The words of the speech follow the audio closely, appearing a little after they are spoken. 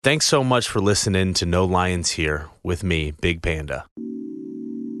Thanks so much for listening to No Lions Here with me, Big Panda.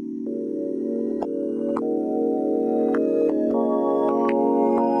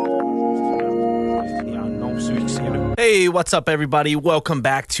 Hey, what's up, everybody? Welcome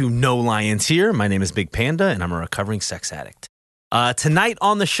back to No Lions Here. My name is Big Panda, and I'm a recovering sex addict. Tonight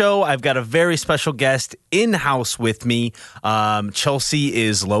on the show, I've got a very special guest in-house with me. Chelsay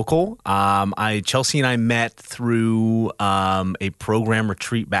is local. Chelsay and I met through a program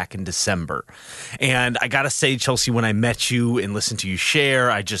retreat back in December. And I got to say, Chelsay, when I met you and listened to you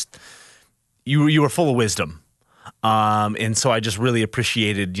share, you were full of wisdom. And so I just really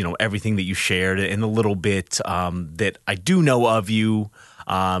appreciated, everything that you shared and a little bit that I do know of you.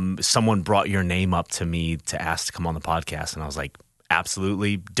 Someone brought your name up to me to ask to come on the podcast, and I was like,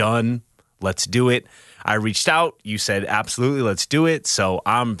 absolutely, done. Let's do it. I reached out. You said, absolutely, let's do it. So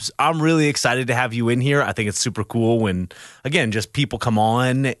I'm really excited to have you in here. I think it's super cool when, again, just people come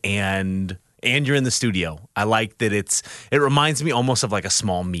on and you're in the studio. I like that it reminds me almost of like a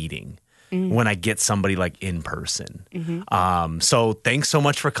small meeting. Mm-hmm. When I get somebody like in person. Mm-hmm. So thanks so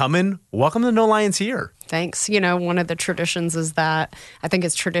much for coming. Welcome to No Lions Here. Thanks. One of the traditions is that I think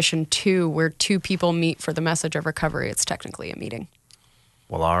it's tradition 2 where 2 people meet for the message of recovery. It's technically a meeting.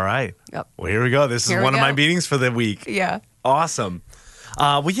 Well, all right. Yep. Well, here we go. This is one of my meetings for the week. Yeah. Awesome.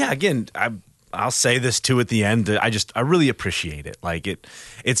 Again, I'll say this too at the end. I really appreciate it. Like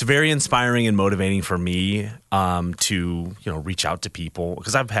it's very inspiring and motivating for me to reach out to people,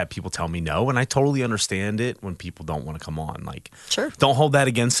 because I've had people tell me no, and I totally understand it when people don't want to come on. Like, sure, don't hold that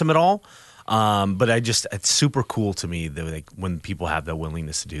against them at all. But it's super cool to me that when people have the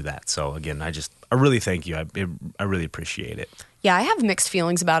willingness to do that. So again, I really thank you. I really appreciate it. Yeah, I have mixed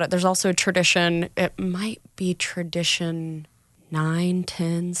feelings about it. There's also a tradition. It might be tradition 9,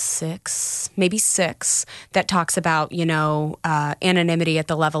 10, 6, maybe 6, that talks about, anonymity at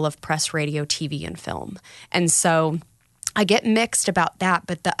the level of press, radio, TV, and film. And so I get mixed about that.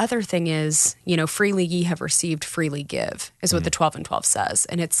 But the other thing is, freely ye have received, freely give, is what the 12 and 12 says.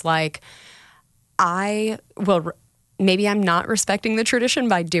 And it's like, maybe I'm not respecting the tradition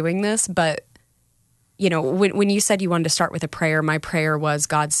by doing this, but when you said you wanted to start with a prayer, my prayer was,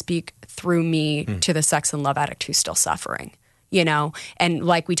 God, speak through me to the sex and love addict who's still suffering. And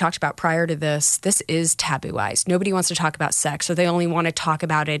like we talked about prior to this is tabooized. Nobody wants to talk about sex, or they only want to talk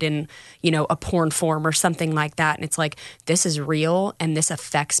about it in, a porn form or something like that. And it's like, this is real and this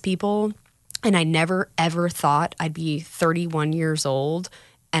affects people. And I never, ever thought I'd be 31 years old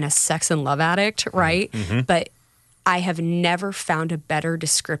and a sex and love addict, right? Mm-hmm. But I have never found a better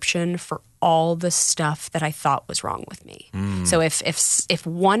description for all the stuff that I thought was wrong with me. So if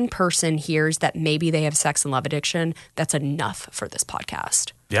one person hears that maybe they have sex and love addiction, that's enough for this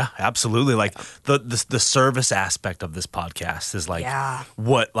podcast. Yeah, absolutely. Like the service aspect of this podcast is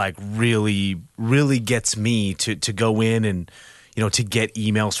what really, really gets me to go in and, to get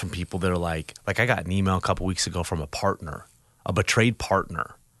emails from people that are like I got an email a couple weeks ago from a betrayed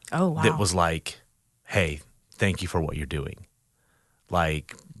partner. Oh, wow. That was like, hey, thank you for what you're doing.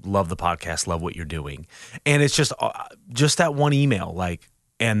 Like, love the podcast, love what you're doing. And it's just that one email,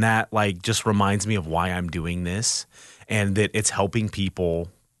 and that just reminds me of why I'm doing this, and that it's helping people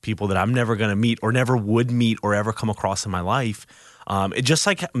that I'm never going to meet or never would meet or ever come across in my life. It just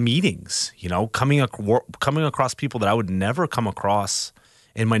like meetings, coming across people that I would never come across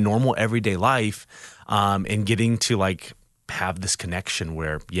in my normal everyday life, and getting to have this connection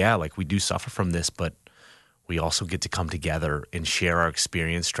where, we do suffer from this, but we also get to come together and share our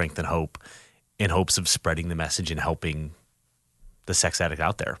experience, strength, and hope in hopes of spreading the message and helping the sex addict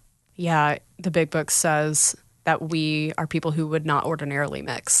out there. Yeah, the big book says that we are people who would not ordinarily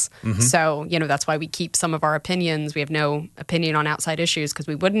mix. Mm-hmm. So, that's why we keep some of our opinions. We have no opinion on outside issues because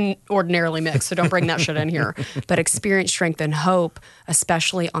we wouldn't ordinarily mix. So don't bring that shit in here. But experience, strength, and hope,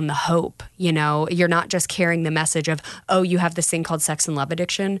 especially on the hope. You're not just carrying the message of, oh, you have this thing called sex and love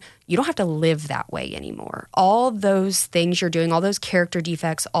addiction. You don't have to live that way anymore. All those things you're doing, all those character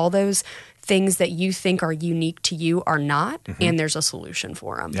defects, all those things that you think are unique to you are not, and there's a solution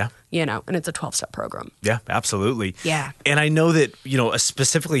for them. Yeah. And it's a 12-step program. Yeah, absolutely. Yeah. And I know that,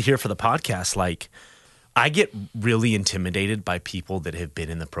 specifically here for the podcast, I get really intimidated by people that have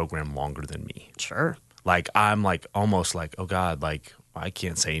been in the program longer than me. Sure. I'm almost oh God, I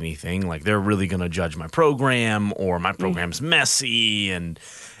can't say anything. They're really going to judge my program, or my program's messy.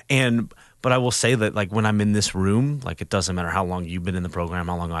 But I will say that when I'm in this room, it doesn't matter how long you've been in the program,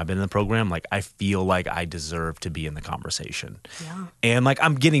 how long I've been in the program, I feel like I deserve to be in the conversation. Yeah. And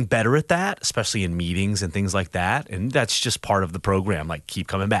I'm getting better at that, especially in meetings and things like that. And that's just part of the program. Keep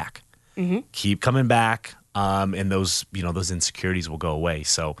coming back. Mm-hmm. Keep coming back. And those, those insecurities will go away.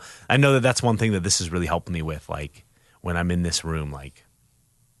 So I know that that's one thing that this has really helped me with. Like when I'm in this room, like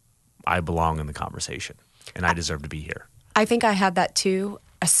I belong in the conversation and I deserve to be here. I think I had that too,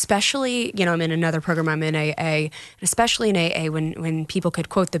 especially, I'm in another program, I'm in AA, and especially in AA when people could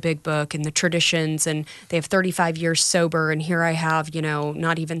quote the big book and the traditions and they have 35 years sober and here I have,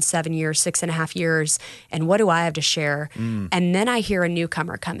 not even 7 years, 6.5 years. And what do I have to share? And then I hear a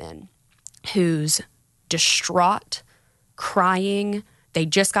newcomer come in who's distraught, crying. They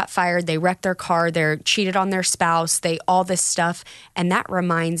just got fired. They wrecked their car. They're cheated on their spouse. All this stuff. And that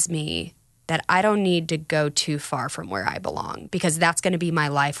reminds me that I don't need to go too far from where I belong because that's going to be my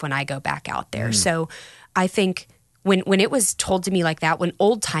life when I go back out there. So I think when it was told to me like that, when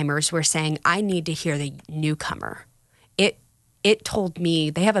old timers were saying, I need to hear the newcomer, it told me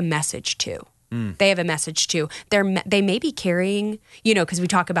they have a message too. They have a message too. They may be carrying, because we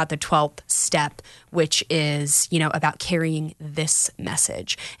talk about the 12th step, which is, about carrying this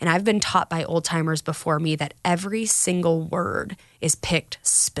message. And I've been taught by old timers before me that every single word is picked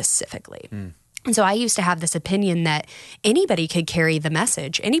specifically. And so I used to have this opinion that anybody could carry the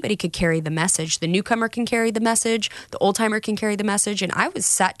message. Anybody could carry the message. The newcomer can carry the message. The old timer can carry the message. And I was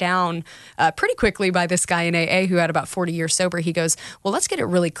sat down pretty quickly by this guy in AA who had about 40 years sober. He goes, well, let's get it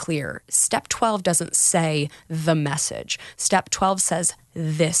really clear. Step 12 doesn't say the message. Step 12 says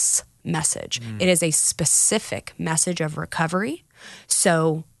this message. It is a specific message of recovery.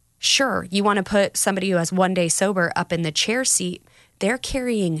 So sure, you want to put somebody who has 1 day sober up in the chair seat. They're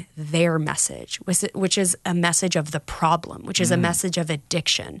carrying their message, which is a message of the problem, which is a message of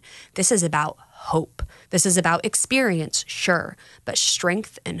addiction. This is about hope. This is about experience, sure, but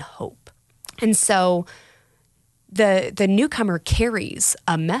strength and hope. And so the newcomer carries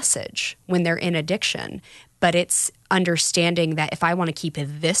a message when they're in addiction, but it's understanding that if I want to keep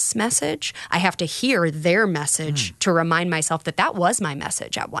this message, I have to hear their message to remind myself that was my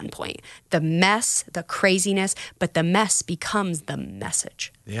message at one point. The mess, the craziness, but the mess becomes the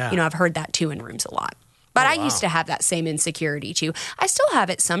message. Yeah. I've heard that too in rooms a lot. But I used to have that same insecurity too. I still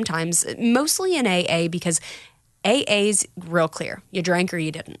have it sometimes, mostly in AA because AA's real clear. You drank or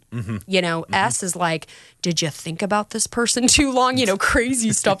you didn't. S is like, did you think about this person too long?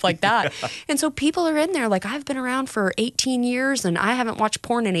 Crazy stuff like that. And so people are in there like, I've been around for 18 years and I haven't watched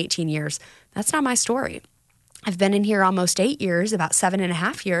porn in 18 years. That's not my story. I've been in here almost 8 years, about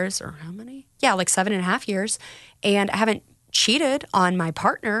 7.5 years, or how many? Yeah, like 7.5 years. And I haven't cheated on my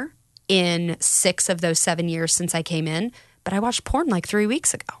partner in 6 of those 7 years since I came in. But I watched porn like 3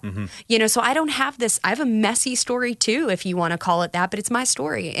 weeks ago. So I don't have this, I have a messy story too, if you want to call it that, but it's my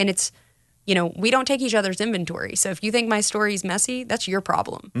story. And it's, we don't take each other's inventory. So if you think my story is messy, that's your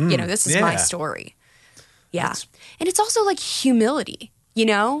problem. This is my story. Yeah. And it's also like humility,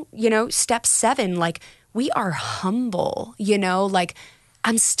 step 7, like we are humble, like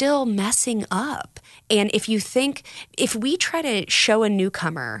I'm still messing up. And if we try to show a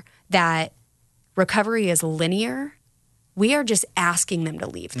newcomer that recovery is linear, we are just asking them to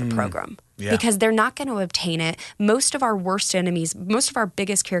leave the program because they're not going to obtain it. Most of our worst enemies, most of our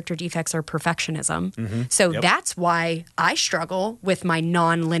biggest character defects are perfectionism. So that's why I struggle with my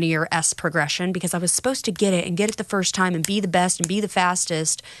non-linear S progression because I was supposed to get it the first time and be the best and be the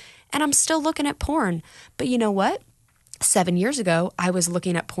fastest. And I'm still looking at porn. But you know what? 7 years ago, I was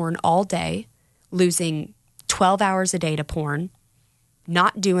looking at porn all day, losing 12 hours a day to porn,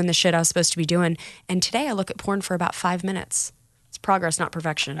 not doing the shit I was supposed to be doing. And today I look at porn for about 5 minutes. It's progress, not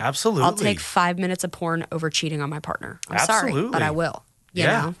perfection. Absolutely. I'll take 5 minutes of porn over cheating on my partner. I'm sorry, but I will. You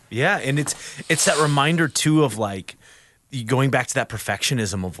know? Yeah. And it's that reminder too of like going back to that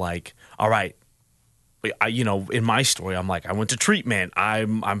perfectionism of like, all right, in my story, I'm like, I went to treatment. I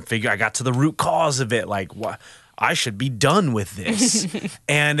got to the root cause of it. Like, what? I should be done with this.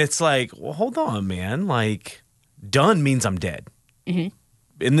 And it's like, well, hold on, man. Like, done means I'm dead.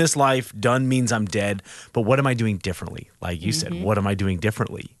 In this life, done means I'm dead. But what am I doing differently? Like you said, what am I doing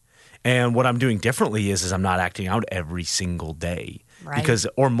differently? And what I'm doing differently is I'm not acting out every single day. Right.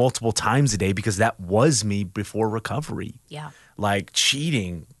 Or multiple times a day because that was me before recovery. Yeah. Like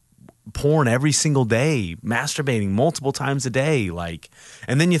cheating, porn every single day, masturbating multiple times a day,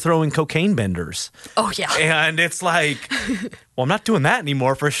 and then you throw in cocaine benders. Oh yeah. And it's like, well, I'm not doing that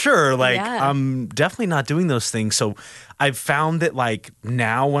anymore for sure. I'm definitely not doing those things. So I've found that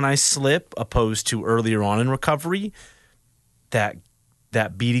now when I slip, opposed to earlier on in recovery, that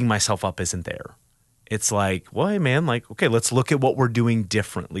beating myself up isn't there. It's like, well, hey man, okay, let's look at what we're doing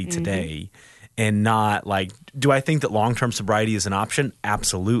differently today. And not do I think that long-term sobriety is an option?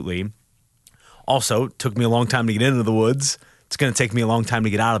 Absolutely. Also, took me a long time to get into the woods it's going to take me a long time to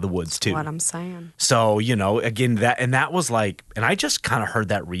get out of the woods too. What I'm saying. So, again, that was like, and I just kind of heard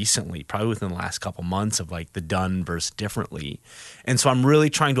that recently, probably within the last couple months, of like the done versus differently. And so I'm really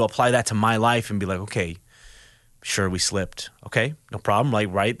trying to apply that to my life and be like, okay, sure, we slipped. Okay, no problem. Like,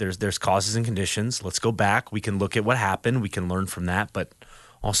 right, there's causes and conditions. Let's go back. We can look at what happened. We can learn from that. But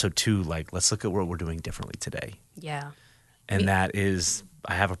also, too, like, let's look at what we're doing differently today. Yeah. And that is,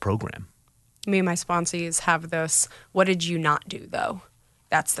 I have a program. Me and my sponsees have this, what did you not do, though?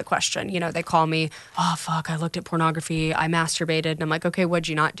 That's the question. They call me, oh, fuck, I looked at pornography, I masturbated. And I'm like, okay, what'd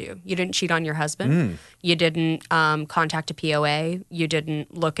you not do? You didn't cheat on your husband. You didn't contact a POA. You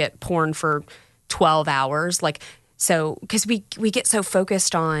didn't look at porn for 12 hours. Like, so, because we get so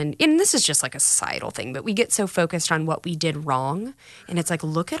focused on, and this is just like a societal thing, but we get so focused on what we did wrong. And it's like,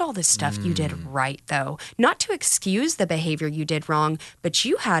 look at all this stuff you did right, though. Not to excuse the behavior you did wrong, but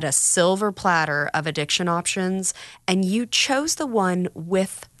you had a silver platter of addiction options, and you chose the one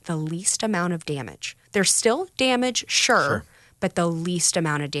with the least amount of damage. There's still damage, sure, but the least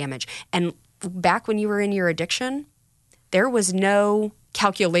amount of damage. And back when you were in your addiction, there was no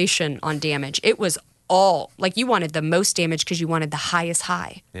calculation on damage. It was all, like, you wanted the most damage because you wanted the highest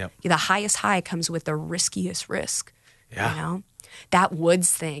high. Yep. The highest high comes with the riskiest risk. Yeah. That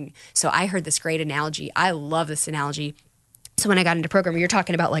woods thing. So I heard this great analogy. I love this analogy. So when I got into programming, you're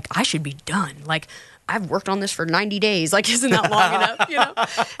talking about, like, I should be done. Like, I've worked on this for 90 days. Like, isn't that long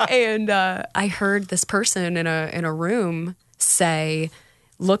enough? And I heard this person in a room say,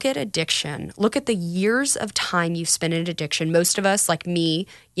 look at addiction. Look at the years of time you've spent in addiction. Most of us, like me,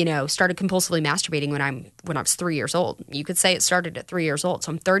 started compulsively masturbating when I was 3 years old. You could say it started at 3 years old.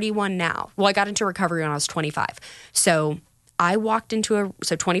 So I'm 31 now. Well, I got into recovery when I was 25. So I walked into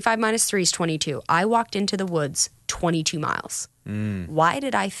so 25 minus 3 is 22. I walked into the woods 22 miles. Why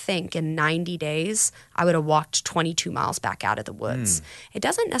did I think in 90 days I would have walked 22 miles back out of the woods? It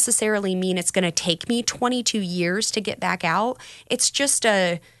doesn't necessarily mean it's going to take me 22 years to get back out. It's just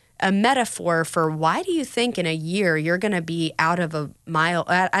a metaphor for, why do you think in a year you're going to be out of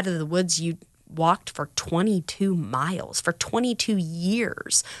the woods you walked for 22 miles, for 22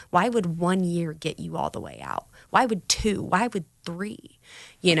 years? Why would 1 year get you all the way out? Why would 2? Why would 3?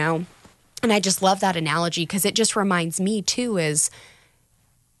 And I just love that analogy, because it just reminds me, too, is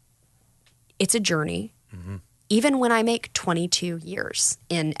it's a journey. Even when I make 22 years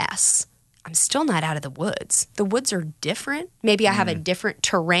in S, I'm still not out of the woods. The woods are different. Maybe I have a different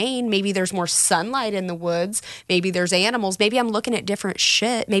terrain. Maybe there's more sunlight in the woods. Maybe there's animals. Maybe I'm looking at different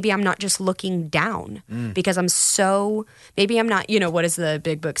shit. Maybe I'm not just looking down because maybe I'm not, what does the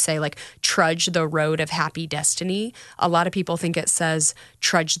big book say? Like, trudge the road of happy destiny. A lot of people think it says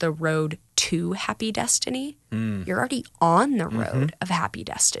trudge the road to happy destiny. You're already on the road of happy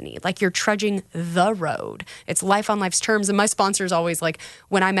destiny. Like, you're trudging the road. It's life on life's terms. And my sponsor's always like,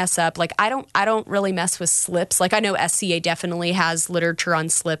 when I mess up, like, I don't really mess with slips. Like, I know SCA definitely has literature on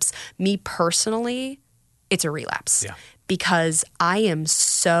slips. Me personally, it's a relapse. Yeah. Because I am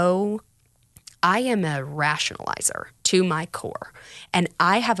a rationalizer to my core. And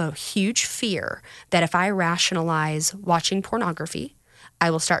I have a huge fear that if I rationalize watching pornography, I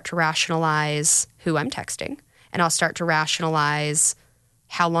will start to rationalize who I'm texting, and I'll start to rationalize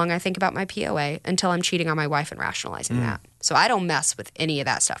how long I think about my POA until I'm cheating on my wife and rationalizing that. So I don't mess with any of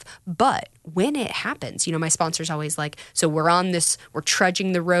that stuff. But when it happens, my sponsor's always like, so we're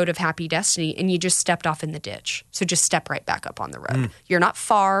trudging the road of happy destiny, and you just stepped off in the ditch. So just step right back up on the road. You're not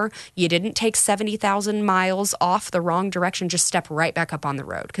far. You didn't take 70,000 miles off the wrong direction. Just step right back up on the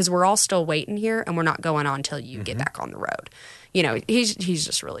road, because we're all still waiting here, and we're not going on until you get back on the road. He's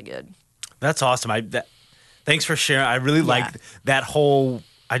just really good. That's awesome. Thanks for sharing. I really like that whole.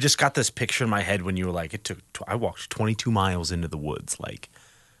 I just got this picture in my head when you were like, I walked 22 miles into the woods. Like,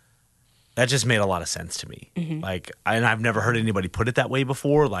 that just made a lot of sense to me. Like, and I've never heard anybody put it that way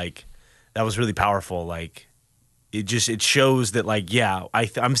before. Like, that was really powerful. Like, it shows that, like, yeah,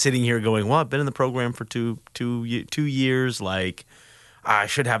 I'm sitting here going, well, I've been in the program for two years. Like, I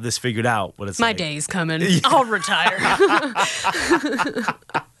should have this figured out. What it's my like. day's coming. I'll retire.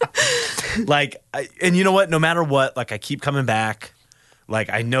 Like, and you know what? No matter what, like, I keep coming back. Like,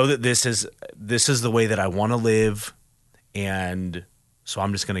 I know that this is the way that I want to live, and so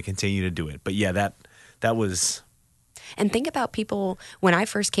I'm just going to continue to do it. But yeah, that was. And think about people. When I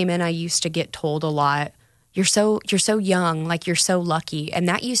first came in, I used to get told a lot, you're so young, like, you're so lucky, and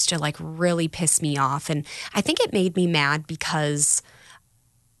that used to, like, really piss me off. And I think it made me mad because,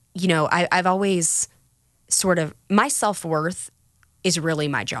 I've always sort of, my self-worth is really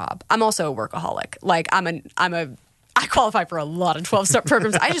my job. I'm also a workaholic. Like, I qualify for a lot of 12-step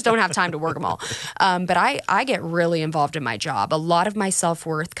programs. I just don't have time to work them all. But I get really involved in my job. A lot of my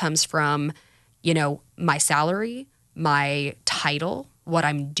self-worth comes from, my salary, my title, what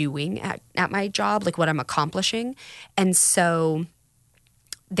I'm doing at my job, like what I'm accomplishing. And so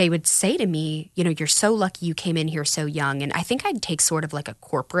they would say to me, you're so lucky you came in here so young. And I think I'd take sort of like a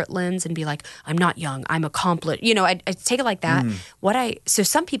corporate lens and be like, I'm not young, I'm accomplished. I'd take it like that. So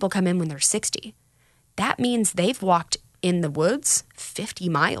some people come in when they're 60. That means they've walked in the woods 50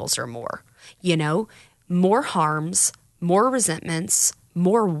 miles or more, more harms, more resentments,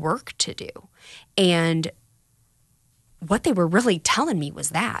 more work to do. And what they were really telling me was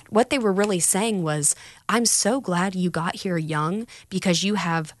that. What they were really saying was, I'm so glad you got here young because you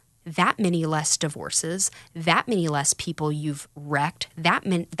have that many less divorces, that many less people you've wrecked, that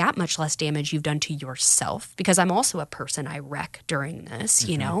much less damage you've done to yourself. Because I'm also a person I wreck during this,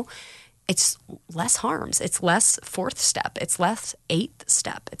 It's less harms. It's less fourth step. It's less eighth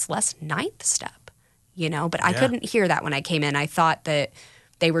step. It's less ninth step, But I couldn't hear that when I came in. I thought that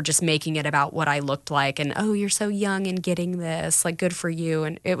they were just making it about what I looked like and, oh, you're so young and getting this, like, good for you.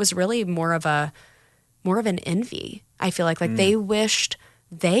 And it was really more of an envy. I feel like they wished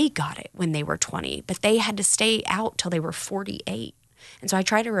they got it when they were 20, but they had to stay out till they were 48. And so I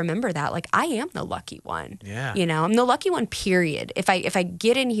try to remember that, like, I am the lucky one. Yeah. I'm the lucky one, period. If I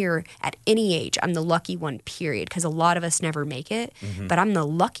get in here at any age, I'm the lucky one, period, because a lot of us never make it. But I'm the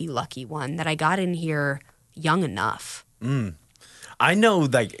lucky one that I got in here young enough. I know,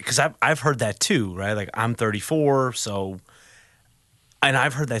 like, because I've heard that too, right? Like, I'm 34, so, and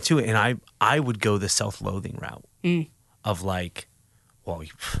I've heard that too, and I would go the self-loathing route of like, well,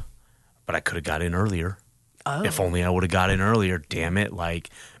 but I could have got in earlier. Oh. If only I would have got in earlier. Damn it!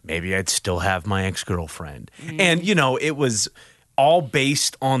 Like, maybe I'd still have my ex-girlfriend, and it was all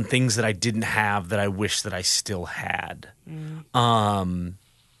based on things that I didn't have that I wish that I still had. And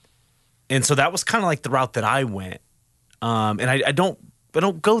so that was kind of like the route that I went. And I don't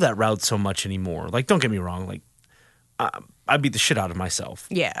go that route so much anymore. Like, don't get me wrong. Like, I beat the shit out of myself.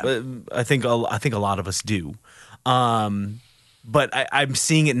 Yeah. I think a lot of us do. But I'm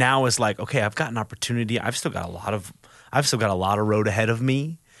seeing it now as like, okay, I've got an opportunity. I've still got a lot of road ahead of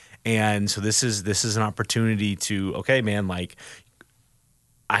me. And so this is an opportunity to, okay, man, like,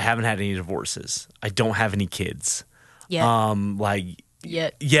 I haven't had any divorces. I don't have any kids. Yeah.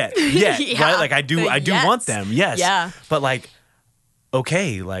 Yet, yeah. Right? Like, I do yes. want them, yes. Yeah. But like,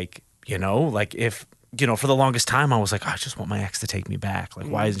 okay, like, like if, for the longest time I was like, I just want my ex to take me back. Like,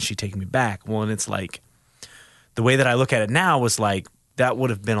 why isn't she taking me back? Well, and it's like, the way that I look at it now was like, that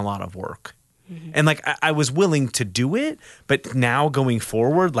would have been a lot of work. And like, I was willing to do it, but now going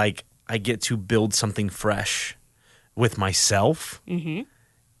forward, like, I get to build something fresh with myself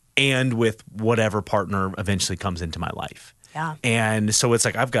and with whatever partner eventually comes into my life. Yeah. And so it's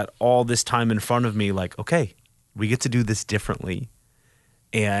like, I've got all this time in front of me, like, okay, we get to do this differently.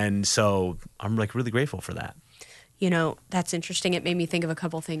 And so I'm like really grateful for that. That's interesting. It made me think of a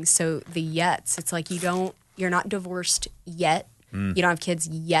couple things. So the yets, it's like you're not divorced yet. You don't have kids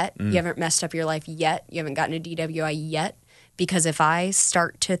yet. You haven't messed up your life yet. You haven't gotten a DWI yet. Because if I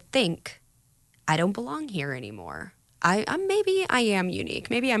start to think, I don't belong here anymore. Maybe I am unique.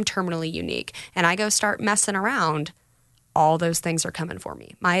 Maybe I'm terminally unique. And I go start messing around, all those things are coming for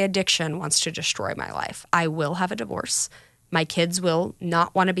me. My addiction wants to destroy my life. I will have a divorce. My kids will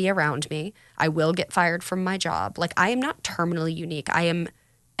not want to be around me. I will get fired from my job. Like, I am not terminally unique. I am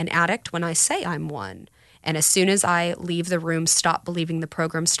an addict when I say I'm one. And as soon as I leave the room, stop believing the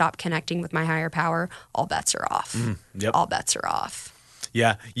program, stop connecting with my higher power, all bets are off. Yep. All bets are off.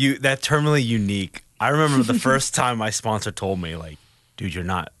 Yeah, that terminally unique. I remember the first time my sponsor told me, like, dude, you're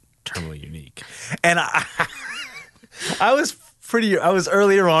not terminally unique. And I was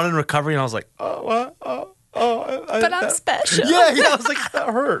earlier on in recovery, and I was like, but I'm special. Yeah, I was like, that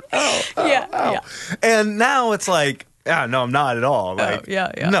hurt. Yeah. And now it's like, yeah, no, I'm not at all. Like,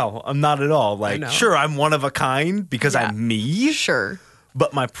 no, I'm not at all. Like, sure, I'm one of a kind because I'm me. Sure.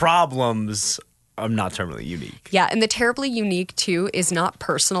 But my problems, I'm not terminally unique. Yeah, and the terribly unique, too, is not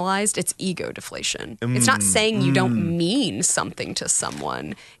personalized. It's ego deflation. It's not saying you don't mean something to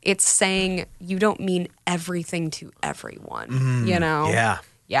someone. It's saying you don't mean everything to everyone, Yeah.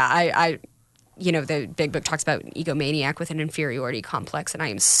 Yeah, I the big book talks about an egomaniac with an inferiority complex, and I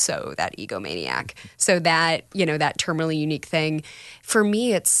am so that egomaniac. So that, that terminally unique thing, for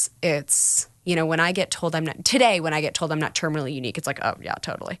me, it's when I get told I'm not terminally unique, it's like, oh, yeah,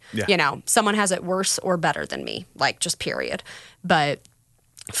 totally. Yeah. Someone has it worse or better than me, like, just period. But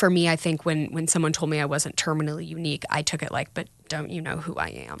for me, I think when someone told me I wasn't terminally unique, I took it like, but don't you know who I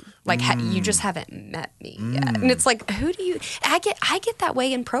am? Like, you just haven't met me yet. And it's like, who do you, I get that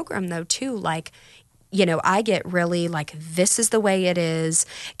way in program though too. Like, you know, I get really like, this is the way it is.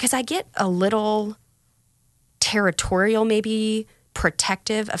 'Cause I get a little territorial, maybe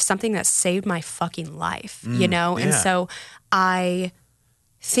protective of something that saved my fucking life, you know? Yeah. And so I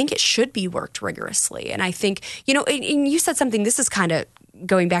think it should be worked rigorously. And I think, you know, and you said something, this is kind of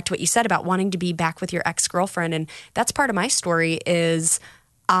going back to what you said about wanting to be back with your ex-girlfriend. And that's part of my story is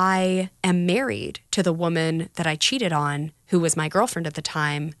I am married to the woman that I cheated on, who was my girlfriend at the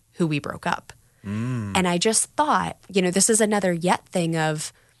time, who we broke up. And I just thought, you know, this is another yet thing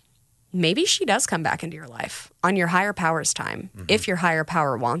of maybe she does come back into your life on your higher power's time, if your higher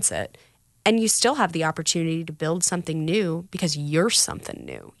power wants it. And you still have the opportunity to build something new because you're something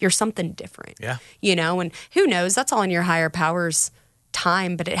new. You're something different. Yeah. You know, and who knows, that's all in your higher power's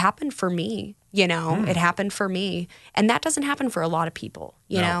time, but it happened for me, you know, it happened for me. And that doesn't happen for a lot of people,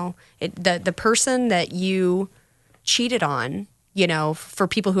 you know. The person that you cheated on, you know, for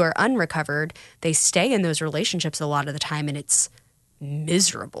people who are unrecovered, they stay in those relationships a lot of the time and it's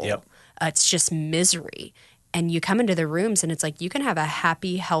miserable. Yep. It's just misery. And you come into the rooms and it's like you can have a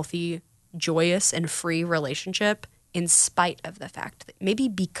happy, healthy, joyous, and free relationship in spite of the fact that maybe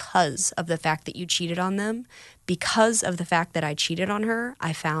because of the fact that you cheated on them, because of the fact that I cheated on her,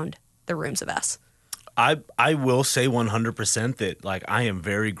 I found the rooms of us. I will say 100% that like I am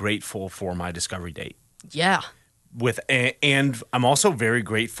very grateful for my discovery date. Yeah. And I'm also very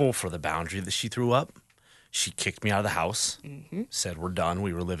grateful for the boundary that she threw up. She kicked me out of the house, said, we're done.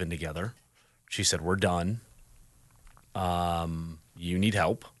 We were living together. She said, we're done. You need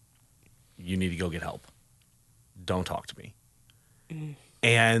help. You need to go get help. Don't talk to me.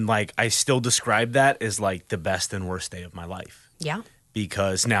 And like, I still describe that as like the best and worst day of my life. Yeah.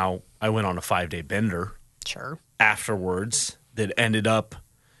 Because now I went on a 5-day bender. Sure. Afterwards that ended up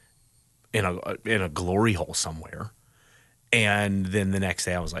in a glory hole somewhere. And then the next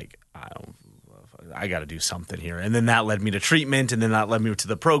day I was like, I got to do something here. And then that led me to treatment, and then that led me to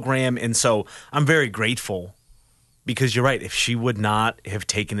the program. And so I'm very grateful because you're right. If she would not have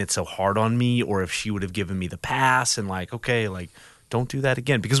taken it so hard on me, or if she would have given me the pass and like, okay, like don't do that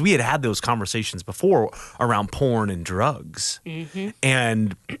again. Because we had those conversations before around porn and drugs.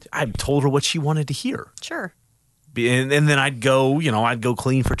 And I told her what she wanted to hear. Sure. And then I'd go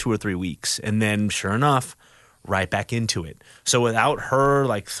clean for 2 or 3 weeks. And then sure enough, right back into it. So without her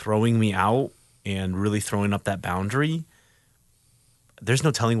like throwing me out and really throwing up that boundary, there's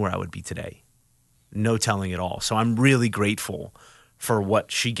no telling where I would be today. No telling at all. So I'm really grateful for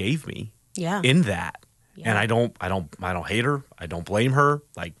what she gave me in that. Yeah. And I don't hate her. I don't blame her.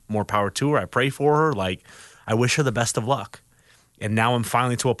 Like, more power to her. I pray for her. Like, I wish her the best of luck. And now I'm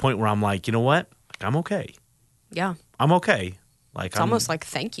finally to a point where I'm like, you know what? I'm okay. Yeah. I'm okay. Like, it's almost like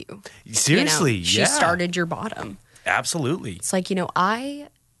thank you. Seriously, you know, she started your bottom. Absolutely. It's like, you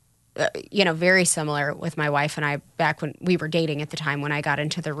know, very similar with my wife and I back when we were dating at the time when I got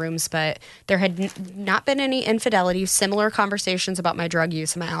into the rooms, but there had not been any infidelity, similar conversations about my drug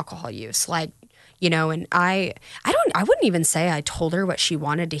use and my alcohol use. Like, you know, and I wouldn't even say I told her what she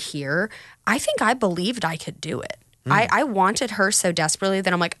wanted to hear. I think I believed I could do it. I wanted her so desperately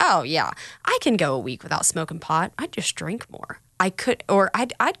that I'm like, oh yeah, I can go a week without smoking pot. I'd just drink more. I'd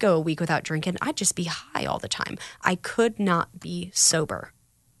go a week without drinking. I'd just be high all the time. I could not be sober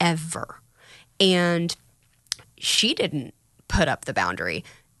ever. And she didn't put up the boundary.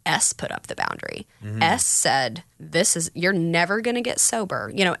 S put up the boundary. S said, you're never going to get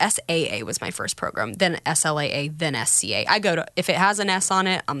sober. You know, SAA was my first program, then SLAA, then SCA. if it has an S on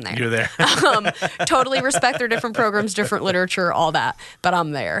it, I'm there. You're there. Totally respect their different programs, different literature, all that. But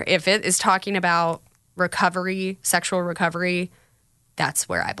I'm there. If it is talking about recovery, sexual recovery, that's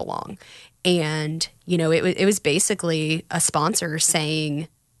where I belong. And, you know, it was basically a sponsor saying,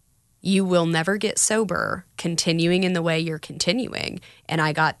 you will never get sober continuing in the way you're continuing. And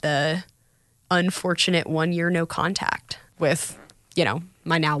I got the unfortunate 1 year no contact with, you know,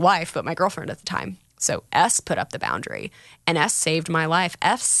 my now wife, but my girlfriend at the time. So S put up the boundary, and S saved my life.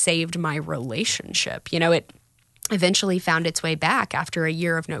 F saved my relationship. You know, it eventually found its way back after a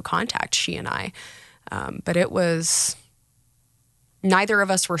year of no contact, she and I. But it was... neither of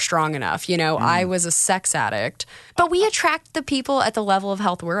us were strong enough. You know, I was a sex addict, but we attract the people at the level of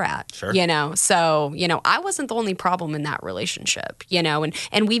health we're at, sure. You know? So, you know, I wasn't the only problem in that relationship, you know,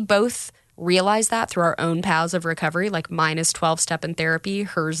 and we both realized that through our own paths of recovery. Like, mine is 12-step in therapy.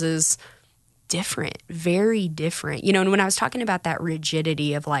 Hers is different, very different. You know, and when I was talking about that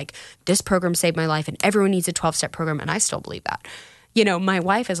rigidity of like, this program saved my life and everyone needs a 12-step program, and I still believe that. My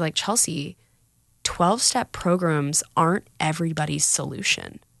wife is like, Chelsay, 12-step programs aren't everybody's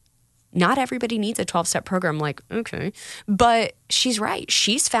solution. Not everybody needs a 12-step program. Like, okay. But she's right.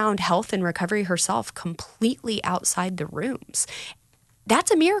 She's found health and recovery herself completely outside the rooms.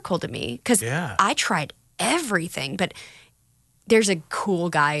 That's a miracle to me because I tried everything. But there's a cool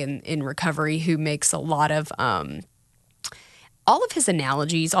guy in recovery who makes a lot of all of his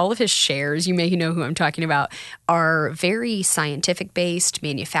analogies, all of his shares, you may know who I'm talking about, are very scientific-based,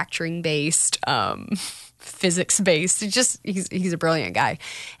 manufacturing-based, physics-based. He's a brilliant guy.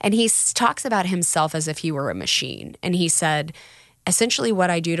 And he talks about himself as if he were a machine. And he said, essentially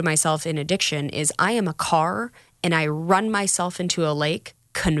what I do to myself in addiction is I am a car and I run myself into a lake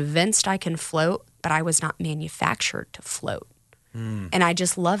convinced I can float, but I was not manufactured to float. And I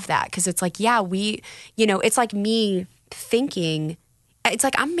just love that because it's like, it's like me thinking, it's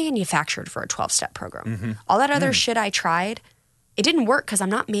like I'm manufactured for a 12-step program. All that other shit I tried, it didn't work because I'm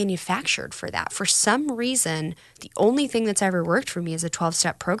not manufactured for that. For some reason, the only thing that's ever worked for me is a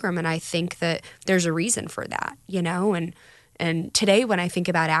 12-step program, and I think that there's a reason for that, And today when I think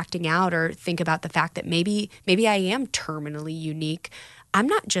about acting out or think about the fact that maybe I am terminally unique, I'm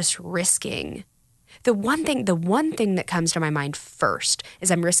not just risking. The one thing that comes to my mind first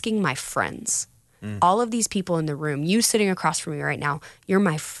is I'm risking my friends. All of these people in the room, you sitting across from me right now, you're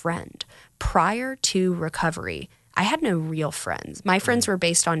my friend. Prior to recovery, I had no real friends. My friends were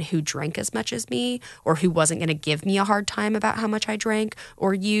based on who drank as much as me or who wasn't going to give me a hard time about how much I drank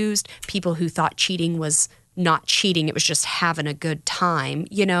or used, people who thought cheating was not cheating, it was just having a good time.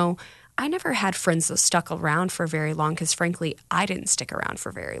 I never had friends that stuck around for very long because, frankly, I didn't stick around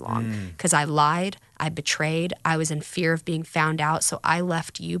for very long because I lied, I betrayed, I was in fear of being found out, so I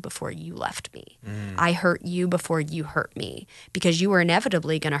left you before you left me. I hurt you before you hurt me because you were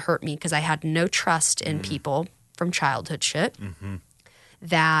inevitably going to hurt me because I had no trust in people from childhood shit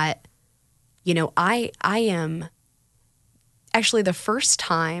that, I am actually the first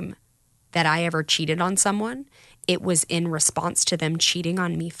time that I ever cheated on someone, it was in response to them cheating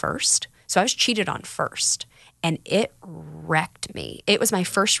on me first. So I was cheated on first, and it wrecked me. It was my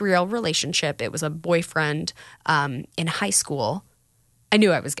first real relationship. It was a boyfriend in high school. I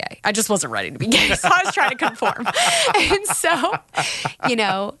knew I was gay. I just wasn't ready to be gay, so I was trying to conform. And so,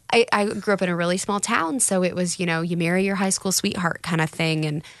 I grew up in a really small town, so it was, you marry your high school sweetheart kind of thing,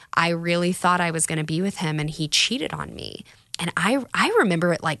 and I really thought I was going to be with him, and he cheated on me. And I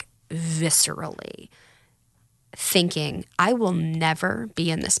remember it like viscerally, thinking I will never be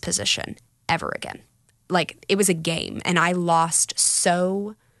in this position ever again. Like it was a game and I lost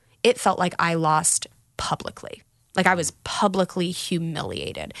it felt like I lost publicly. Like I was publicly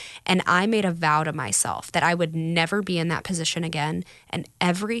humiliated. And I made a vow to myself that I would never be in that position again. And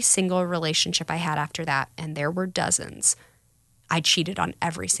every single relationship I had after that, and there were dozens, I cheated on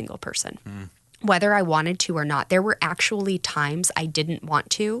every single person. Whether I wanted to or not. There were actually times I didn't want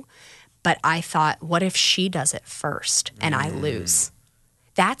to, but I thought, what if she does it first and I lose?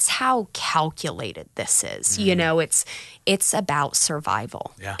 That's how calculated this is. It's about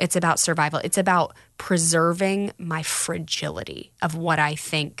survival. Yeah. It's about survival. It's about preserving my fragility of what I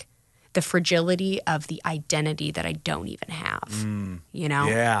think, the fragility of the identity that I don't even have,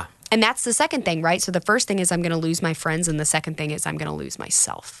 Yeah. And that's the second thing, right? So the first thing is I'm going to lose my friends, and the second thing is I'm going to lose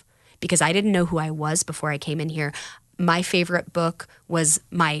myself because I didn't know who I was before I came in here. My favorite book was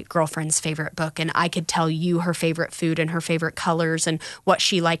my girlfriend's favorite book, and I could tell you her favorite food and her favorite colors and what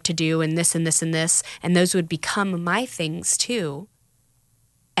she liked to do and this and this and this, and those would become my things too.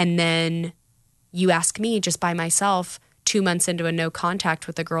 And then you ask me just by myself 2 months into a no contact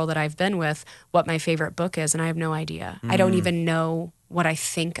with the girl that I've been with what my favorite book is, and I have no idea. I don't even know what I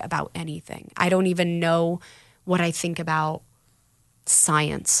think about anything. I don't even know what I think about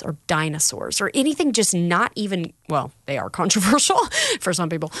science or dinosaurs or anything, just not even, well, they are controversial for some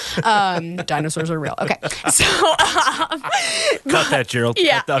people. Dinosaurs are real. Okay. So, cut that, Gerald.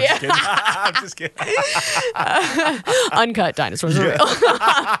 Yeah. I'm just kidding. Uncut dinosaurs are real.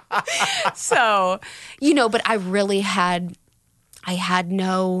 So, but I really had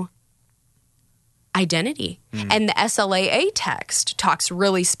no identity. And the SLAA text talks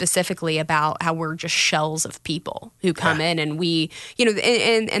really specifically about how we're just shells of people who come in, and we,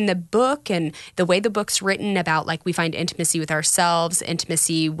 and the book and the way the book's written about, like, we find intimacy with ourselves,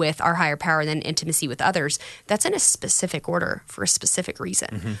 intimacy with our higher power, and then intimacy with others. That's in a specific order for a specific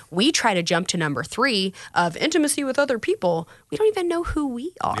reason. We try to jump to number 3 of intimacy with other people. We don't even know who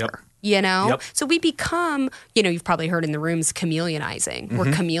we are. Yep. So we become, you've probably heard in the rooms, chameleonizing.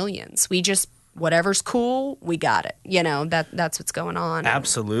 We're chameleons. We just, whatever's cool, we got it. That's what's going on.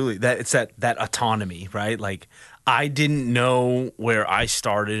 Absolutely. It's that autonomy, right? Like, I didn't know where I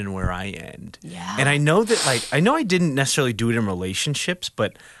started and where I end. Yeah. And I know that, like, I know I didn't necessarily do it in relationships,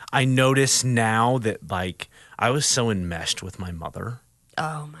 but I notice now that, like, I was so enmeshed with my mother.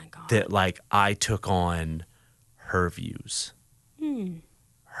 Oh, my God. That, like, I took on her views.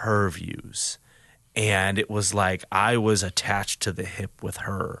 Her views. And it was like I was attached to the hip with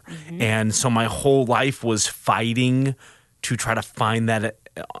her. Mm-hmm. And so my whole life was fighting to try to find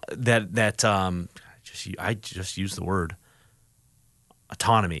I just used the word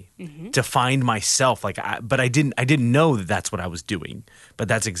autonomy to find myself. But I didn't know that that's what I was doing. But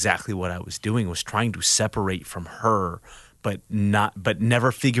that's exactly what I was doing, was trying to separate from her, but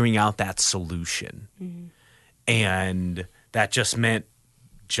never figuring out that solution. Mm-hmm. And that just meant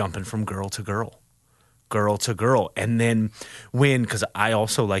jumping from girl to girl. And then because I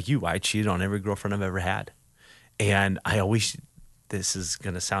also, like you, I cheated on every girlfriend I've ever had. And I always, this is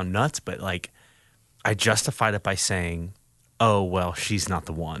going to sound nuts, but like I justified it by saying, oh, well, she's not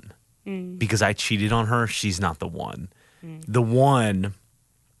the one. Because I cheated on her, she's not the one. The one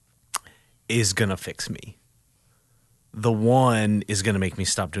is going to fix me. The one is going to make me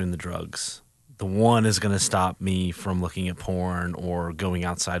stop doing the drugs. The one is going to stop me from looking at porn or going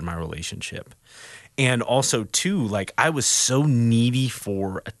outside my relationship. And also, too, like I was so needy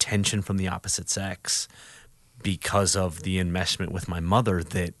for attention from the opposite sex because of the enmeshment with my mother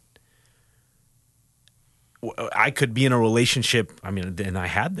that I could be in a relationship. I mean, and I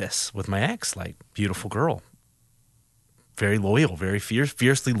had this with my ex, like beautiful girl, very loyal, very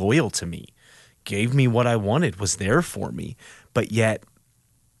fiercely loyal to me, gave me what I wanted, was there for me. But yet,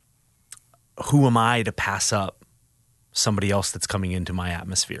 who am I to pass up somebody else that's coming into my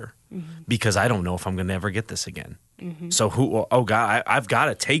atmosphere? Mm-hmm. Because I don't know if I'm going to ever get this again. Mm-hmm. So oh God, I've got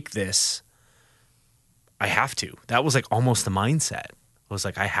to take this. I have to. That was like almost the mindset. It was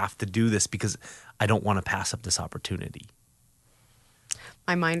like, I have to do this because I don't want to pass up this opportunity.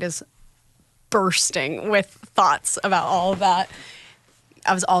 My mind is bursting with thoughts about all of that.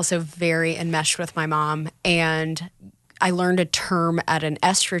 I was also very enmeshed with my mom, and I learned a term at an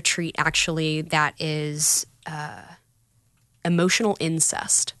S retreat, actually, that is emotional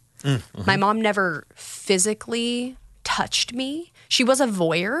incest. Mm-hmm. My mom never physically touched me. She was a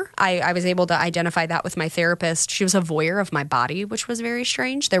voyeur. I was able to identify that with my therapist. She was a voyeur of my body, which was very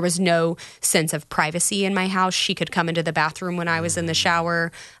strange. There was no sense of privacy in my house. She could come into the bathroom when I was in the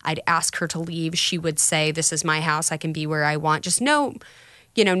shower. I'd ask her to leave. She would say, "This is my house. I can be where I want." Just no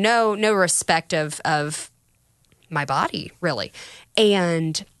respect of my body, really.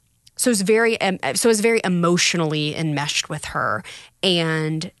 And so I was very emotionally enmeshed with her.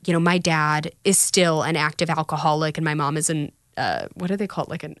 And, my dad is still an active alcoholic, and my mom is what do they call it?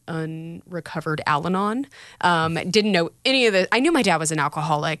 Like an unrecovered Al-Anon. Didn't know any of the. I knew my dad was an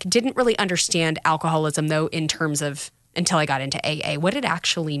alcoholic. Didn't really understand alcoholism, though, in terms of, until I got into AA, what it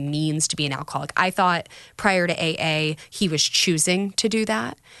actually means to be an alcoholic. I thought prior to AA, he was choosing to do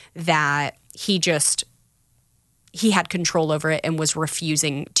that he had control over it and was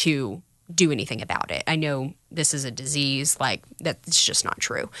refusing to do anything about it. I know this is a disease, like that's just not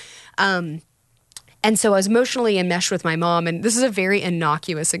true. And so I was emotionally enmeshed with my mom, and this is a very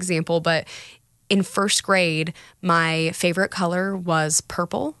innocuous example, but in first grade, my favorite color was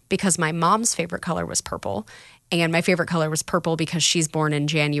purple because my mom's favorite color was purple. And my favorite color was purple because she's born in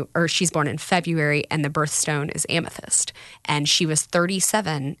February, and the birthstone is amethyst. And she was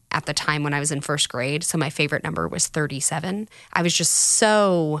 37 at the time when I was in first grade, so my favorite number was 37. I was just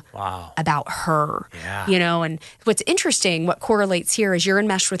so about her, And what's interesting, what correlates here is you're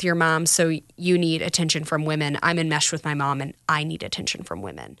enmeshed with your mom, so you need attention from women. I'm enmeshed with my mom, and I need attention from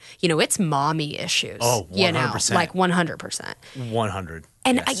women. It's mommy issues. Oh, 100%. Like 100%. 100.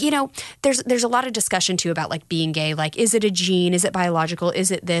 And, yes. There's a lot of discussion, too, about, like, being gay. Like, is it a gene? Is it biological?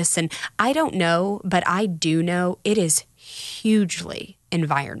 Is it this? And I don't know, but I do know it is hugely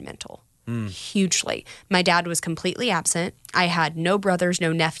environmental. Hugely. My dad was completely absent. I had no brothers,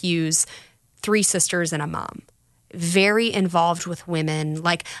 no nephews, 3 sisters, and a mom. Very involved with women.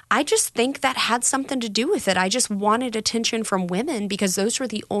 Like, I just think that had something to do with it. I just wanted attention from women because those were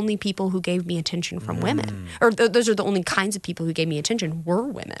the only people who gave me attention from women. Or those are the only kinds of people who gave me attention were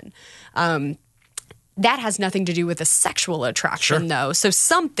women. That has nothing to do with a sexual attraction, though. So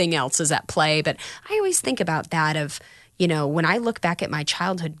something else is at play. But I always think about that of, when I look back at my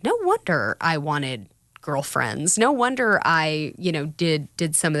childhood, no wonder I wanted girlfriends. No wonder I,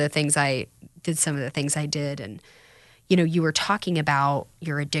 did some of the things I did. And, you were talking about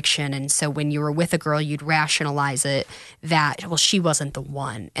your addiction. And so when you were with a girl, you'd rationalize it that, well, she wasn't the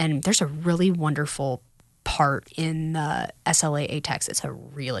one. And there's a really wonderful part in the SLAA text. It's a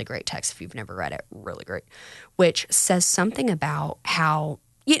really great text if you've never read it, really great, which says something about how,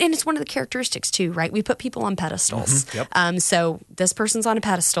 and it's one of the characteristics too, right? We put people on pedestals. So this person's on a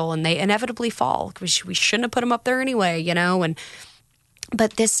pedestal and they inevitably fall. We shouldn't have put them up there anyway,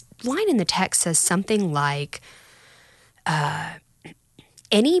 but this line in the text says something like,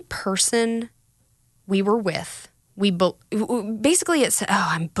 any person we were with, basically it's,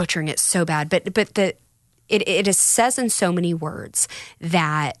 I'm butchering it so bad, but it says in so many words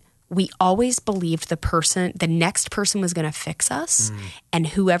that we always believed the next person was going to fix us, and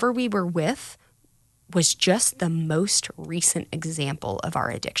whoever we were with was just the most recent example of our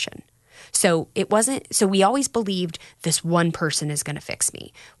addiction. So we always believed this one person is going to fix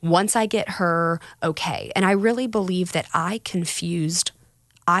me. Once I get her, okay. And I really believe that I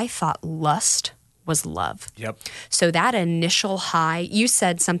thought lust was love. Yep. So that initial high, you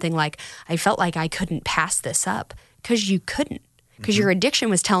said something like, I felt like I couldn't pass this up, because you couldn't. Because your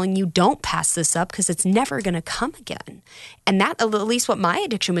addiction was telling you, don't pass this up because it's never going to come again. And that, at least what my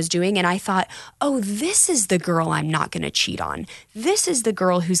addiction was doing. And I thought, oh, this is the girl I'm not going to cheat on. This is the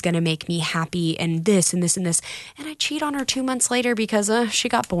girl who's going to make me happy, and this and this and this. And I cheat on her 2 months later because she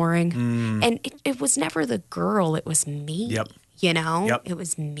got boring. And it was never the girl. It was me. Yep. It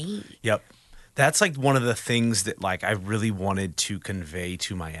was me. Yep. That's like one of the things that like I really wanted to convey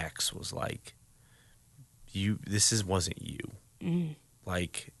to my ex was like, wasn't you.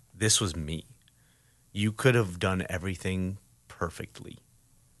 Like, this was me. You could have done everything perfectly.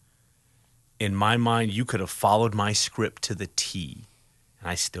 In my mind, you could have followed my script to the T, and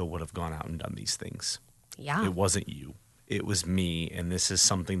I still would have gone out and done these things. Yeah. It wasn't you. It was me, and this is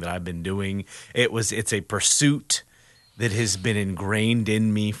something that I've been doing. It's a pursuit that has been ingrained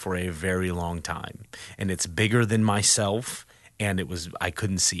in me for a very long time, and it's bigger than myself, and I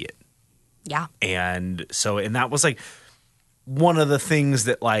couldn't see it. Yeah. And that was like one of the things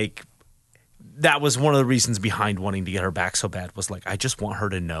that that was one of the reasons behind wanting to get her back so bad, was like, I just want her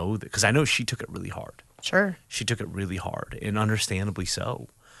to know that, because I know she took it really hard. Sure. She took it really hard, and understandably so.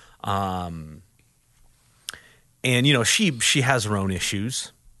 And she has her own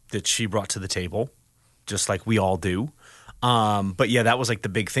issues that she brought to the table, just like we all do. But yeah, that was like the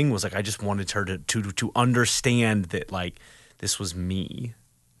big thing, was like, I just wanted her to understand that like this was me,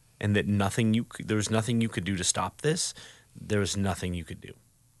 and that there was nothing you could do to stop this. There was nothing you could do.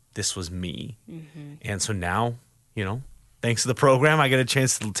 This was me. And so now, thanks to the program, I get a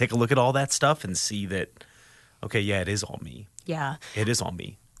chance to take a look at all that stuff and see that, okay, yeah, it is all me. Yeah. It is all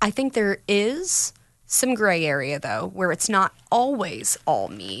me. I think there is some gray area, though, where it's not always all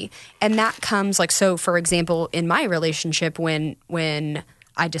me. And that comes so for example, in my relationship, when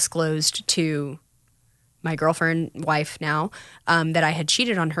I disclosed to my girlfriend, wife now, that I had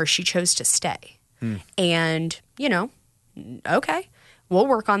cheated on her, she chose to stay. And, okay, we'll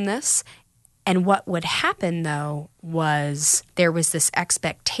work on this. And what would happen, though, was there was this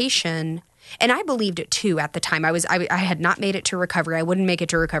expectation, and I believed it too at the time. I had not made it to recovery. I wouldn't make it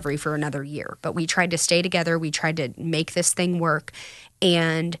to recovery for another year, but we tried to stay together. We tried to make this thing work.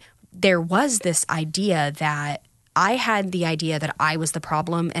 And there was this idea that I had the idea that I was the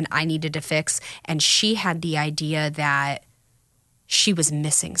problem and I needed to fix, and she had the idea that she was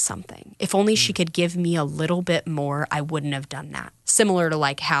missing something. If only she could give me a little bit more, I wouldn't have done that. Similar to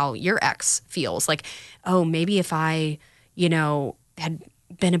like how your ex feels. Like, oh, maybe if I, had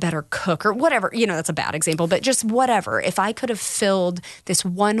been a better cook or whatever, that's a bad example, but just whatever. If I could have filled this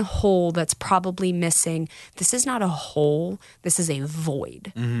one hole that's probably missing, this is not a hole, this is a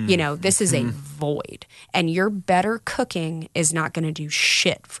void. This is a void. And your better cooking is not going to do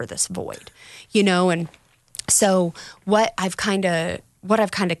shit for this void. And so what I've kind of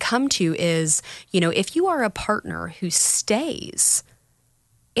come to is, if you are a partner who stays,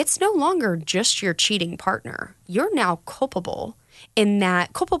 it's no longer just your cheating partner. You're now culpable. In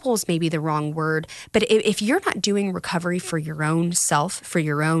that, culpable is maybe the wrong word, but if you're not doing recovery for your own self, for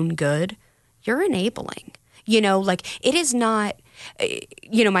your own good, you're enabling. It is not,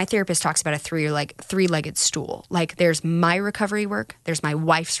 my therapist talks about a three-legged stool. Like, there's my recovery work, there's my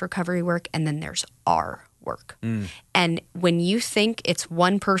wife's recovery work, and then there's our work. And when you think it's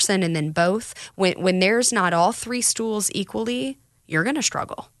one person and then both, when there's not all three stools equally, you're going to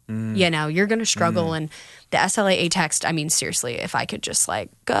struggle. You're going to struggle. And the SLAA text, I mean, seriously, if I could just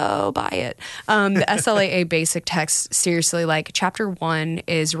go buy it. The SLAA basic text, seriously, chapter 1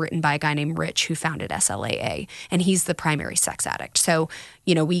 is written by a guy named Rich who founded SLAA, and he's the primary sex addict. So,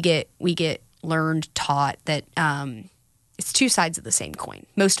 we get taught that it's two sides of the same coin.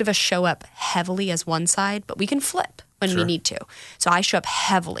 Most of us show up heavily as one side, but we can flip when we need to. So I show up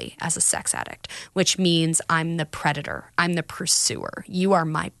heavily as a sex addict, which means I'm the predator. I'm the pursuer. You are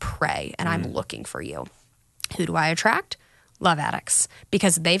my prey, and I'm looking for you. Who do I attract? Love addicts,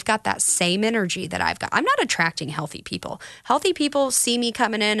 because they've got that same energy that I've got. I'm not attracting healthy people. Healthy people see me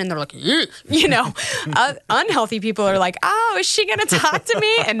coming in and they're like, you know, unhealthy people are like, oh, is she going to talk to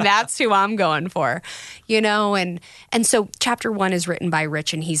me? And that's who I'm going for, you know? And so chapter 1 is written by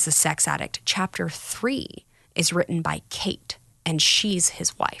Rich and he's the sex addict. Chapter 3 is written by Kate and she's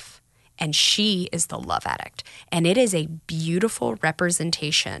his wife and she is the love addict. And it is a beautiful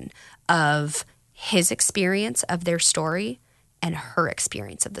representation of his experience of their story and her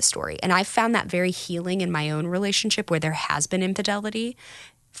experience of the story. And I found that very healing in my own relationship where there has been infidelity,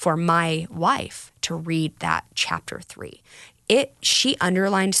 for my wife to read that chapter 3. She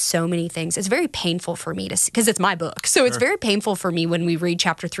underlined so many things. It's very painful for me to see, because it's my book. So it's very painful for me when we read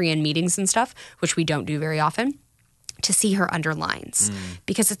chapter 3 in meetings and stuff, which we don't do very often, to see her underlines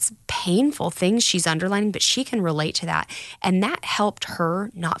because it's painful things she's underlining, but she can relate to that. And that helped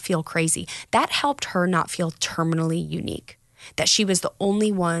her not feel crazy. That helped her not feel terminally unique, that she was the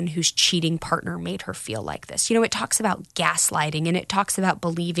only one whose cheating partner made her feel like this. You know, it talks about gaslighting and it talks about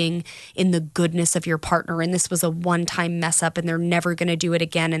believing in the goodness of your partner. And this was a one-time mess up and they're never going to do it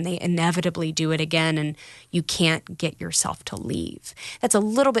again. And they inevitably do it again. And you can't get yourself to leave. That's a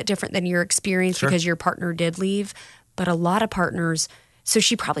little bit different than your experience because your partner did leave. But a lot of partners, so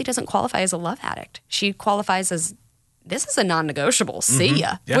she probably doesn't qualify as a love addict. She qualifies as, this is a non-negotiable, see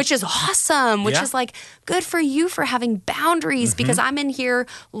ya, which is awesome, which is like, good for you for having boundaries because I'm in here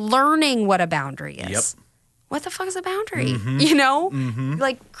learning what a boundary is. Yep. What the fuck is a boundary? You know,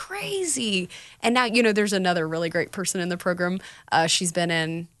 like crazy. And now, you know, there's another really great person in the program. She's been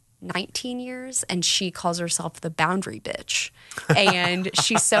in 19 years and she calls herself the boundary bitch. And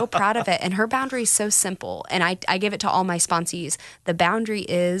she's so proud of it. And her boundary is so simple. And I give it to all my sponsees. The boundary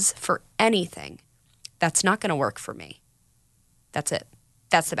is for anything that's not going to work for me. That's it.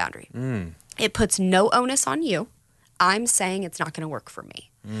 That's the boundary. It puts no onus on you. I'm saying it's not going to work for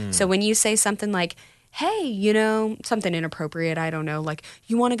me. So when you say something like, hey, you know, something inappropriate, I don't know, like,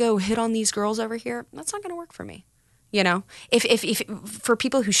 you want to go hit on these girls over here? That's not going to work for me. You know, if for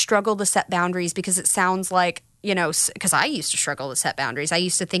people who struggle to set boundaries, because it sounds like, you know, because I used to struggle to set boundaries. I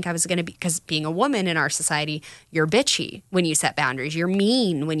used to think I was going to be, because being a woman in our society, you're bitchy when you set boundaries. You're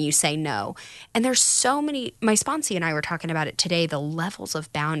mean when you say no. And there's so many, my sponsee and I were talking about it today, the levels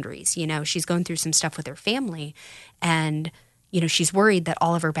of boundaries. You know, she's going through some stuff with her family and, you know, she's worried that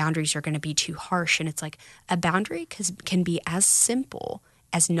all of her boundaries are going to be too harsh. And it's like a boundary can be as simple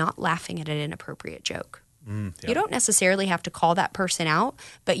as not laughing at an inappropriate joke. You don't necessarily have to call that person out,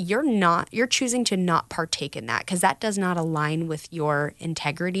 but you're choosing to not partake in that because that does not align with your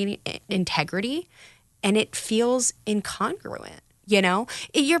integrity, and it feels incongruent. You know,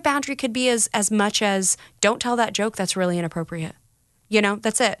 your boundary could be as much as, don't tell that joke, that's really inappropriate. You know,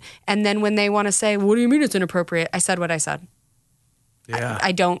 that's it. And then when they want to say, what do you mean it's inappropriate? I said what I said. Yeah.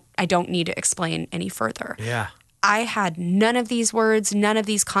 I don't need to explain any further. Yeah. I had none of these words, none of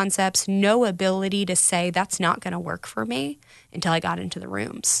these concepts, no ability to say that's not going to work for me until I got into the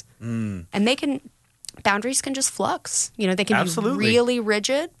rooms. And boundaries can just flux. You know, they can be really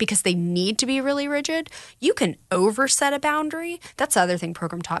rigid because they need to be really rigid. You can overset a boundary. That's the other thing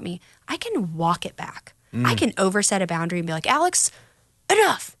program taught me. I can walk it back. I can overset a boundary and be like, Alex,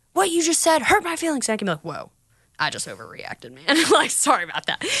 enough. What you just said hurt my feelings. And I can be like, whoa. I just overreacted, man. Like, sorry about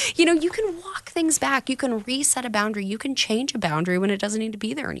that. You know, you can walk things back. You can reset a boundary. You can change a boundary when it doesn't need to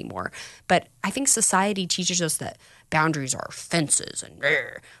be there anymore. But I think society teaches us that boundaries are fences and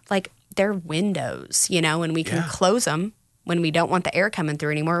like they're windows, you know, and we can close them when we don't want the air coming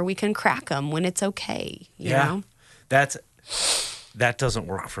through anymore. Or we can crack them when it's okay, you know? That doesn't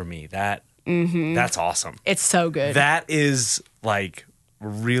work for me. That's awesome. It's so good. That is like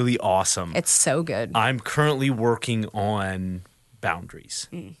really awesome. It's so good. I'm currently working on boundaries.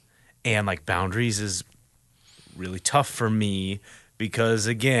 And like boundaries is really tough for me because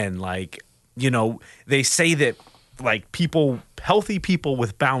again, like, you know, they say that like healthy people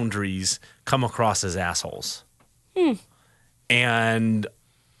with boundaries come across as assholes. And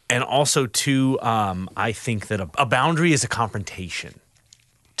also too, I think that a boundary is a confrontation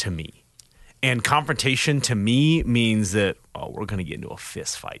to me. And confrontation to me means that, we're going to get into a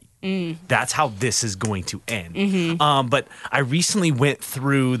fist fight. That's how this is going to end. But I recently went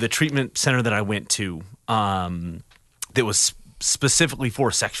through the treatment center that I went to that was specifically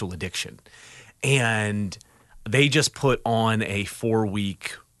for sexual addiction. And they just put on a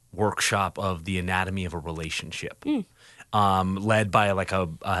 4-week workshop of the anatomy of a relationship. led by like a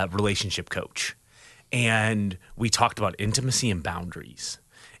relationship coach. And we talked about intimacy and boundaries.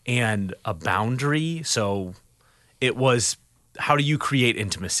 And a boundary, so it was, how do you create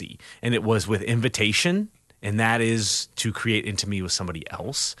intimacy? And it was with invitation, and that is to create intimacy with somebody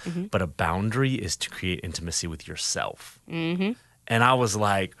else. Mm-hmm. But a boundary is to create intimacy with yourself. Mm-hmm. And I was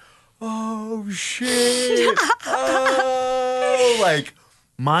like, oh, shit. Oh, like,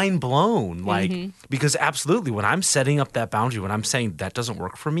 mind blown. Like, because absolutely, when I'm setting up that boundary, when I'm saying that doesn't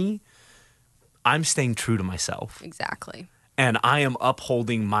work for me, I'm staying true to myself. Exactly. And I am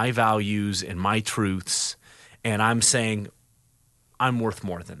upholding my values and my truths. And I'm saying, I'm worth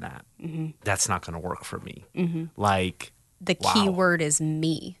more than that. Mm-hmm. That's not going to work for me. Mm-hmm. Like, the key word is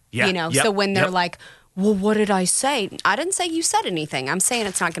me. Yeah. You know, so when they're like, well, what did I say? I didn't say you said anything. I'm saying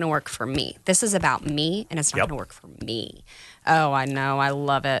it's not going to work for me. This is about me, and it's not going to work for me. Oh, I know. I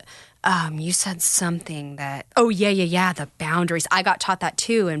love it. You said something that, the boundaries. I got taught that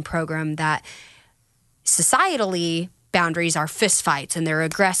too in program, that societally, boundaries are fistfights and they're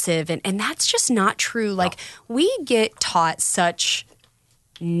aggressive. And that's just not true. Like, we get taught such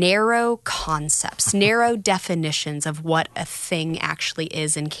narrow concepts, narrow definitions of what a thing actually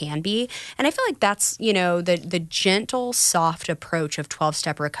is and can be. And I feel like that's, the gentle, soft approach of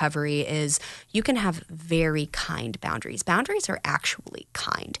 12-step recovery is you can have very kind boundaries. Boundaries are actually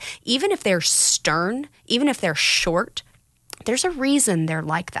kind. Even if they're stern, even if they're short, there's a reason they're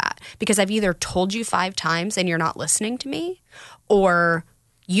like that, because I've either told you 5 times and you're not listening to me, or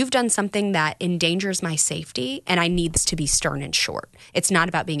you've done something that endangers my safety and I need this to be stern and short. It's not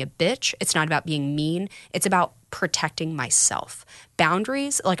about being a bitch. It's not about being mean. It's about protecting myself.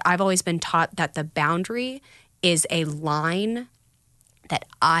 Boundaries, like, I've always been taught that the boundary is a line that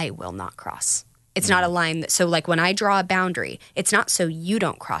I will not cross. It's not a line that, so like when I draw a boundary, it's not so you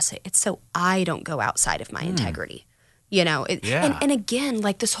don't cross it. It's so I don't go outside of my integrity. And again,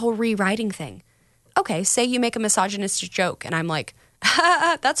 like this whole rewriting thing. Okay, say you make a misogynistic joke and I'm like,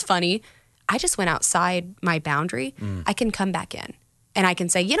 that's funny. I just went outside my boundary. I can come back in and I can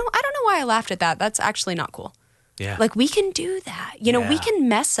say, I don't know why I laughed at that. That's actually not cool. Yeah. Like, we can do that. We can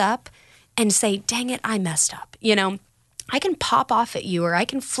mess up and say, dang it, I messed up. I can pop off at you, or I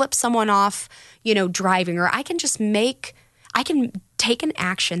can flip someone off, driving, or I can just I can take an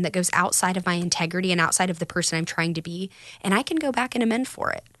action that goes outside of my integrity and outside of the person I'm trying to be, and I can go back and amend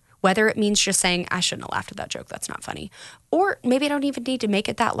for it. Whether it means just saying, I shouldn't have laughed at that joke, that's not funny. Or maybe I don't even need to make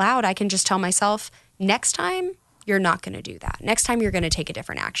it that loud. I can just tell myself, next time, you're not going to do that. Next time, you're going to take a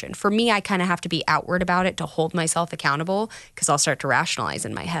different action. For me, I kind of have to be outward about it to hold myself accountable, because I'll start to rationalize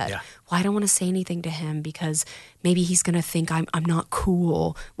in my head. Yeah. Well, I don't want to say anything to him because maybe he's going to think I'm not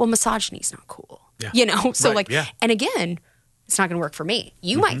cool. Well, misogyny's not cool. Yeah. So and again, it's not going to work for me.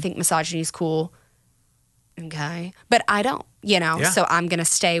 You might think misogyny is cool. Okay. But I don't, so I'm going to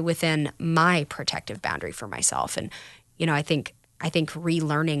stay within my protective boundary for myself. And, I think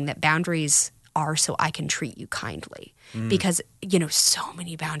relearning that boundaries are so I can treat you kindly, because, so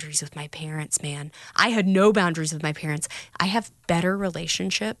many boundaries with my parents, man. I had no boundaries with my parents. I have better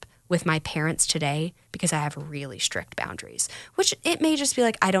relationship with my parents today because I have really strict boundaries, which it may just be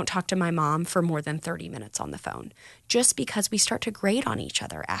like, I don't talk to my mom for more than 30 minutes on the phone, just because we start to grade on each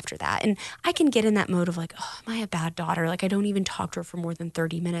other after that. And I can get in that mode of like, oh, am I a bad daughter? Like, I don't even talk to her for more than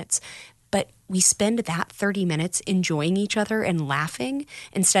 30 minutes. But we spend that 30 minutes enjoying each other and laughing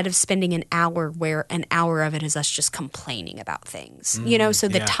instead of spending an hour where an hour of it is us just complaining about things, so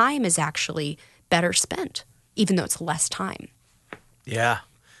the time is actually better spent, even though it's less time. Yeah.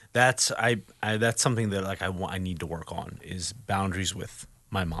 That's that's something that I need to work on, is boundaries with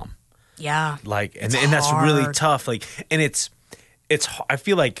my mom. Yeah. Like, and that's really tough. Like, and it's I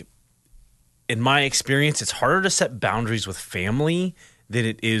feel like in my experience, it's harder to set boundaries with family than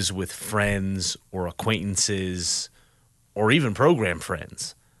it is with friends or acquaintances or even program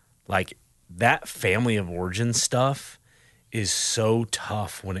friends. Like, that family of origin stuff is so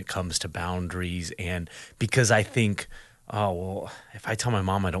tough when it comes to boundaries. And because I think, oh, well, if I tell my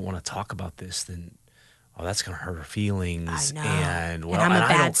mom I don't want to talk about this, then, that's going to hurt her feelings. I know. And, well, and I'm a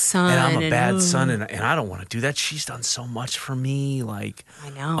bad son. And I'm a bad son, and I don't want to do that. She's done so much for me. Like, I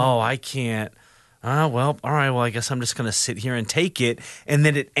know. Oh, I can't. Well, all right, well, I guess I'm just going to sit here and take it. And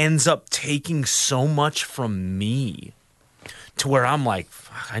then it ends up taking so much from me to where I'm like,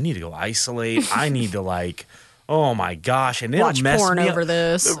 fuck, I need to go isolate. I need to, oh my gosh. And it'll watch mess porn me over up.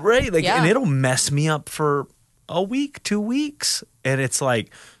 this. Right. And it'll mess me up for a week, 2 weeks. And it's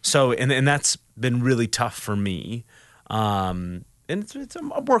like, so, and that's been really tough for me. And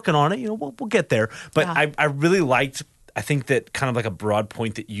I'm working on it. We'll get there. But I really liked, I think that kind of like a broad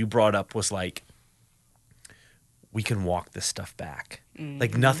point that you brought up was like, we can walk this stuff back.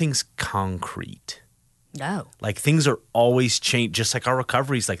 Like nothing's concrete. No. Like things are always changing, just like our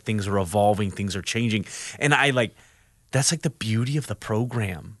recoveries, like things are evolving, things are changing. And that's like the beauty of the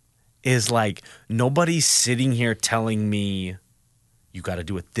program is like nobody's sitting here telling me you got to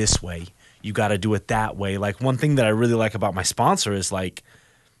do it this way. You got to do it that way. Like one thing that I really like about my sponsor is like,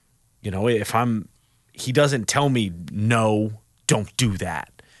 he doesn't tell me, no, don't do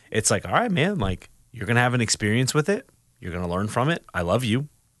that. It's like, all right, man, like you're going to have an experience with it. You're going to learn from it. I love you.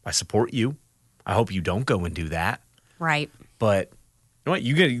 I support you. I hope you don't go and do that. Right. But you know what?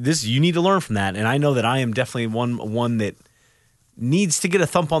 You get this. You need to learn from that. And I know that I am definitely one that needs to get a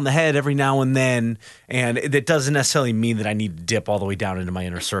thump on the head every now and then. And that doesn't necessarily mean that I need to dip all the way down into my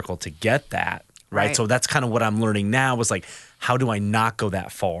inner circle to get that. Right. So that's kind of what I'm learning now is like, how do I not go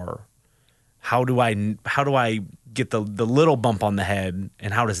that far? How do I get the little bump on the head,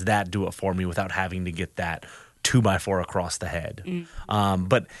 and how does that do it for me without having to get that 2x4 across the head?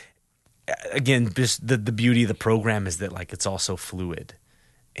 But again, just the beauty of the program is that like it's also fluid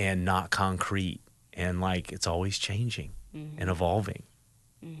and not concrete, and like it's always changing and evolving.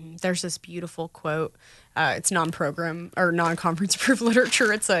 There's this beautiful quote. It's non-program or non-conference approved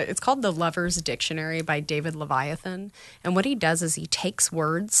literature. It's called The Lover's Dictionary by David Leviathan. And what he does is he takes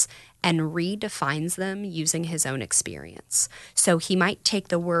words and redefines them using his own experience. So he might take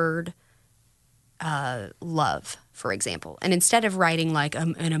the word love, for example, and instead of writing like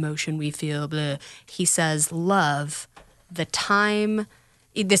an emotion we feel, blah, he says love, the time,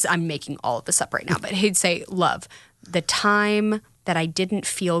 I'm making all of this up right now, but he'd say love, the time that I didn't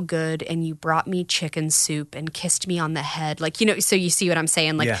feel good and you brought me chicken soup and kissed me on the head. Like, so you see what I'm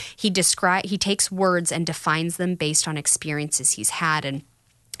saying? Like he takes words and defines them based on experiences he's had. And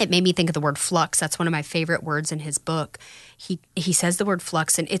it made me think of the word flux. That's one of my favorite words in his book. He says the word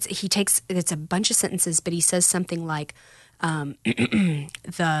flux, and it's a bunch of sentences, but he says something like,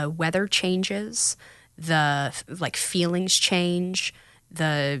 the weather changes, the like feelings change,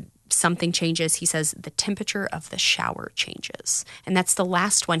 the something changes. He says the temperature of the shower changes. And that's the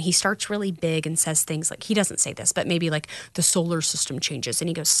last one. He starts really big and says things like, he doesn't say this, but maybe like the solar system changes, and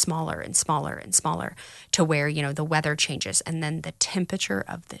he goes smaller and smaller and smaller to where, the weather changes, and then the temperature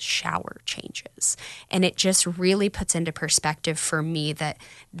of the shower changes. And it just really puts into perspective for me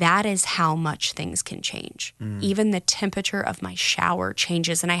that is how much things can change. Even the temperature of my shower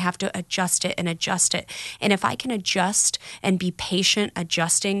changes, and I have to adjust it and adjust it. And if I can adjust and be patient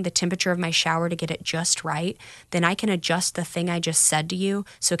adjusting the temperature of my shower to get it just right, then I can adjust the thing I just said to you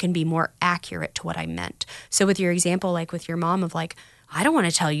so it can be more accurate to what I meant. So with your example, like with your mom of like, I don't want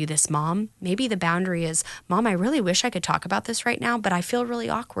to tell you this, Mom. Maybe the boundary is, Mom, I really wish I could talk about this right now, but I feel really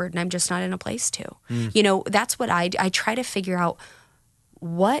awkward and I'm just not in a place to. That's what I try to figure out.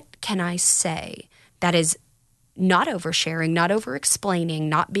 What can I say that is not oversharing, not over-explaining,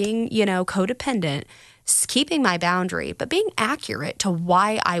 not being, codependent, keeping my boundary, but being accurate to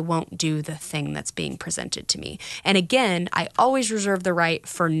why I won't do the thing that's being presented to me. And again, I always reserve the right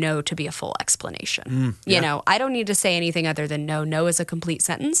for no to be a full explanation. I don't need to say anything other than no. No is a complete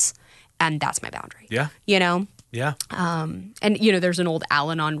sentence, and that's my boundary. Yeah. Yeah. And there's an old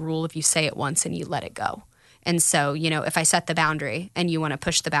Al-Anon rule: if you say it once and you let it go. And so, if I set the boundary and you want to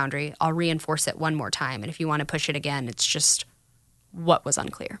push the boundary, I'll reinforce it one more time. And if you want to push it again, it's just what was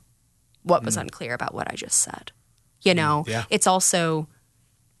unclear. What was unclear about what I just said. It's also,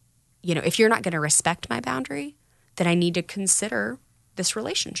 if you're not going to respect my boundary, then I need to consider this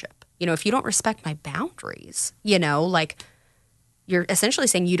relationship. If you don't respect my boundaries, like you're essentially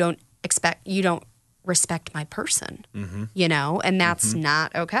saying you don't respect my person, and that's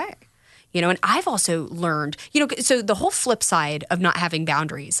not okay. And I've also learned, so the whole flip side of not having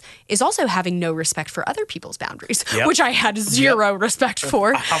boundaries is also having no respect for other people's boundaries, which I had zero respect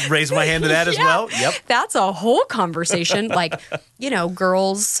for. I'll raise my hand to that as well. Yep. That's a whole conversation. Like,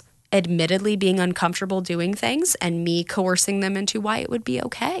 girls admittedly being uncomfortable doing things and me coercing them into why it would be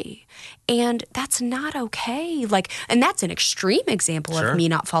okay. And that's not okay. And that's an extreme example of me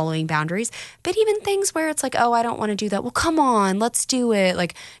not following boundaries. But even things where it's like, oh, I don't want to do that. Well, come on, let's do it.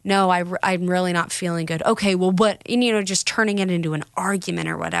 Like, no, I'm really not feeling good. Okay, well, what? And, just turning it into an argument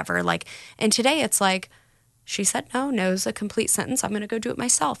or whatever. And today it's like, she said no's a complete sentence. I'm going to go do it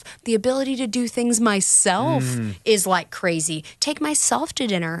myself. The ability to do things myself is like crazy. Take myself to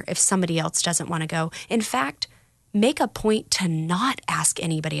dinner if somebody else doesn't want to go. In fact, make a point to not ask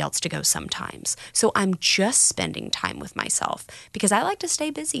anybody else to go sometimes. So I'm just spending time with myself because I like to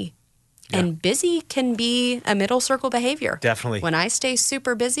stay busy. And busy can be a middle circle behavior. Definitely. When I stay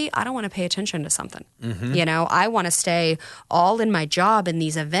super busy, I don't want to pay attention to something. You know, I want to stay all in my job and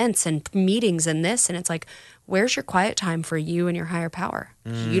these events and meetings and this. And it's like, where's your quiet time for you and your higher power?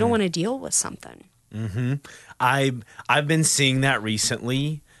 You don't want to deal with something. I've been seeing that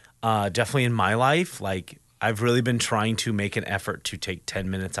recently, definitely in my life. Like, I've really been trying to make an effort to take 10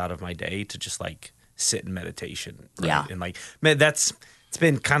 minutes out of my day to just like sit in meditation. Right? Yeah. And like, man, it's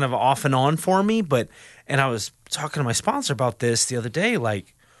been kind of off and on for me, and I was talking to my sponsor about this the other day,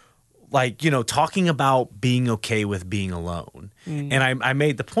 like, you know, talking about being okay with being alone. And I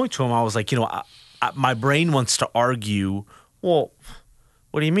made the point to him, I was like, you know, my brain wants to argue, well,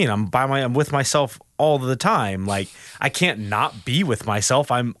 what do you mean? I'm with myself all the time. Like, I can't not be with myself.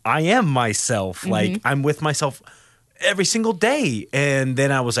 I am myself. Like, I'm with myself every single day. And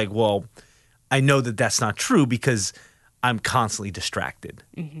then I was like, well, I know that that's not true because I'm constantly distracted.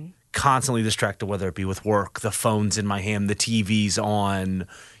 Constantly distracted, whether it be with work, the phone's in my hand, the TV's on,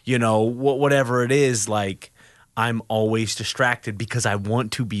 you know, whatever it is. Like, I'm always distracted because I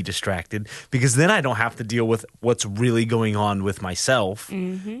want to be distracted, because then I don't have to deal with what's really going on with myself,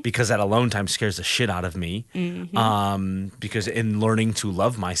 because that alone time scares the shit out of me. Because in learning to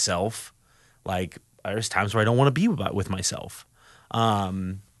love myself, like, there's times where I don't want to be with myself.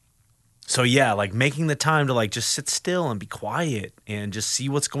 So yeah, like making the time to like just sit still and be quiet and just see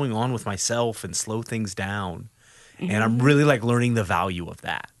what's going on with myself and slow things down. And I'm really like learning the value of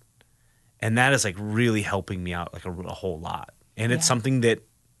that. And that is like really helping me out like a whole lot. And it's something that,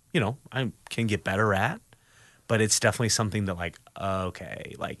 you know, I can get better at, but it's definitely something that like,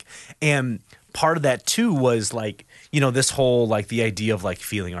 okay, like, and part of that too was like, you know, this whole like the idea of like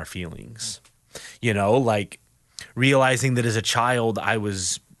feeling our feelings, you know, like realizing that as a child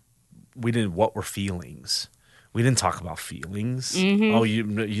what were feelings? We didn't talk about feelings. Oh,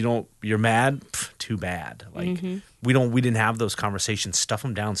 you're mad? Pff, too bad. Like we didn't have those conversations. Stuff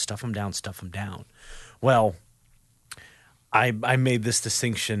them down. Well, I made this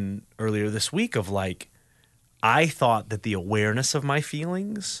distinction earlier this week of like, I thought that the awareness of my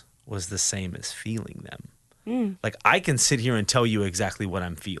feelings was the same as feeling them. Like, I can sit here and tell you exactly what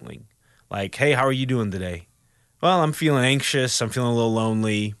I'm feeling. Like, hey, how are you doing today? Well, I'm feeling anxious. I'm feeling a little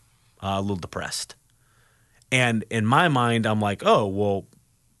lonely, a little depressed. And in my mind, I'm like, oh, well,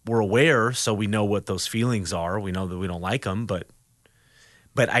 we're aware, so we know what those feelings are. We know that we don't like them, but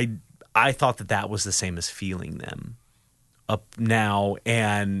I thought that was the same as feeling them up now.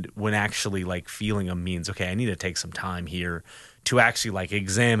 And when actually like feeling them means, okay, I need to take some time here to actually like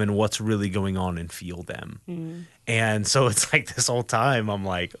examine what's really going on and feel them. And so it's like this whole time I'm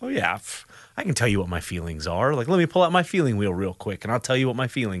like, oh yeah, I can tell you what my feelings are. Like, let me pull out my feeling wheel real quick and I'll tell you what my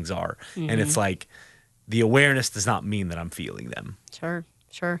feelings are. And it's like, the awareness does not mean that I'm feeling them. Sure.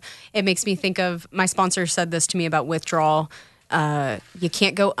 It makes me think of, my sponsor said this to me about withdrawal. You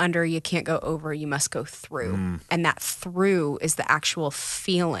can't go under, you can't go over, you must go through. And that through is the actual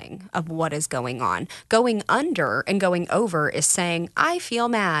feeling of what is going on. Going under and going over is saying, I feel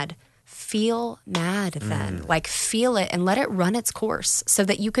mad. Feel mad then. Like, feel it and let it run its course so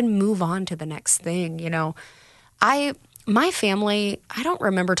that you can move on to the next thing. You know, my family, I don't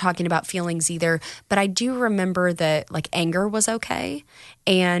remember talking about feelings either, but I do remember that like anger was okay.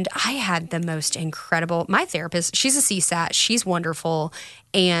 And I had the most incredible, my therapist, she's a CSAT, she's wonderful.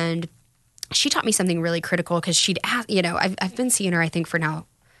 And she taught me something really critical because she'd ask, you know, I've been seeing her, I think for now,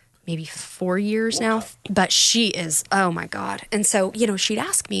 maybe 4 years now, but she is, oh my God. And so, you know, she'd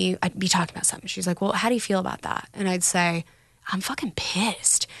ask me, I'd be talking about something. She's like, well, how do you feel about that? And I'd say, I'm fucking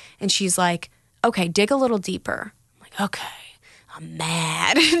pissed. And she's like, okay, dig a little deeper. Okay, I'm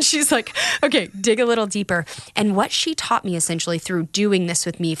mad. And she's like, okay, dig a little deeper. And what she taught me essentially through doing this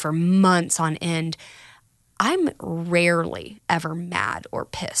with me for months on end, I'm rarely ever mad or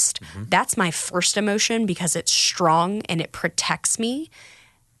pissed. That's my first emotion because it's strong and it protects me.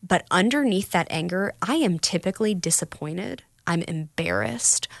 But underneath that anger, I am typically disappointed. I'm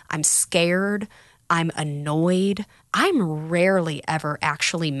embarrassed. I'm scared. I'm annoyed. I'm rarely ever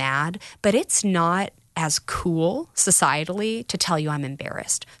actually mad, but it's not as cool societally to tell you I'm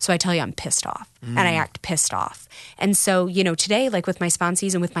embarrassed. So I tell you I'm pissed off and I act pissed off. And so, you know, today, like with my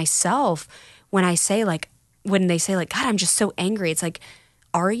sponsees and with myself, when they say like, God, I'm just so angry. It's like,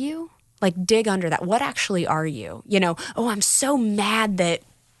 are you? Like, dig under that. What actually are you? You know, oh, I'm so mad that,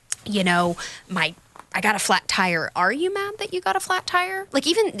 you know, my I got a flat tire. Are you mad that you got a flat tire? Like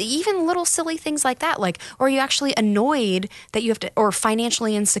even little silly things like that. Like, or are you actually annoyed that you have to, or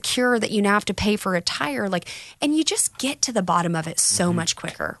financially insecure that you now have to pay for a tire? Like, and you just get to the bottom of it so much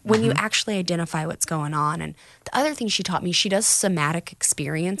quicker when you actually identify what's going on. And the other thing she taught me, she does somatic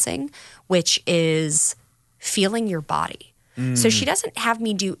experiencing, which is feeling your body. So she doesn't have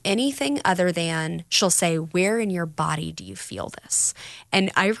me do anything other than she'll say, where in your body do you feel this? And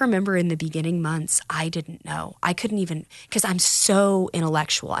I remember in the beginning months, I didn't know. I couldn't even, because I'm so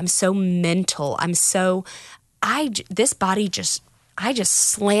intellectual. I'm so mental. This body I just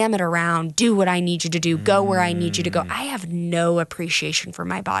slam it around, do what I need you to do, go where I need you to go. I have no appreciation for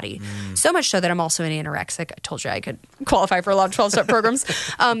my body. So much so that I'm also an anorexic. I told you I could qualify for a lot of 12-step programs.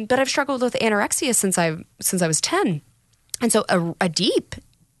 But I've struggled with anorexia since I was 10. And so a deep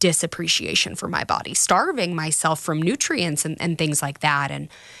disappreciation for my body, starving myself from nutrients and things like that.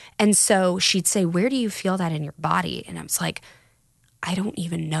 And so she'd say, where do you feel that in your body? And I was like, I don't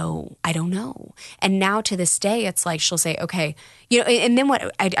even know. I don't know. And now to this day, it's like she'll say, okay, and then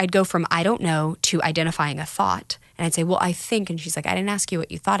what I'd go from I don't know to identifying a thought. And I'd say, well, I think. And she's like, I didn't ask you what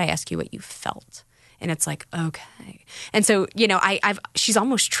you thought. I asked you what you felt. And it's like, okay. And so, she's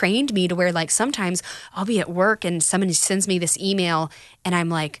almost trained me to where like sometimes I'll be at work and somebody sends me this email and I'm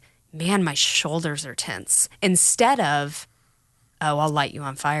like, man, my shoulders are tense. Instead of, oh, I'll light you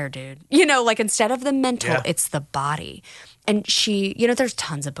on fire, dude. Like instead of the mental, it's the body. And she, there's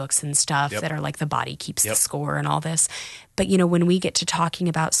tons of books and stuff that are like the body keeps the score and all this. But, when we get to talking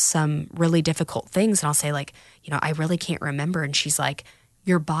about some really difficult things and I'll say like, I really can't remember. And she's like,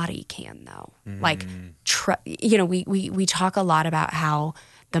 your body can though. Like, we talk a lot about how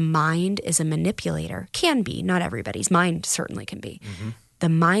the mind is a manipulator. Can be, not everybody's mind certainly can be. The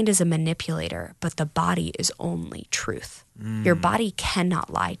mind is a manipulator, but the body is only truth. Your body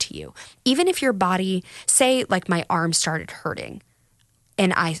cannot lie to you. Even if your body, say like my arm started hurting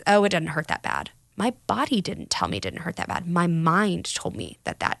and it doesn't hurt that bad. My body didn't tell me it didn't hurt that bad. My mind told me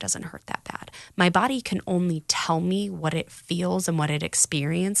that doesn't hurt that bad. My body can only tell me what it feels and what it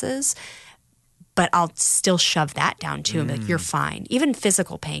experiences, but I'll still shove that down too. Like, you're fine. Even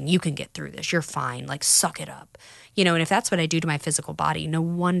physical pain, you can get through this. You're fine. Like, suck it up. And if that's what I do to my physical body, no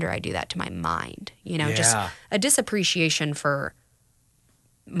wonder I do that to my mind. Just a disappreciation for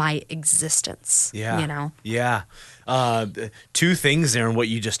my existence. Yeah. Two things there in what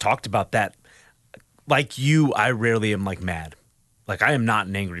you just talked about that. Like you, I rarely am like mad. Like I am not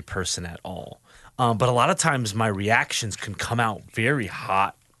an angry person at all. But a lot of times my reactions can come out very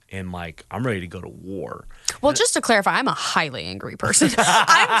hot and like I'm ready to go to war. Well, just to clarify, I'm a highly angry person.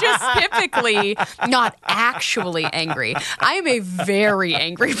 I'm just typically not actually angry. I am a very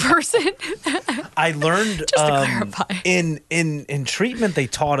angry person. I learned just to clarify. In treatment they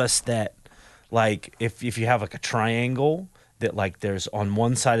taught us that like if you have like a triangle that like there's on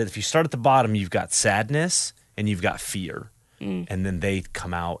one side, if you start at the bottom, you've got sadness and you've got fear. And then they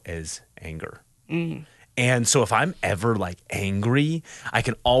come out as anger. And so if I'm ever like angry, I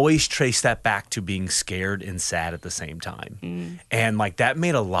can always trace that back to being scared and sad at the same time. And like that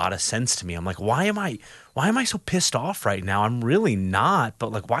made a lot of sense to me. I'm like, why am I so pissed off right now? I'm really not,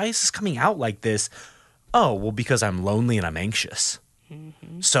 but like why is this coming out like this? Oh, well, because I'm lonely and I'm anxious.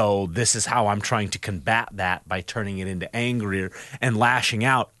 So this is how I'm trying to combat that by turning it into anger and lashing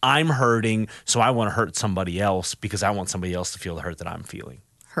out. I'm hurting, so I want to hurt somebody else because I want somebody else to feel the hurt that I'm feeling.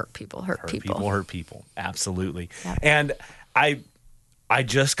 Hurt people. Hurt people. Absolutely. Yep. And I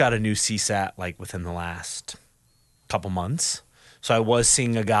just got a new CSAT like within the last couple months. So I was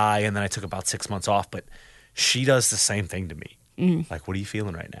seeing a guy and then I took about 6 months off, but she does the same thing to me. Like, what are you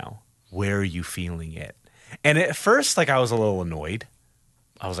feeling right now? Where are you feeling it? And at first, like I was a little annoyed.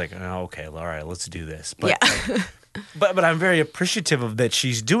 I was like, oh, okay, all right, let's do this. But, but I'm very appreciative of that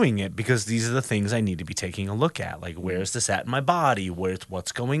she's doing it because these are the things I need to be taking a look at. Like, where's this at in my body?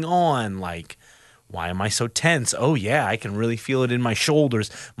 What's going on? Like, why am I so tense? Oh, yeah, I can really feel it in my shoulders.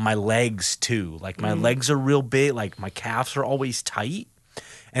 My legs, too. Like, my legs are real big. Like, my calves are always tight.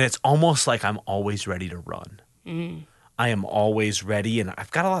 And it's almost like I'm always ready to run. I am always ready, and I've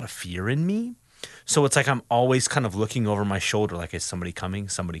got a lot of fear in me. So it's like I'm always kind of looking over my shoulder, like, is somebody coming?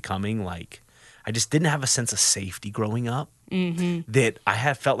 Somebody coming? Like, I just didn't have a sense of safety growing up that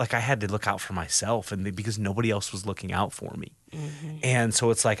I felt like I had to look out for myself and because nobody else was looking out for me. And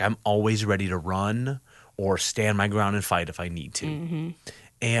so it's like I'm always ready to run or stand my ground and fight if I need to.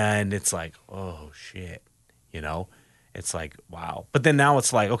 And it's like, oh, shit, It's like, wow. But then now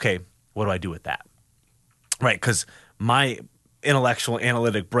it's like, okay, what do I do with that? Right, because my intellectual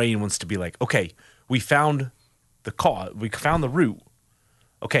analytic brain wants to be like, okay, we found the cause, we found the root.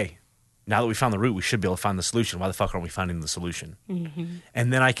 Okay, now that we found the root, we should be able to find the solution. Why the fuck aren't we finding the solution?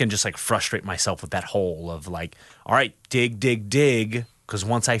 And then I can just like frustrate myself with that hole of like, all right, dig, dig, dig. Because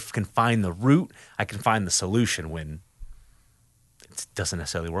once I can find the root, I can find the solution, when it doesn't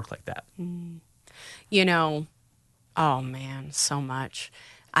necessarily work like that. You know, oh man, so much.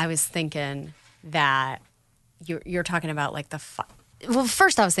 I was thinking that you're talking about like well,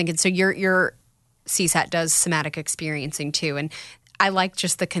 first I was thinking, so your CSAT does somatic experiencing too. And I like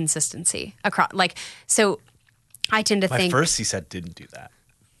just the consistency across, like, so I tend to think. My first CSAT didn't do that.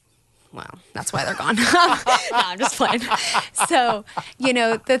 Well, that's why they're gone. No, I'm just playing. So, you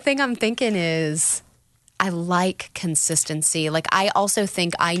know, the thing I'm thinking is I like consistency. Like, I also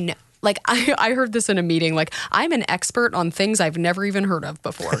think I know. Like, I heard this in a meeting, like, I'm an expert on things I've never even heard of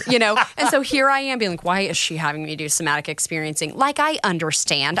before, you know? And so here I am being like, why is she having me do somatic experiencing? Like, I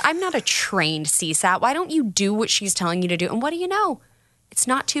understand. I'm not a trained CSAT. Why don't you do what she's telling you to do? And what do you know? It's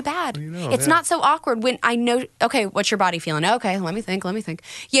not too bad. It's not so awkward when I know, okay, what's your body feeling? Okay, let me think.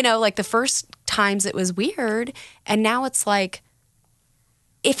 You know, like the first times it was weird, and now it's like,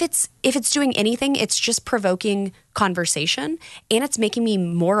 if it's doing anything, it's just provoking conversation, and it's making me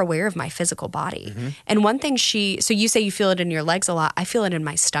more aware of my physical body. And one thing so you say you feel it in your legs a lot. I feel it in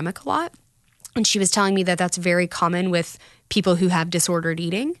my stomach a lot. And she was telling me that that's very common with people who have disordered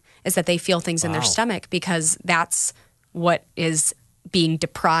eating, is that they feel things in their stomach because that's what is being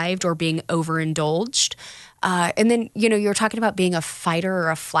deprived or being overindulged. And then, you know, you're talking about being a fighter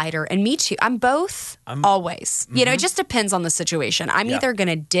or a flighter. And me too. I'm both always. You know, it just depends on the situation. I'm either going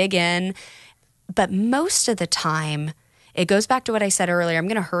to dig in, but most of the time, it goes back to what I said earlier. I'm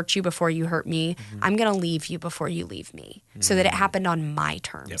going to hurt you before you hurt me. I'm going to leave you before you leave me, so that it happened on my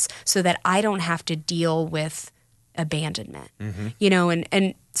terms, so that I don't have to deal with abandonment. You know,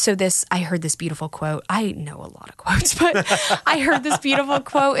 and so I heard this beautiful quote. I know a lot of quotes, but I heard this beautiful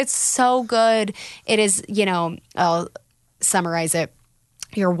quote. It's so good. It is, you know, I'll summarize it.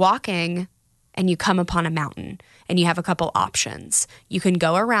 You're walking and you come upon a mountain, and you have a couple options. You can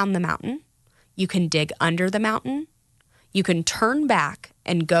go around the mountain. You can dig under the mountain. You can turn back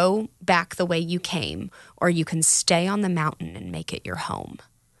and go back the way you came, or you can stay on the mountain and make it your home.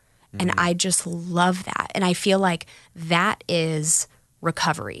 And I just love that. And I feel like that is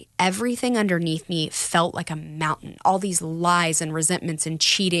recovery. Everything underneath me felt like a mountain. All these lies and resentments and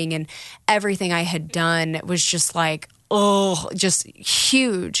cheating and everything I had done was just like, oh, just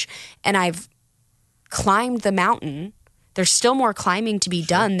huge. And I've climbed the mountain. There's still more climbing to be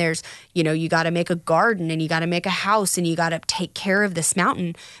done. There's, you know, you got to make a garden, and you got to make a house, and you got to take care of this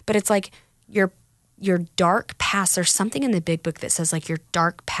mountain. But it's like your dark past, there's something in the big book that says like your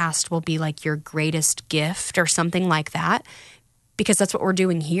dark past will be like your greatest gift or something like that, because that's what we're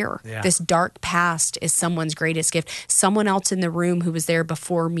doing here. This dark past is someone's greatest gift. Someone else in the room who was there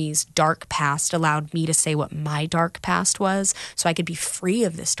before me's dark past allowed me to say what my dark past was, so I could be free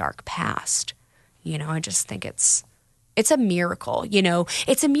of this dark past. You know, I just think it's a miracle. You know,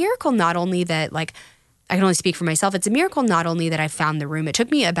 it's a miracle not only that, like, I can only speak for myself. It's a miracle not only that I found the room. It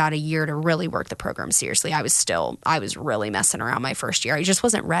took me about a year to really work the program seriously. I was really messing around my first year. I just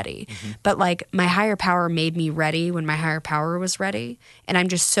wasn't ready. But like, my higher power made me ready when my higher power was ready. And I'm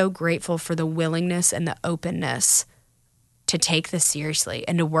just so grateful for the willingness and the openness to take this seriously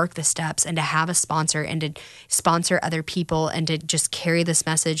and to work the steps and to have a sponsor and to sponsor other people and to just carry this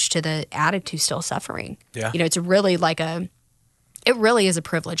message to the addict who's still suffering. You know, it's really like it really is a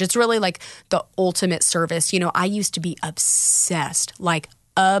privilege. It's really like the ultimate service. You know, I used to be obsessed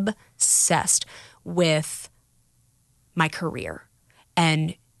with my career.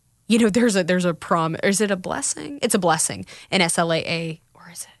 And, you know, there's a prom. Is it a blessing? It's a blessing in SLAA, or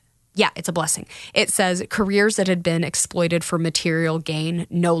is it? Yeah, it's a blessing. It says careers that had been exploited for material gain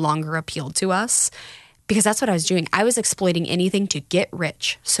no longer appealed to us. Because that's what I was doing. I was exploiting anything to get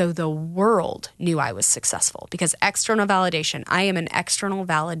rich, so the world knew I was successful. Because external validation, I am an external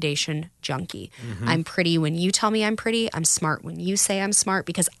validation junkie. I'm pretty when you tell me I'm pretty. I'm smart when you say I'm smart,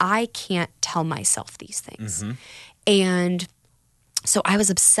 because I can't tell myself these things. And so I was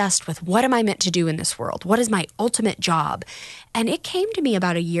obsessed with, what am I meant to do in this world? What is my ultimate job? And it came to me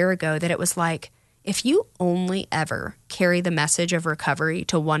about a year ago that it was like, if you only ever carry the message of recovery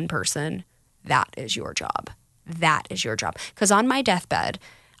to one person, that is your job. That is your job. Because on my deathbed,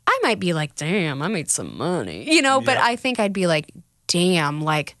 I might be like, damn, I made some money, you know, but I think I'd be like, damn,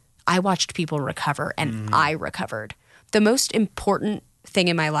 like I watched people recover and I recovered. The most important thing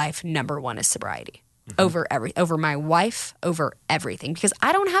in my life, number one, is sobriety. over my wife, over everything, because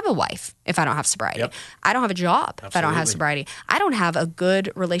I don't have a wife if I don't have sobriety. Yep. I don't have a job if I don't have Absolutely. sobriety. I don't have a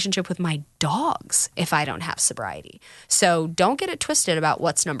good relationship with my dogs if I don't have sobriety. So don't get it twisted about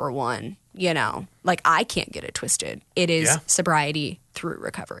what's number one, Like, I can't get it twisted. It is Yeah. sobriety through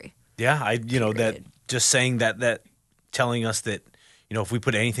recovery. Yeah, that just saying that telling us that, if we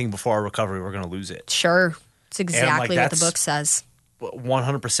put anything before our recovery, we're going to lose it. Sure. It's exactly what the that's- book says.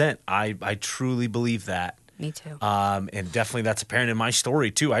 100%. I truly believe that. Me too. And definitely that's apparent in my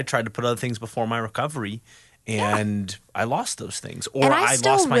story too. I tried to put other things before my recovery and I lost those things, or And I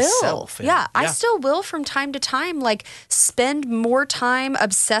still lost will. myself. And, I still will from time to time, like spend more time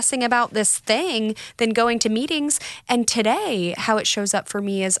obsessing about this thing than going to meetings. And today, how it shows up for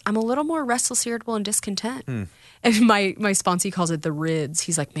me is I'm a little more restless, irritable, and discontent. And my sponsee calls it the rids.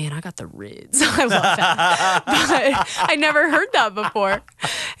 He's like, man, I got the rids. I love that. But I never heard that before.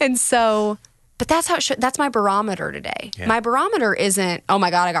 And so, but that's how that's my barometer today. Yeah. My barometer isn't, oh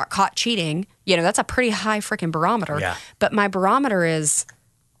my God, I got caught cheating. That's a pretty high freaking barometer. Yeah. But my barometer is,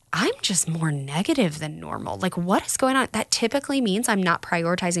 I'm just more negative than normal. Like, what is going on? That typically means I'm not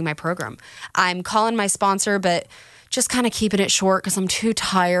prioritizing my program. I'm calling my sponsor, but just kind of keeping it short because I'm too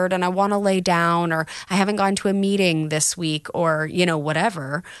tired and I want to lay down, or I haven't gone to a meeting this week, or,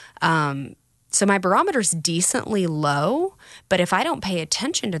 whatever. So my barometer's decently low, but if I don't pay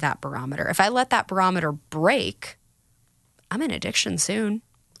attention to that barometer, if I let that barometer break, I'm in addiction soon.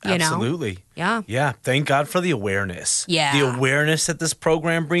 Absolutely. Yeah. Yeah. Thank God for the awareness. Yeah. The awareness that this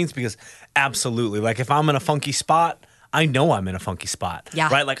program brings, because absolutely, like if I'm in a funky spot, I know I'm in a funky spot. Yeah.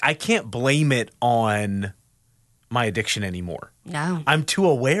 Right? Like I can't blame it on my addiction anymore. No. I'm too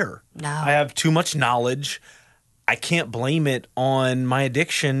aware. No. I have too much knowledge. I can't blame it on my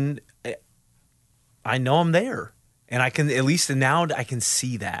addiction. I know I'm there. And I can, at least now, I can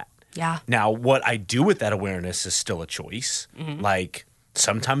see that. Yeah. Now, what I do with that awareness is still a choice. Like,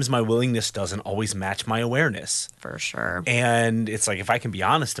 sometimes my willingness doesn't always match my awareness. For sure. And it's like, if I can be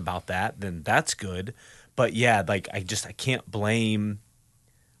honest about that, then that's good. But yeah, like, I can't blame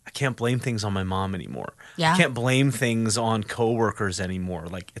things on my mom anymore. Yeah. I can't blame things on coworkers anymore.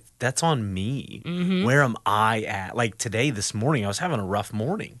 Like, that's on me. Where am I at? Like, this morning, I was having a rough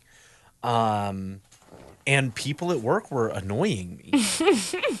morning. And people at work were annoying me.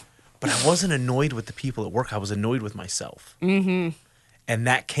 But I wasn't annoyed with the people at work. I was annoyed with myself. And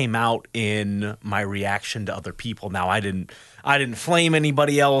that came out in my reaction to other people. Now, I didn't flame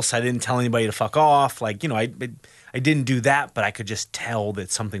anybody else. I didn't tell anybody to fuck off. Like, I didn't do that, but I could just tell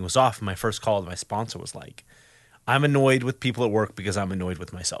that something was off. And my first call to my sponsor was like, I'm annoyed with people at work because I'm annoyed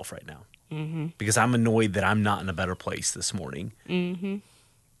with myself right now. Because I'm annoyed that I'm not in a better place this morning.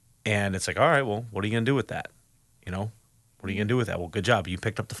 And it's like, all right, well, what are you going to do with that? What are you going to do with that? Well, good job. You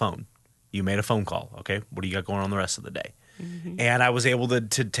picked up the phone. You made a phone call. Okay. What do you got going on the rest of the day? And I was able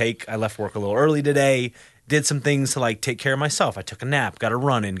to I left work a little early today, did some things to like take care of myself. I took a nap, got a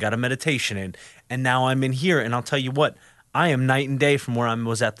run in, got a meditation in, and now I'm in here. And I'll tell you what, I am night and day from where I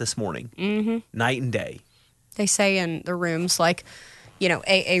was at this morning. Night and day. They say in the rooms, like,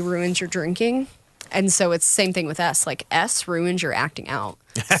 AA ruins your drinking. And so it's the same thing with S. Like, S ruins your acting out.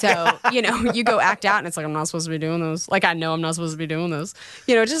 So, you go act out and it's like, I'm not supposed to be doing this. Like, I know I'm not supposed to be doing this.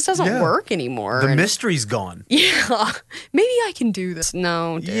 It just doesn't work anymore. The mystery's gone. Yeah. Maybe I can do this.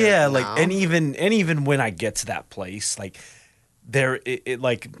 No, dude, Yeah, like, no. and even when I get to that place, like,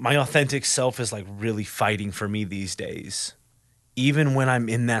 like, my authentic self is, like, really fighting for me these days. Even when I'm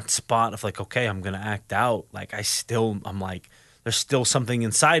in that spot of, like, okay, I'm going to act out, like, I'm like, there's still something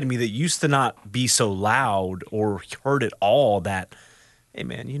inside of me that used to not be so loud or heard at all that, hey,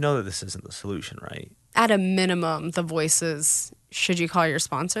 man, you know that this isn't the solution, right? At a minimum, the voices, should you call your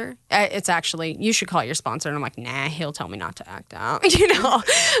sponsor? It's actually, you should call your sponsor. And I'm like, nah, he'll tell me not to act out,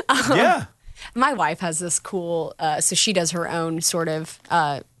 Yeah. My wife has this cool, so she does her own sort of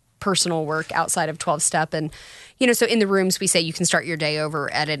personal work outside of 12-step. And, so in the rooms, we say you can start your day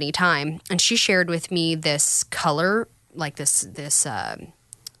over at any time. And she shared with me this color, like this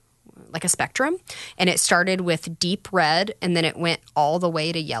like a spectrum, and it started with deep red and then it went all the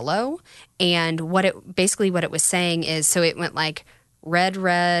way to yellow. And what it was saying is, so it went like red,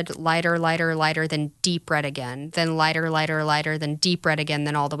 lighter, then deep red again, then lighter, then deep red again,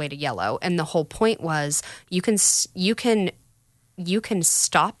 then all the way to yellow. And the whole point was you can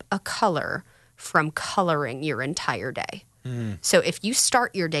stop a color from coloring your entire day. So if you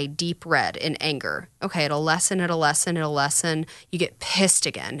start your day deep red in anger, okay, it'll lessen. You get pissed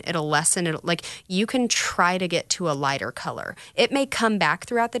again. It'll lessen. Like, you can try to get to a lighter color. It may come back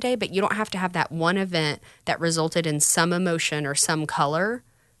throughout the day, but you don't have to have that one event that resulted in some emotion or some color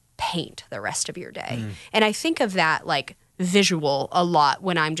paint the rest of your day. And I think of that like visual a lot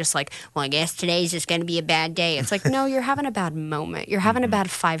when I'm just like, well, I guess today's just going to be a bad day. It's like, no, you're having a bad moment. You're having a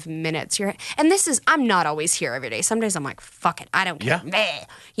bad 5 minutes. I'm not always here every day. Some days I'm like, fuck it, I don't care. Meh.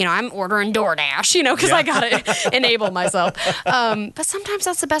 You know, I'm ordering DoorDash, you know, because I got to enable myself. But sometimes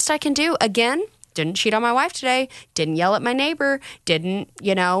that's the best I can do. Again, didn't cheat on my wife today, didn't yell at my neighbor, didn't,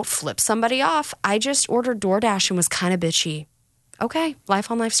 flip somebody off. I just ordered DoorDash and was kind of bitchy. Okay,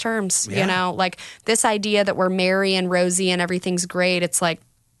 life on life's terms, like this idea that we're merry and rosy and everything's great. It's like,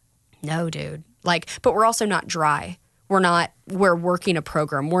 no, dude. Like, but we're also not dry. We're working a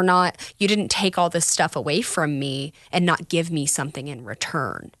program. You didn't take all this stuff away from me and not give me something in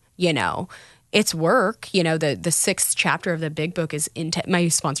return, It's work. The sixth chapter of the big book is my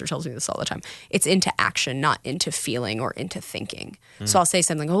sponsor tells me this all the time. It's into action, not into feeling or into thinking. So I'll say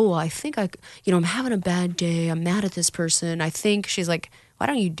something, I think I'm having a bad day. I'm mad at this person. I think she's like, why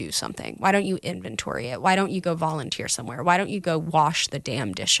don't you do something? Why don't you inventory it? Why don't you go volunteer somewhere? Why don't you go wash the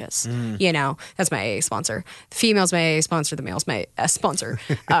damn dishes? That's my AA sponsor. The female's my AA sponsor. The male's my S sponsor.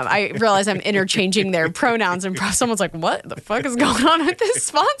 I realize I'm interchanging their pronouns, and someone's like, what the fuck is going on with this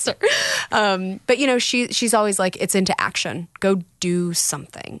sponsor? But, she's always like, it's into action. Go do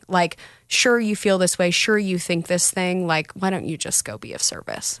something. Like, sure, you feel this way. Sure, you think this thing. Like, why don't you just go be of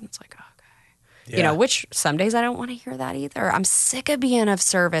service? And it's like, okay. Yeah. Which some days I don't want to hear that either. I'm sick of being of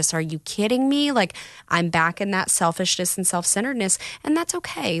service. Are you kidding me? Like, I'm back in that selfishness and self-centeredness, and that's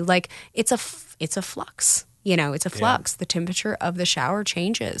okay. Like, it's a flux. It's a flux. Yeah. The temperature of the shower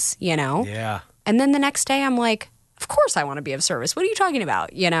changes, Yeah. And then the next day I'm like, of course I want to be of service. What are you talking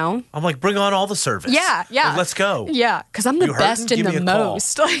about, I'm like, bring on all the service. Yeah. Like, let's go. Yeah, because I'm the You best hurting? and Give the me a call.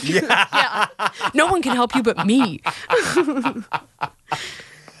 most. Like, yeah. No one can help you but me.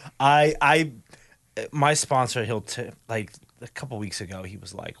 My sponsor, like a couple weeks ago, he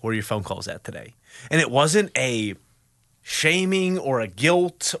was like, where are your phone calls at today? And it wasn't a shaming or a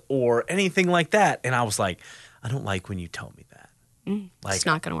guilt or anything like that. And I was like, I don't like when you tell me that. Like, It's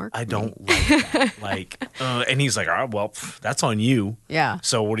not going to work. I don't like that. Like, and he's like, all right, well, that's on you. Yeah.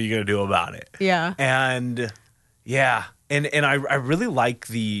 So what are you going to do about it? Yeah. And yeah. And I really like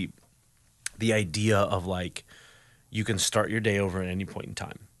the idea of like, you can start your day over at any point in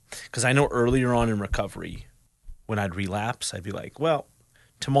time. Because I know earlier on in recovery, when I'd relapse, I'd be like, well,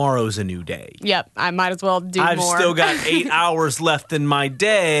 tomorrow's a new day. Yep. I might as well do I've more. still got 8 hours left in my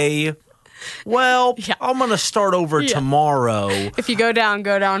day. Well, Yeah. I'm going to start over tomorrow. If you go down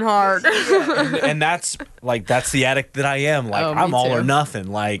hard. And that's the addict that I am. Like, Oh, me I'm all too. or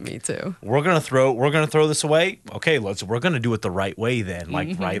nothing. Like, Me too. we're going to throw this away. Okay, we're going to do it the right way then.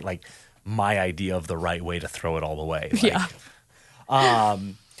 Like, right? Like my idea of the right way to throw it all away. Like, Yeah.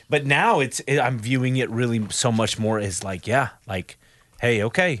 But now I'm viewing it really so much more as like, hey,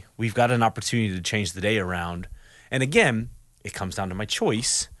 okay, we've got an opportunity to change the day around. And again, it comes down to my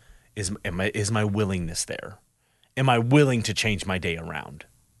choice. Is my willingness there? Am I willing to change my day around?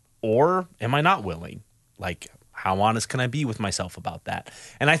 Or am I not willing? Like, how honest can I be with myself about that?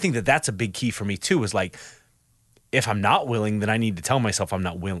 And I think that that's a big key for me too, is like, if I'm not willing, then I need to tell myself I'm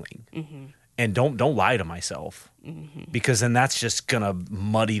not willing. Mm-hmm. And don't lie to myself, because then that's just going to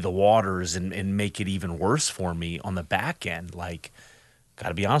muddy the waters and make it even worse for me on the back end. Like, got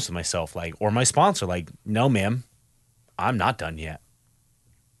to be honest with myself, like, or my sponsor, like, no, ma'am, I'm not done yet.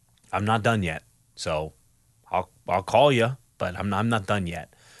 I'm not done yet. So I'll call you, but I'm not done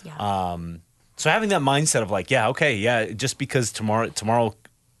yet. Yeah. So having that mindset of like, just because tomorrow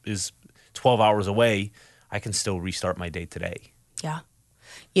is 12 hours away, I can still restart my day today. Yeah.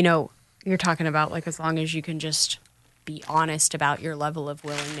 You're talking about like, as long as you can just be honest about your level of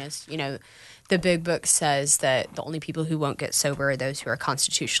willingness. The big book says that the only people who won't get sober are those who are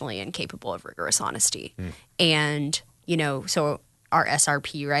constitutionally incapable of rigorous honesty. And, so our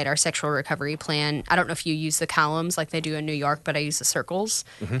SRP, right, our sexual recovery plan, I don't know if you use the columns like they do in New York, but I use the circles.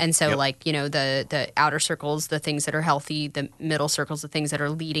 And so the outer circles, the things that are healthy, the middle circles, the things that are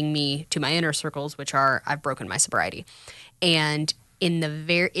leading me to my inner circles, which are I've broken my sobriety. And in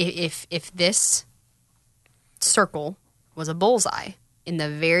the if this circle was a bullseye, in the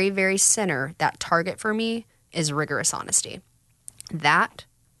very, very center, that target for me is rigorous honesty. That,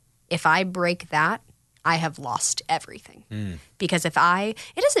 if I break that, I have lost everything. Because it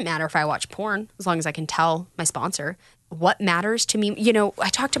doesn't matter if I watch porn, as long as I can tell my sponsor. What matters to me, I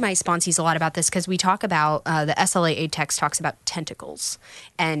talk to my sponsees a lot about this because we talk about, the SLAA text talks about tentacles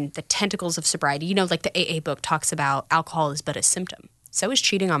and the tentacles of sobriety. Like the AA book talks about alcohol is but a symptom. So is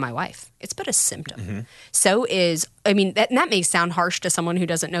cheating on my wife. It's but a symptom. So is, I mean, that may sound harsh to someone who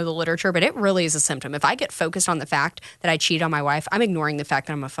doesn't know the literature, but it really is a symptom. If I get focused on the fact that I cheat on my wife, I'm ignoring the fact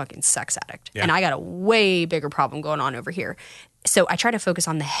that I'm a fucking sex addict. Yeah. And I got a way bigger problem going on over here. So I try to focus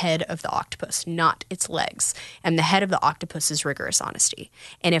on the head of the octopus, not its legs. And the head of the octopus is rigorous honesty.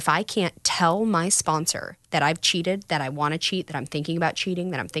 And if I can't tell my sponsor that I've cheated, that I want to cheat, that I'm thinking about cheating,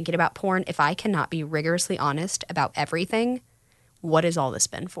 that I'm thinking about porn, if I cannot be rigorously honest about everything, what has all this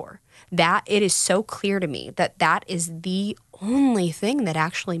been for? That it is so clear to me that that is the only thing that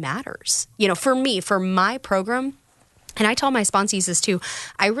actually matters. You know, for me, for my program, and I tell my sponsees this too,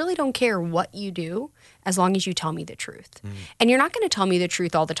 I really don't care what you do as long as you tell me the truth. And you're not going to tell me the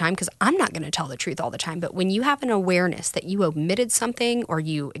truth all the time because I'm not going to tell the truth all the time. But when you have an awareness that you omitted something or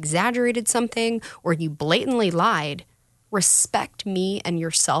you exaggerated something or you blatantly lied, respect me and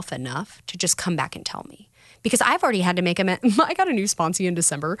yourself enough to just come back and tell me. Because I've already had to make amends. I got a new sponsee in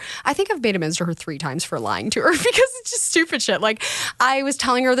December. I think I've made amends to her 3 times for lying to her because it's just stupid shit. Like, I was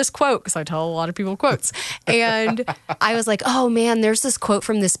telling her this quote, because I tell a lot of people quotes. And I was like, oh man, there's this quote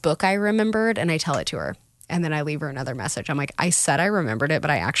from this book I remembered. And I tell it to her. And then I leave her another message. I'm like, I said I remembered it,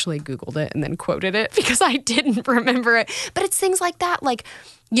 but I actually Googled it and then quoted it because I didn't remember it. But it's things like that. Like,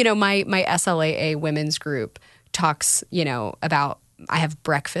 you know, my SLAA women's group talks, you know, about I have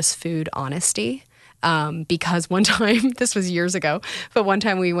breakfast food honesty. Because one time, this was years ago, but one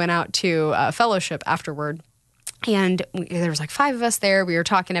time we went out to a fellowship afterward. And there was like 5 of us there. We were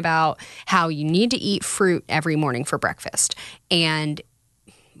talking about how you need to eat fruit every morning for breakfast. And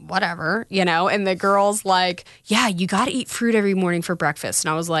whatever, you know, and the girl's like, yeah, you got to eat fruit every morning for breakfast.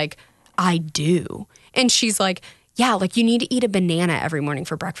 And I was like, I do. And she's like, yeah, like you need to eat a banana every morning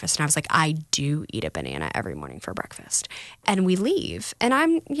for breakfast. And I was like, I do eat a banana every morning for breakfast. And we leave. And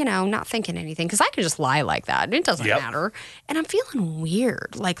I'm, you know, not thinking anything because I could just lie like that. And it doesn't matter. And I'm feeling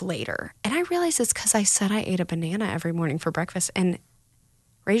weird like later. And I realize it's because I said I ate a banana every morning for breakfast. And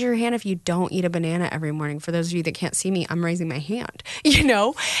raise your hand if you don't eat a banana every morning. For those of you that can't see me, I'm raising my hand, you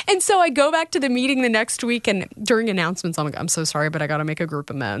know? And so I go back to the meeting the next week and during announcements, I'm like, I'm so sorry, but I got to make a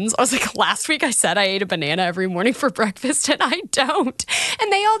group amends. I was like, last week I said I ate a banana every morning for breakfast and I don't.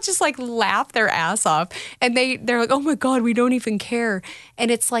 And they all just like laugh their ass off. And they're like, oh my God, we don't even care.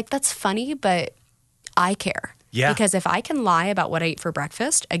 And it's like, that's funny, but I care. Yeah. Because if I can lie about what I ate for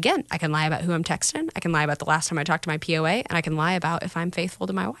breakfast, again, I can lie about who I'm texting. I can lie about the last time I talked to my POA, and I can lie about if I'm faithful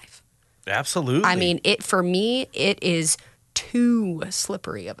to my wife. Absolutely. I mean, for me, it is too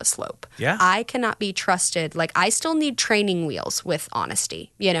slippery of a slope. Yeah. I cannot be trusted. Like, I still need training wheels with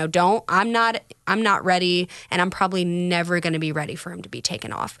honesty. You know, I'm not ready, and I'm probably never going to be ready for him to be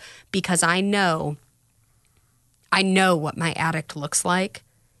taken off because I know what my addict looks like.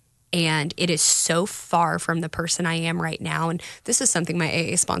 And it is so far from the person I am right now. And this is something my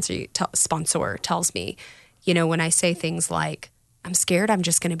AA sponsor tells me. You know, when I say things like, I'm scared I'm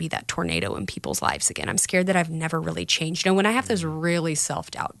just going to be that tornado in people's lives again. I'm scared that I've never really changed. You know, when I have those really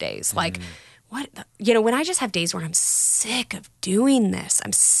self-doubt days, like, when I just have days where I'm sick of doing this,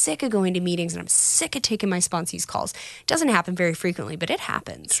 I'm sick of going to meetings and I'm sick of taking my sponsees' calls. It doesn't happen very frequently, but it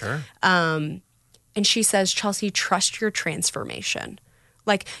happens. Sure. And she says, Chelsay, trust your transformation.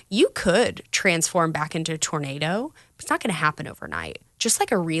 Like, you could transform back into a tornado, but it's not going to happen overnight. Just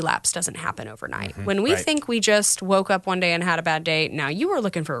like a relapse doesn't happen overnight. When we think we just woke up one day and had a bad day, now you were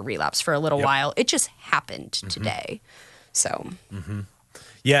looking for a relapse for a little while. It just happened today. So.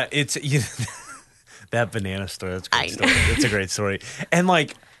 Yeah, it's that banana story. That's a great story. It's a great story. And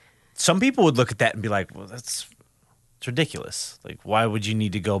like, some people would look at that and be like, well, it's ridiculous. Like, why would you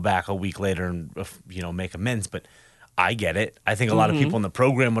need to go back a week later and, make amends? But I get it. I think a lot of people in the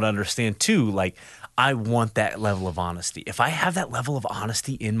program would understand too. Like, I want that level of honesty. If I have that level of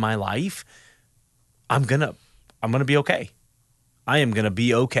honesty in my life, I'm gonna be okay. I am gonna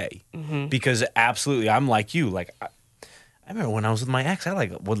be okay because absolutely, I'm like you. Like, I remember when I was with my ex, I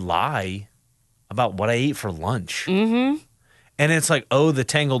would lie about what I ate for lunch, and it's like, oh, the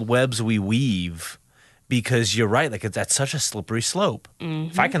tangled webs we weave. Because you're right. Like, that's such a slippery slope.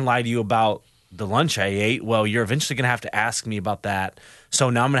 If I can lie to you about the lunch I ate, well, you're eventually going to have to ask me about that. So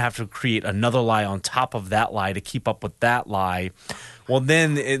now I'm going to have to create another lie on top of that lie to keep up with that lie. Well,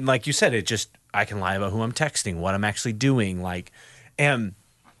 then, like you said, I can lie about who I'm texting, what I'm actually doing. Like, and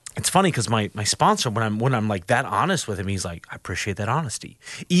it's funny because my sponsor, when I'm like that honest with him, he's like, I appreciate that honesty.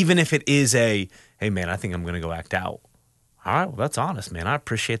 Even if it is hey man, I think I'm going to go act out. All right, well, that's honest, man. I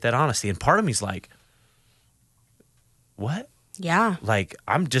appreciate that honesty. And part of me's like, what? Yeah. Like,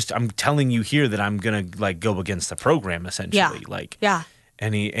 I'm telling you here that I'm going to like go against the program essentially. Yeah. Like, yeah.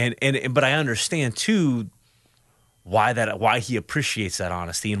 But I understand too why he appreciates that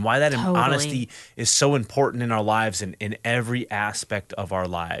honesty, and why that honesty is so important in our lives and in every aspect of our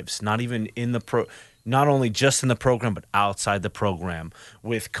lives. Not even in not only just in the program, but outside the program,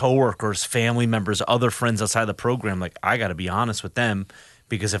 with coworkers, family members, other friends outside the program. Like, I got to be honest with them,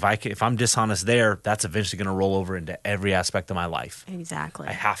 because if I'm dishonest there, that's eventually going to roll over into every aspect of my life. Exactly.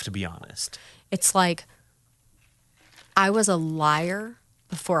 I have to be honest. It's like I was a liar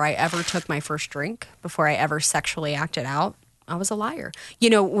before I ever took my first drink, before I ever sexually acted out. I was a liar.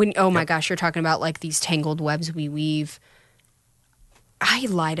 My gosh, you're talking about like these tangled webs we weave. I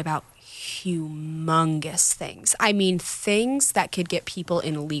lied about humongous things. I mean, things that could get people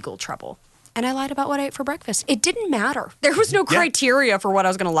in legal trouble. And I lied about what I ate for breakfast. It didn't matter. There was no criteria for what I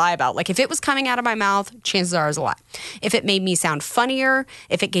was going to lie about. Like, if it was coming out of my mouth, chances are it was a lie. If it made me sound funnier,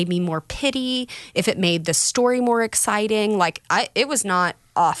 if it gave me more pity, if it made the story more exciting, it was not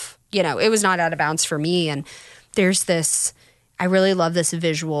off. It was not out of bounds for me. And there's this, I really love this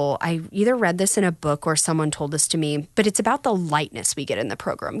visual. I either read this in a book or someone told this to me, but it's about the lightness we get in the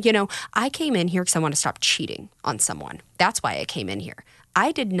program. I came in here because I want to stop cheating on someone. That's why I came in here.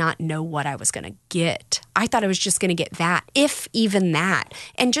 I did not know what I was going to get. I thought I was just going to get that, if even that.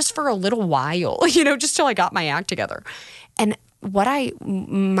 And just for a little while, just till I got my act together. And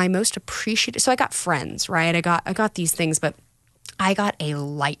my most appreciated, so I got friends, right? I got these things, but I got a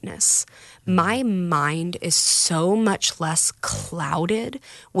lightness. My mind is so much less clouded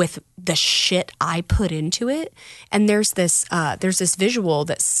with the shit I put into it. And there's this visual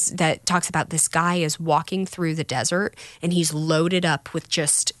that talks about this guy is walking through the desert and he's loaded up with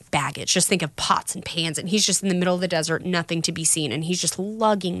just baggage. Just think of pots and pans, and he's just in the middle of the desert, nothing to be seen, and he's just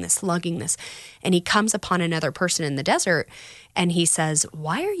lugging this. And he comes upon another person in the desert and he says,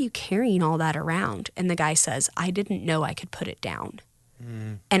 "Why are you carrying all that around?" And the guy says, "I didn't know I could put it down."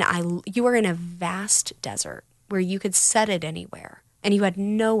 And you were in a vast desert where you could set it anywhere and you had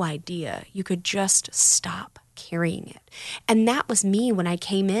no idea. You could just stop carrying it. And that was me when I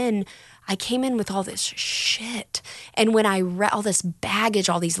came in. I came in with all this shit. And when I read all this baggage,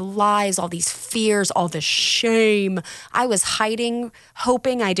 all these lies, all these fears, all this shame, I was hiding,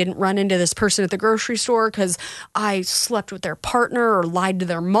 hoping I didn't run into this person at the grocery store because I slept with their partner or lied to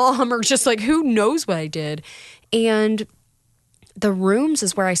their mom, or just like, who knows what I did. And the rooms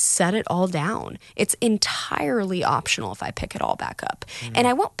is where I set it all down. It's entirely optional if I pick it all back up. And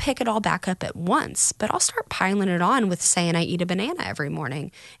I won't pick it all back up at once, but I'll start piling it on with saying I eat a banana every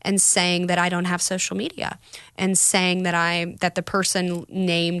morning, and saying that I don't have social media, and saying that the person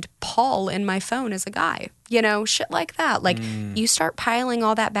named Paul in my phone is a guy. Shit like that. Like, you start piling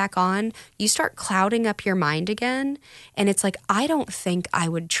all that back on, you start clouding up your mind again. And it's like, I don't think I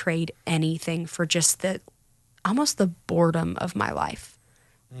would trade anything for just almost the boredom of my life.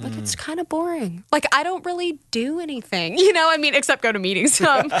 Like, it's kind of boring. Like, I don't really do anything, except go to meetings.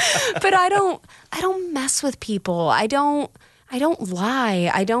 But I don't mess with people. I don't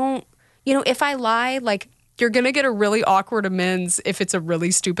lie. If I lie, like, you're going to get a really awkward amends if it's a really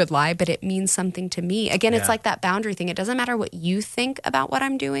stupid lie, but it means something to me. Again, It's like that boundary thing. It doesn't matter what you think about what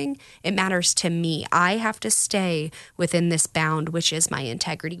I'm doing. It matters to me. I have to stay within this bound, which is my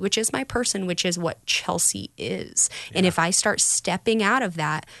integrity, which is my person, which is what Chelsay is. Yeah. And if I start stepping out of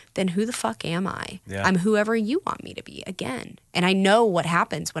that, then who the fuck am I? Yeah. I'm whoever you want me to be, again. And I know what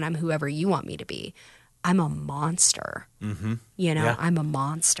happens when I'm whoever you want me to be. I'm a monster. Mm-hmm. I'm a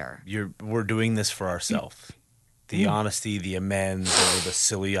monster. We're doing this for ourselves. The honesty, the amends, or the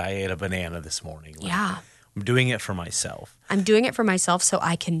silly, I ate a banana this morning. Yeah. I'm doing it for myself. I'm doing it for myself so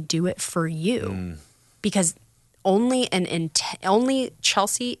I can do it for you. Because only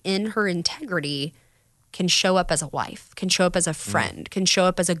Chelsay in her integrity can show up as a wife, can show up as a friend, can show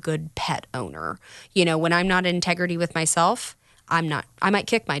up as a good pet owner. When I'm not in integrity with myself, I might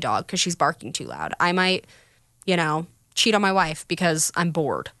kick my dog because she's barking too loud. I might, cheat on my wife because I'm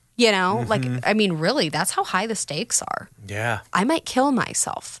bored. Really, that's how high the stakes are. Yeah. I might kill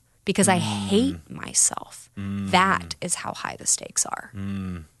myself because I hate myself. That is how high the stakes are.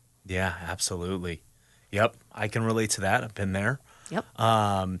 Yeah, absolutely. Yep. I can relate to that. I've been there. Yep.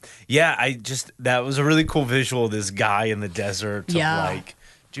 That was a really cool visual of this guy in the desert. Yeah. Like,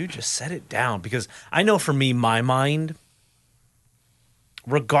 dude, just set it down. Because I know for me, my mind,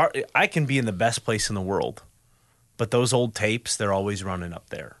 I can be in the best place in the world, but those old tapes, they're always running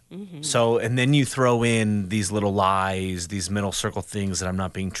up there. Mm-hmm. So, and then you throw in these little lies, these middle circle things that I'm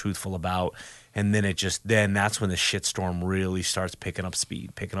not being truthful about, and then that's when the shitstorm really starts picking up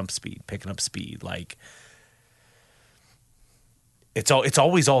speed. Like, it's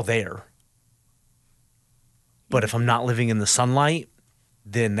always all there. But if I'm not living in the sunlight,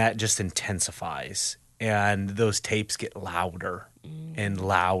 then that just intensifies. and those tapes get louder and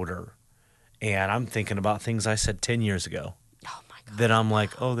louder. And I'm thinking about things I said 10 years ago. Oh my God. That I'm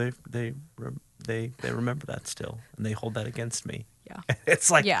like, oh, they remember that still, and they hold that against me. Yeah.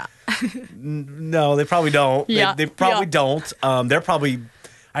 It's like, Yeah. no, they probably don't. Yeah. They probably don't. They're probably.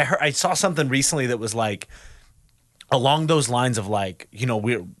 I saw something recently that was like along those lines of like,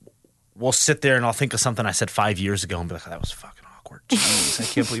 we'll sit there and I'll think of something I said 5 years ago and be like, oh, that was fucking awkward. Jeez, I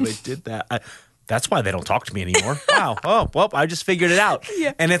can't believe I did that. That's why they don't talk to me anymore. Wow. Oh, well, I just figured it out.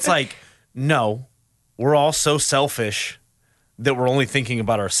 Yeah. And it's like, no, we're all so selfish that we're only thinking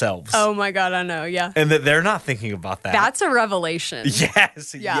about ourselves. Oh my God, I know. Yeah. And that they're not thinking about that. That's a revelation.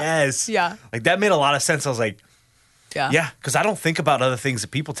 Yes. Yeah. Yes. Yeah. Like that made a lot of sense. I was like, Yeah. yeah, because I don't think about other things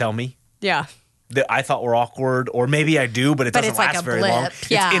that people tell me Yeah. that I thought were awkward, or maybe I do, but it doesn't it's like last a very blip. long.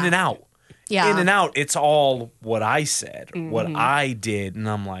 Yeah. It's in and out. Yeah. In and out. It's all what I said, what I did. And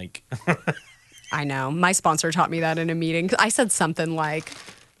I'm like, I know. My sponsor taught me that in a meeting. I said something like,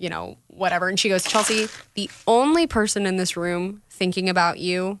 whatever. And she goes, Chelsay, the only person in this room thinking about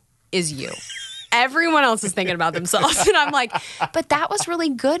you is you. Everyone else is thinking about themselves. And I'm like, but that was really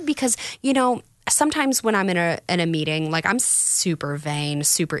good because, sometimes when I'm in a meeting, like I'm super vain,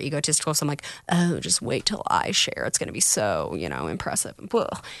 super egotistical. So I'm like, oh, just wait till I share. It's going to be so, impressive.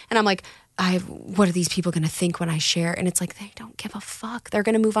 And I'm like, what are these people going to think when I share? And it's like, they don't give a fuck. They're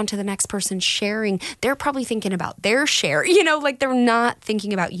going to move on to the next person sharing. They're probably thinking about their share, like they're not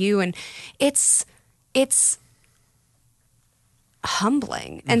thinking about you. And it's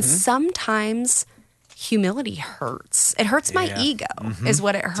humbling. And sometimes humility hurts. It hurts my ego is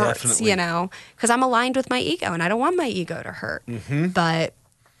what it hurts, Definitely. because I'm aligned with my ego and I don't want my ego to hurt. But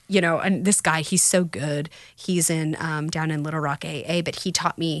and this guy, he's so good. He's in down in Little Rock AA, but he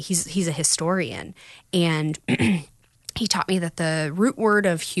taught me, he's a historian, and he taught me that the root word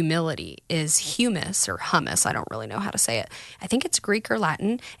of humility is humus or hummus. I don't really know how to say it. I think it's Greek or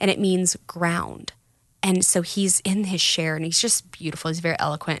Latin, and it means ground. And so he's in his share, and he's just beautiful. He's very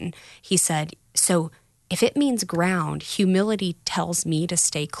eloquent. And he said, so if it means ground, humility tells me to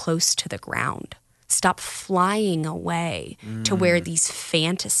stay close to the ground. Stop flying away to where these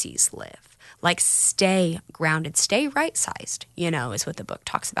fantasies live. Like stay grounded, stay right-sized, is what the book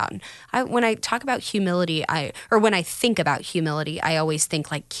talks about. And when I talk about humility, when I think about humility, I always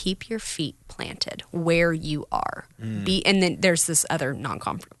think like keep your feet planted where you are. And then there's this other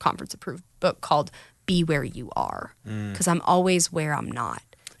non-conference approved book called Be Where You Are, because I'm always where I'm not.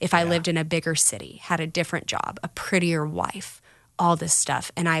 If I lived in a bigger city, had a different job, a prettier wife, all this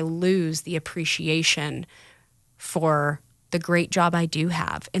stuff, and I lose the appreciation for the great job I do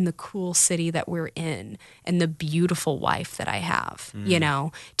have in the cool city that we're in and the beautiful wife that I have.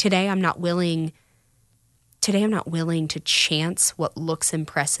 Today I'm not willing to chance what looks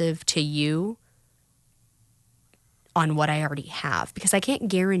impressive to you on what I already have, because I can't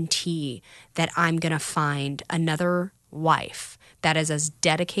guarantee that I'm going to find another wife that is as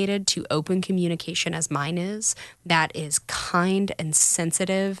dedicated to open communication as mine is, that is kind and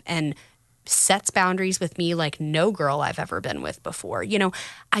sensitive and sets boundaries with me like no girl I've ever been with before.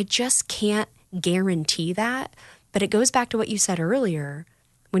 I just can't guarantee that. But it goes back to what you said earlier,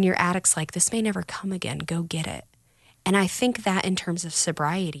 when your addict's like, this may never come again, go get it. And I think that in terms of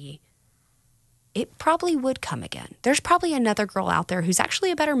sobriety, it probably would come again. There's probably another girl out there who's actually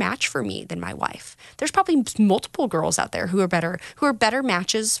a better match for me than my wife. There's probably multiple girls out there who are better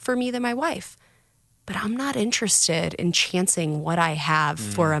matches for me than my wife. But I'm not interested in chancing what I have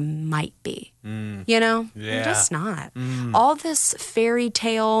for a might be. I'm just not. All this fairy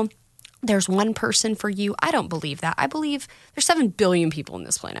tale, there's one person for you. I don't believe that. I believe there's 7 billion people on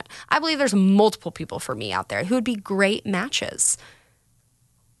this planet. I believe there's multiple people for me out there who would be great matches.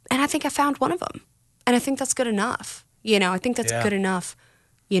 And I think I found one of them. And I think that's good enough. I think that's good enough,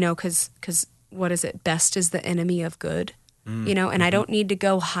 because what is it? Best is the enemy of good, and I don't need to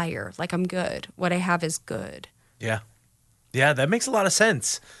go higher. Like I'm good. What I have is good. yeah. Yeah, that makes a lot of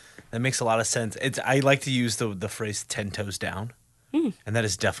sense. I like to use the phrase 10 toes down. And that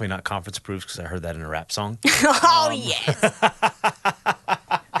is definitely not conference approved because I heard that in a rap song. Oh, yes.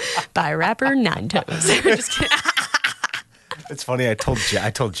 By rapper Nine Toes. Just kidding. It's funny. I told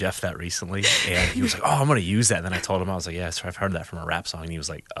Jeff that recently, and he was like, "Oh, I'm going to use that." And then I told him, I was like, "Yes, I've heard that from a rap song." And he was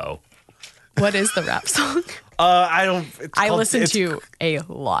like, "Oh, what is the rap song? I don't." I listen to a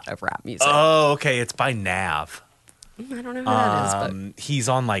lot of rap music. Oh, okay. It's by Nav. I don't know who that is, but He's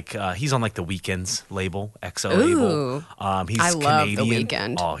on the Weeknd's label, XO Ooh. label. He's I love The Canadian.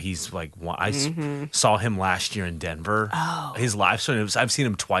 Weeknd. Oh, he's like saw him last year in Denver. Oh. His live show. I've seen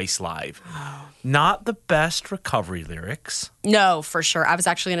him twice live. Oh. Not the best recovery lyrics. No, for sure. I was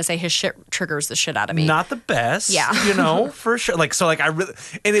actually going to say his shit triggers the shit out of me. Not the best. Yeah. For sure. I really,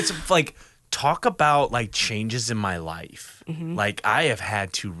 and it's like, talk about like changes in my life. Mm-hmm. Like I have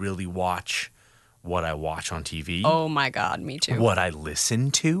had to really watch what I watch on TV. Oh my God, me too. What I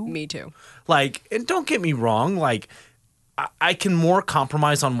listen to. Me too. Like, and don't get me wrong, like I can more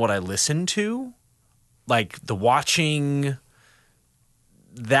compromise on what I listen to. Like the watching,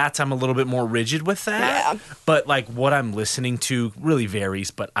 that I'm a little bit more rigid with that. Yeah. But like what I'm listening to really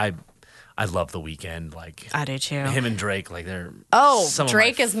varies, but I love The Weeknd. Like I do too. Him and Drake, like they're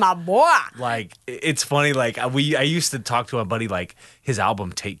Drake is my boy. Like it's funny. Like I used to talk to a buddy. Like his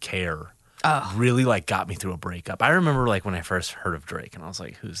album Take Care really like got me through a breakup. I remember like when I first heard of Drake, and I was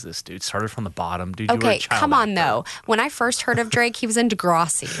like, "Who's this dude?" Started from the bottom, dude. You were a Okay, child come on actor. though. When I first heard of Drake, he was in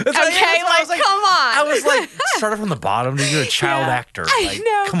Degrassi. Okay, That's what I was come on. I was like, started from the bottom, dude. You're a child actor. Like, I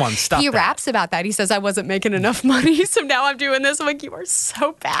know. Come on, stop. He that. raps about that. He says, I wasn't making enough money, so now I'm doing this. I'm like, you are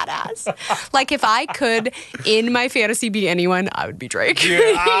so badass. Like, if I could, in my fantasy, be anyone, I would be Drake.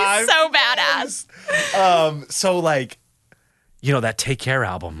 Yeah, He's so badass. So like, that Take Care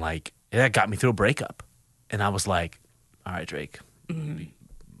album, like that got me through a breakup, and I was like, all right, Drake. Mm-hmm.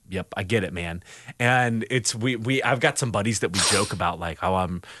 Yep, I get it, man. And it's I've got some buddies that we joke about, like, oh,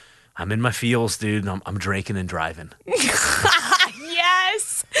 I'm in my feels, dude. And I'm drinking and driving.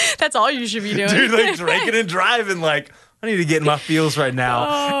 Yes, that's all you should be doing, dude. Like drinking and driving. Like I need to get in my feels right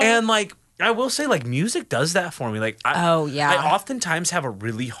now. And like I will say, like music does that for me. Like I oftentimes have a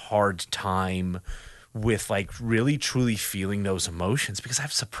really hard time with like really truly feeling those emotions because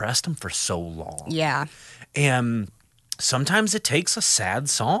I've suppressed them for so long. Yeah, and sometimes it takes a sad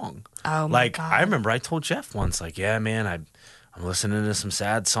song. Oh my God. I remember I told Jeff once, like, yeah, man, I'm listening to some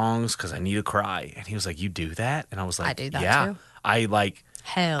sad songs because I need to cry. And he was like, you do that? And I was like, I do that yeah. too.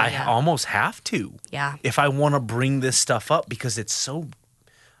 I almost have to. Yeah. If I want to bring this stuff up because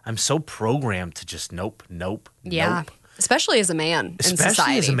I'm so programmed to just nope. Yeah. Especially as a man in society.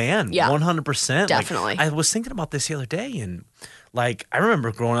 Especially as a man. Yeah. 100%. Definitely. Like, I was thinking about this the other day, and like I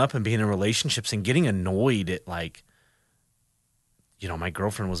remember growing up and being in relationships and getting annoyed at like, my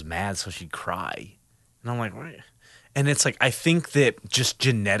girlfriend was mad, so she'd cry. And I'm like, what? And it's like, I think that just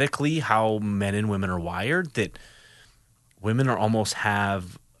genetically how men and women are wired, that women are almost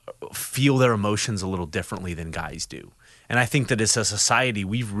feel their emotions a little differently than guys do. And I think that as a society,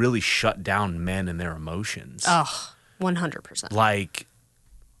 we've really shut down men and their emotions. Oh, 100%. Like,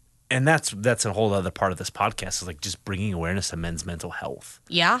 and that's a whole other part of this podcast, is like just bringing awareness to men's mental health.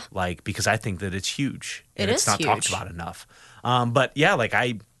 Yeah. Like, because I think that it's huge. And It it's is not huge. talked about enough. But yeah, like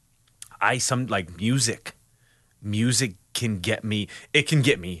some like music can get me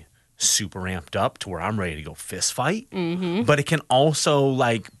super amped up to where I'm ready to go fist fight. Mm-hmm. But it can also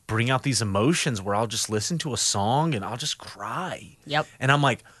like bring out these emotions where I'll just listen to a song and I'll just cry. Yep. And I'm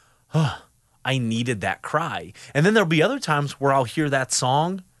like, I needed that cry. And then there'll be other times where I'll hear that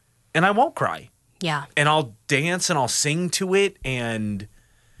song and I won't cry. Yeah. And I'll dance and I'll sing to it. And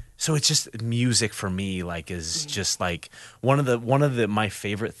so it's just music for me, like, is just like one of my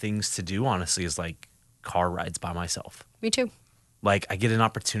favorite things to do, honestly, is like car rides by myself. Me too. Like I get an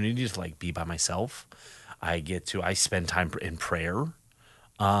opportunity to like be by myself. I spend time in prayer,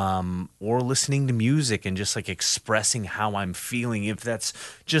 or listening to music and just like expressing how I'm feeling. If that's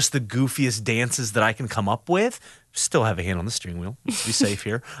just the goofiest dances that I can come up with, still have a hand on the steering wheel. Let's be safe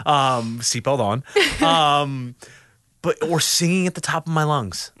here. Seatbelt on. Or singing at the top of my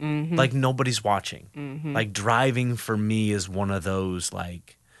lungs, like nobody's watching. Mm-hmm. Like driving for me is one of those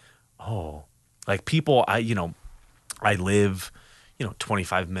like, like people. I live,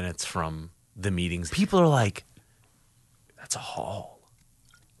 25 minutes from the meetings. People are like, that's a haul,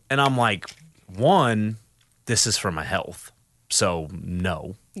 and I'm like, one, this is for my health, so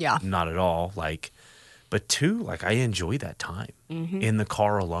no, not at all. Like, but two, like I enjoy that time in the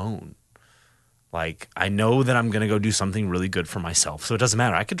car alone. Like, I know that I'm going to go do something really good for myself. So it doesn't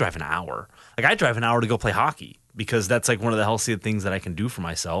matter. I could drive an hour. Like, I drive an hour to go play hockey because that's like one of the healthy things that I can do for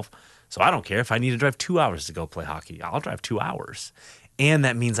myself. So I don't care if I need to drive 2 hours to go play hockey. I'll drive 2 hours. And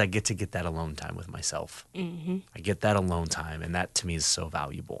that means I get to get that alone time with myself. Mm-hmm. I get that alone time. And that to me is so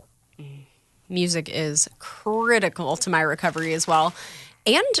valuable. Music is critical to my recovery as well.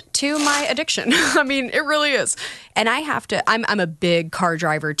 And to my addiction. I mean, it really is. And I'm a big car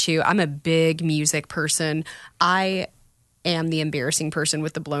driver too. I'm a big music person. I am the embarrassing person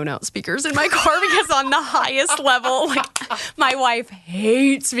with the blown out speakers in my car because on the highest level, like my wife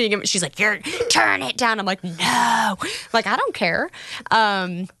hates being, she's like, turn it down. I'm like, no, like, I don't care.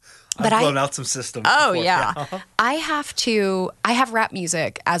 But I've blown out some systems. Oh, before. yeah. I have rap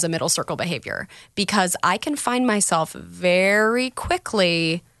music as a middle circle behavior because I can find myself very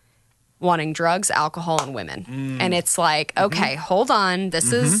quickly wanting drugs, alcohol, and women. And it's like, okay, hold on.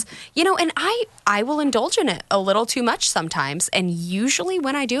 This is, and I will indulge in it a little too much sometimes. And usually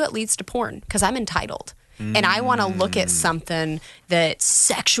when I do, it leads to porn because I'm entitled. And I want to look at something that's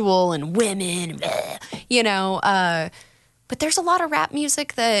sexual and women, but there's a lot of rap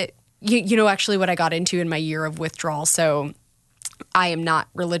music that, actually what I got into in my year of withdrawal. So I am not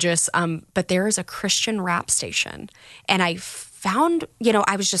religious, but there is a Christian rap station. And I found,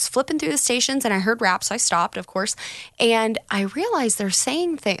 I was just flipping through the stations and I heard rap, so I stopped, of course. And I realized they're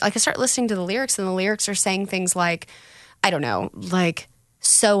saying things, like I start listening to the lyrics and the lyrics are saying things like, I don't know, like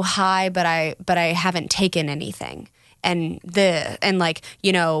so high, but I haven't taken anything. And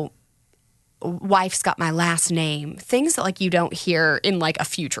wife's got my last name, things that like you don't hear in like a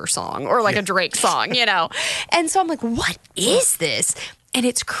Future song or like a Drake song, And so I'm like, what is this? And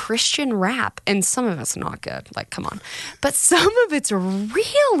it's Christian rap, and some of it's not good. Like, come on. But some of it's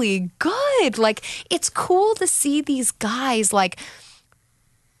really good. Like, it's cool to see these guys. Like,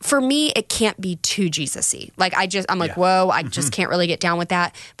 for me, it can't be too Jesus-y. Like, I'm like, whoa, I just can't really get down with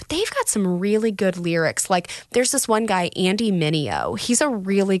that. But they've got some really good lyrics. Like, there's this one guy, Andy Mineo. He's a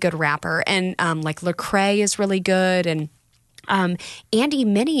really good rapper. And, like, Lecrae is really good. And Andy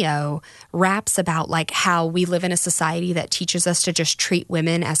Mineo raps about like how we live in a society that teaches us to just treat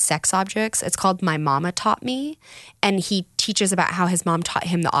women as sex objects. It's called My Mama Taught Me. And he teaches about how his mom taught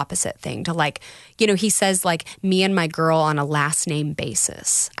him the opposite thing to like, he says like me and my girl on a last name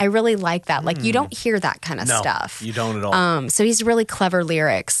basis. I really like that. Like you don't hear that kind of stuff. You don't at all. So he's really clever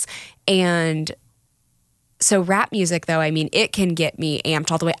lyrics. And so rap music, though, I mean, it can get me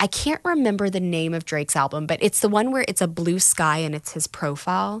amped all the way. I can't remember the name of Drake's album, but it's the one where it's a blue sky and it's his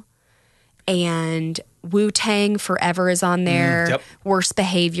profile. And Wu-Tang Forever is on there. Worst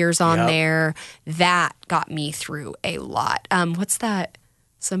Behavior's on there. That got me through a lot. What's that?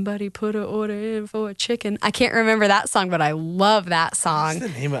 Somebody put an order in for a chicken. I can't remember that song, but I love that song.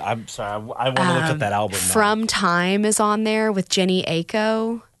 What's the name of it? I'm sorry. I want to look at that album now. From Time is on there with Jenny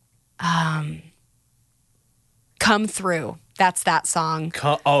Aiko. Come Through. That's that song.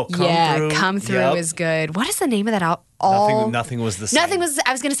 Come Through. Come Through is good. What is the name of that album? Nothing was the same. I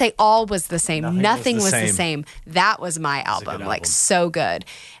was going to say All was the same. Nothing was the same. That was my album. Like so good.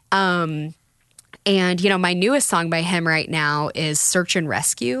 And my newest song by him right now is Search and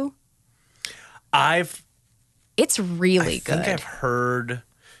Rescue. It's really good. I think I've heard.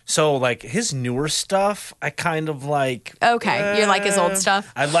 So, like, his newer stuff, I kind of like. Okay. You like his old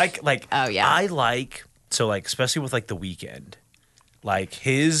stuff? I like. Oh, yeah. I like. So, like, especially with, like, The Weeknd, like,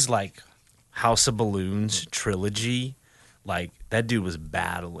 his, like, House of Balloons trilogy, like, that dude was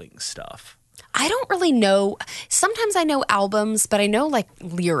battling stuff. I don't really know. Sometimes I know albums, but I know, like,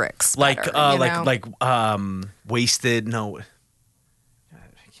 lyrics better, Wasted, no. I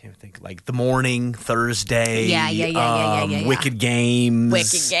can't think. Like, The Morning, Thursday. Yeah. Wicked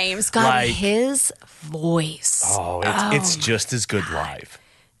Games. God, like, his voice. It's just as good live.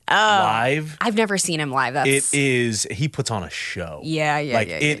 Live. I've never seen him live. It is. He puts on a show.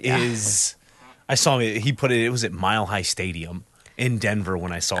 It is. I saw him. He put it. It was at Mile High Stadium in Denver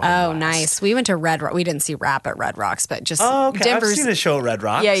when I saw him. Oh, nice. We went to Red Rock. We didn't see rap at Red Rocks, but just Denver's. I've seen a show at Red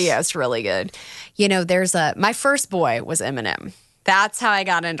Rocks. Yeah, it's really good. There's my first boy was Eminem. That's how I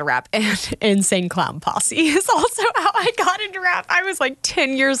got into rap. And Insane Clown Posse is also how I got into rap. I was like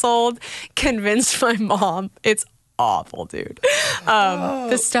 10 years old, convinced my mom. It's awful, dude.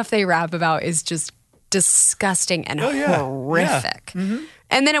 The stuff they rap about is just disgusting and horrific. Yeah. Mm-hmm.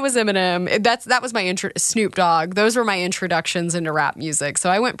 And then it was Eminem. That was my Snoop Dogg. Those were my introductions into rap music. So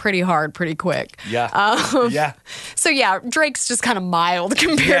I went pretty hard, pretty quick. Yeah. So yeah, Drake's just kind of mild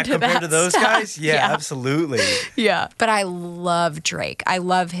compared to those stuff. guys. Yeah, absolutely. Yeah, but I love Drake. I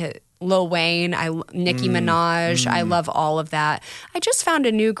love Lil Wayne. Nicki Minaj. I love all of that. I just found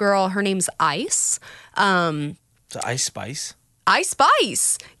a new girl. Her name's Ice. So Ice Spice? Ice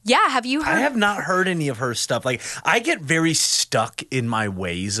Spice. Yeah, have you heard? I have not heard any of her stuff. Like, I get very stuck in my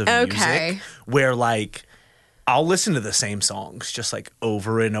ways of music where, like, I'll listen to the same songs just, like,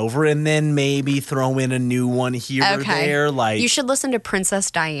 over and over and then maybe throw in a new one here or there. Like, you should listen to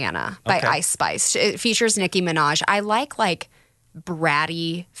Princess Diana by Ice Spice. It features Nicki Minaj. I like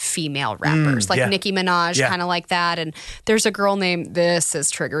bratty female rappers, like yeah. Nicki Minaj, Yeah. kind of like that. And there's a girl named, this is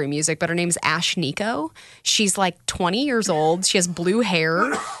triggering music, but her name's Ash Nico. She's like 20 years old. She has blue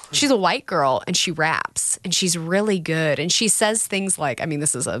hair. She's a white girl and she raps and she's really good. And she says things like, I mean,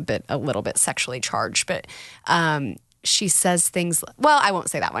 this is a little bit sexually charged, but she says things, well, I won't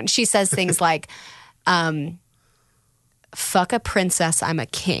say that one. She says things like, fuck a princess, I'm a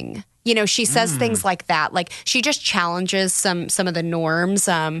king. You know, she says things like that. Like, she just challenges some of the norms.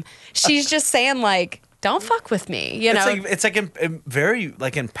 She's just saying, like, don't fuck with me, you know? It's like very,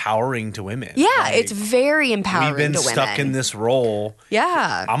 like, empowering to women. Yeah, like, it's very empowering to women. We've been stuck in this role.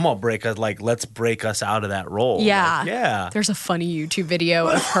 Yeah. I'm going to break us, like, let's break us out of that role. Yeah. Like, yeah. There's a funny YouTube video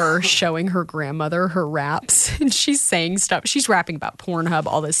of her showing her grandmother her raps, and she's saying stuff. She's rapping about Pornhub,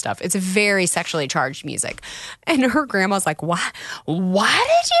 all this stuff. It's very sexually charged music. And her grandma's like, what did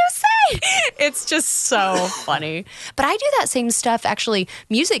you say? It's just so funny. But I do that same stuff. Actually,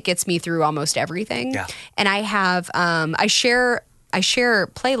 music gets me through almost everything. Yeah. And I have, I share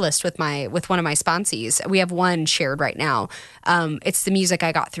playlist with one of my sponsees. We have one shared right now. It's the music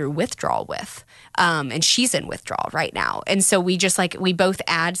I got through withdrawal with. And she's in withdrawal right now. And so we both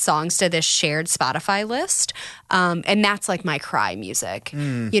add songs to this shared Spotify list. And that's like my cry music.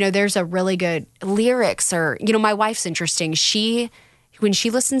 You know, there's a really good lyrics or, you know, my wife's interesting. When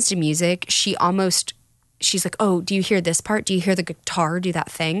she listens to music, she's like, oh, do you hear this part? Do you hear the guitar do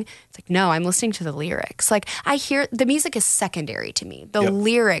that thing? It's like, no, I'm listening to the lyrics. Like, I hear the music is secondary to me. The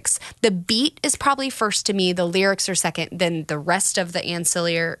lyrics, the beat is probably first to me. The lyrics are second. Then the rest of the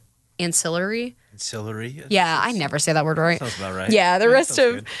ancillary. Yeah, I never say that word right. Sounds about right. Yeah, the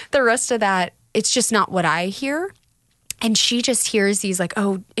rest of that, it's just not what I hear. And she just hears these like,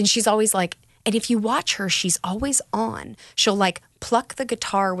 oh, and she's always like, and if you watch her, she's always on. She'll like pluck the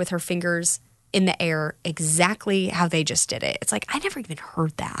guitar with her fingers in the air exactly how they just did it. It's like, I never even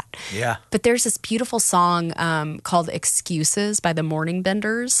heard that. Yeah. But there's this beautiful song called Excuses by the Morning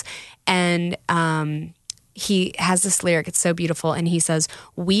Benders. And he has this lyric. It's so beautiful. And he says,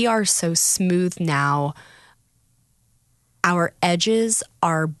 we are so smooth now. Our edges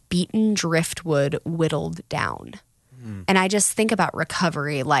are beaten driftwood whittled down. And I just think about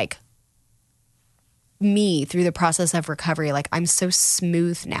recovery, like me through the process of recovery, like I'm so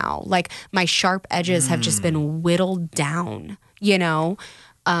smooth now. Like my sharp edges have just been whittled down, you know?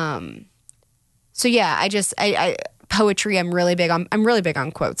 So yeah, I poetry, I'm really big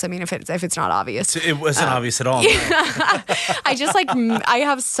on quotes. I mean, if it's not obvious. It wasn't obvious at all. I just like, I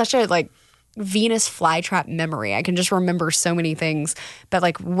have such a like Venus flytrap memory. I can just remember so many things, but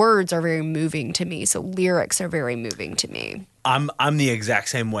like words are very moving to me. So lyrics are very moving to me. I'm the exact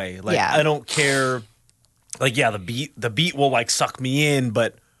same way. Like, Yeah. I don't care. Like, yeah, the beat will like suck me in,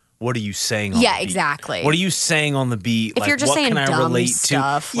 but what are you saying on the beat? Exactly. What are you saying on the beat? If like, you're just what saying can I dumb relate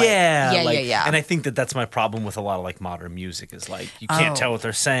stuff, to? like- Yeah. Yeah. And I think that's my problem with a lot of like modern music is like you can't tell what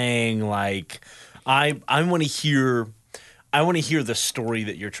they're saying. Like I want to hear the story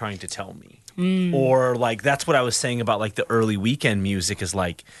that you're trying to tell me. Or like that's what I was saying about like the early Weekend music is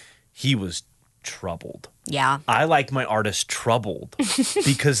like he was troubled. Yeah. I like my artists troubled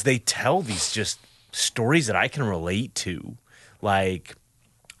because they tell these just stories that I can relate to. Like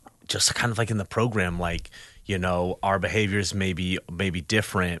just kind of like in the program, like, you know, our behaviors may be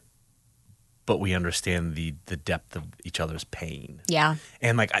different, but we understand the depth of each other's pain. Yeah.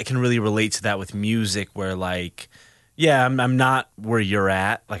 And like I can really relate to that with music where like, yeah, I'm not where you're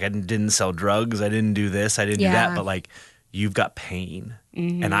at. Like I didn't sell drugs. I didn't do this. I didn't do that. But like you've got pain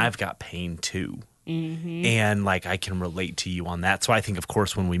and I've got pain too. And like I can relate to you on that. So I think, of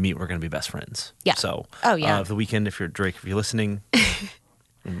course, when we meet, we're going to be best friends. Yeah. So The Weeknd, if you're Drake, if you're listening,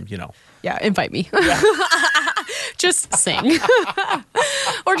 you know. Yeah, invite me. Just sing.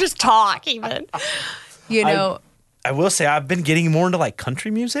 Or just talk even. You know. I will say I've been getting more into like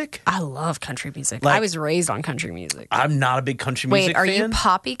country music. I love country music. Like- I was raised on country music. I'm not a big country music fan. Wait, are you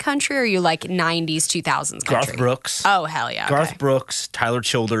poppy country or are you like 90s, 2000s country? Garth Brooks. Oh, hell yeah. Garth okay. Brooks, Tyler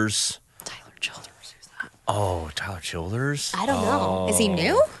Childers. Tyler Childers, who's that? Oh, Tyler Childers? I don't know. Is he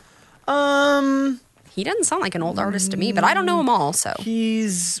new? He doesn't sound like an old artist to me, but I don't know him all, so.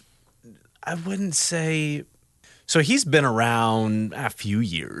 I wouldn't say. So he's been around a few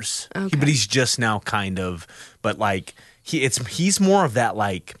years, but he's just now kind of. But like he's more of that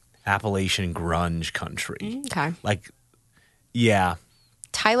like Appalachian grunge country. Okay. Like, yeah.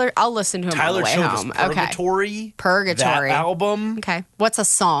 Tyler, I'll listen to him on the way Childers, home. Purgatory. Purgatory. That album. Okay. What's a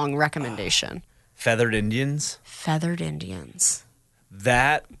song recommendation? Feathered Indians. Feathered Indians.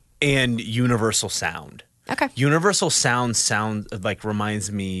 That and Universal Sound. Okay. Universal Sound like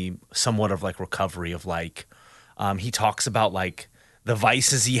reminds me somewhat of like recovery of like He talks about like the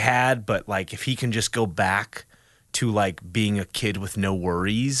vices he had, but like if he can just go back to like being a kid with no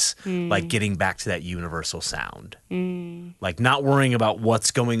worries, like getting back to that universal sound. Like not worrying about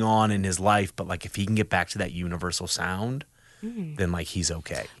what's going on in his life, but like if he can get back to that universal sound, then like he's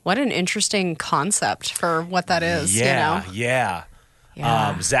okay. What an interesting concept for what that is, Yeah, you know? yeah.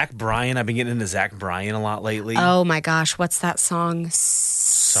 Yeah. Zach Bryan, I've been getting into Zach Bryan a lot lately. Oh my gosh, what's that song?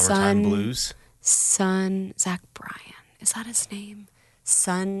 Summertime Blues. Zach Bryan. Is that his name?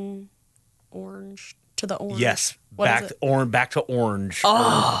 Sun Orange to the Orange. Yes, What back is it? back to Orange.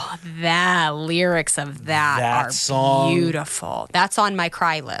 Oh, the lyrics of that are song. beautiful. That's on my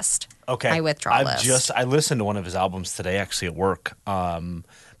cry list. Okay. My withdrawal list. I listened to one of his albums today, actually at work.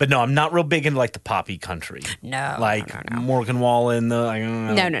 But no, I'm not real big into like the poppy country. No, like no. Morgan Wallen. No.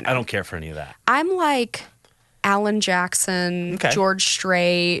 No. I don't care for any of that. I'm like Alan Jackson, Okay. George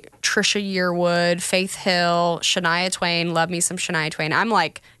Strait, Trisha Yearwood, Faith Hill, Shania Twain. Love me some Shania Twain. I'm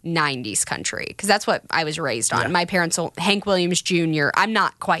like 90s country because that's what I was raised on. Yeah. My parents, Hank Williams Jr. I'm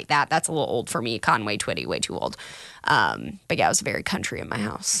not quite that. That's a little old for me. Conway Twitty, way too old. But yeah, it was very country in my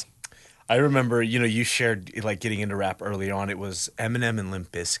house. I remember, you shared like getting into rap early on. It was Eminem and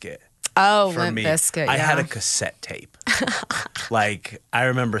Limp Bizkit. Oh, For Limp me, Bizkit, I yeah. had a cassette tape. Like, I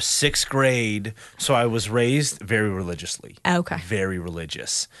remember 6th grade. So I was raised very religiously. Okay. Very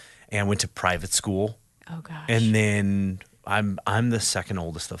religious. And went to private school. Oh, gosh. And then I'm the second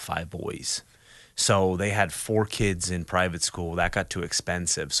oldest of 5 boys. So they had 4 kids in private school. That got too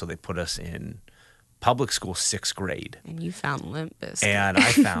expensive. So they put us in public school 6th grade. And you found Limp Bizkit. And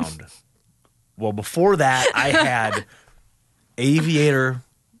I found, well, before that, I had aviator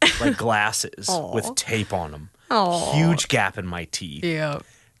like glasses with tape on them. Aw. Huge gap in my teeth. Yeah.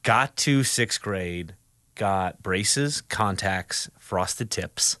 Got to 6th grade, got braces, contacts, frosted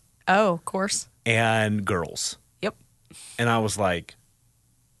tips, Oh, of course. and girls. Yep. And I was like,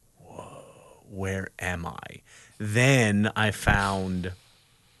 whoa, where am I? Then I found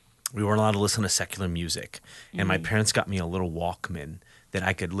we weren't allowed to listen to secular music. And my parents got me a little Walkman that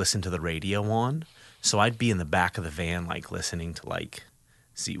I could listen to the radio on. So I'd be in the back of the van, like listening to like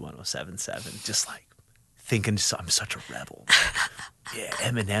Z1077, just like thinking I'm such a rebel. Yeah,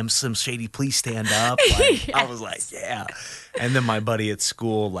 Eminem, Slim Shady, please stand up. Like, I was like, yeah. And then my buddy at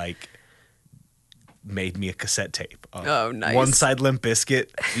school like made me a cassette tape. Oh, nice. One side Limp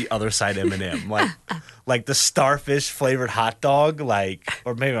Bizkit, the other side Eminem. Like the starfish flavored hot dog, like,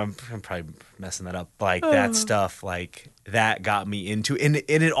 or maybe I'm probably messing that up. Like that stuff, like that got me into, and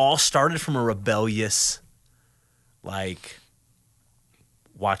it all started from a rebellious, like,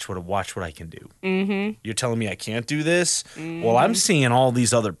 watch what I can do. Mm-hmm. You're telling me I can't do this? Mm-hmm. Well, I'm seeing all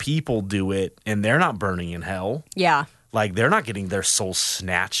these other people do it, and they're not burning in hell. Yeah. Like, they're not getting their soul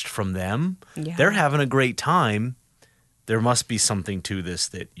snatched from them. Yeah. They're having a great time. There must be something to this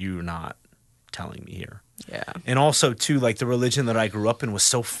that you're not telling me here. Yeah. And also, too, like, the religion that I grew up in was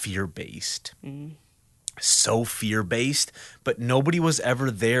so fear-based. So fear-based, but nobody was ever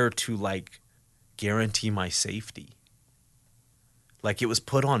there to, like, guarantee my safety. Like, it was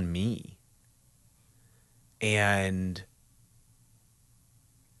put on me. And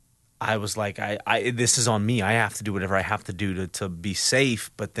I was like, I this is on me. I have to do whatever I have to do to be safe.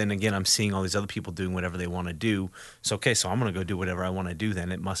 But then again, I'm seeing all these other people doing whatever they want to do. So, okay, so I'm going to go do whatever I want to do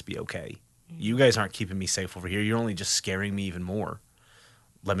then. It must be okay. You guys aren't keeping me safe over here. You're only just scaring me even more.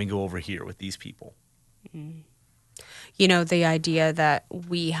 Let me go over here with these people. You know, the idea that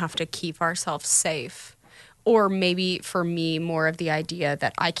we have to keep ourselves safe, or maybe for me, more of the idea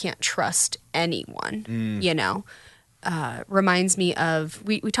that I can't trust anyone, you know, reminds me of,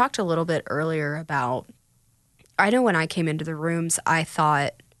 we talked a little bit earlier about, I know when I came into the rooms, I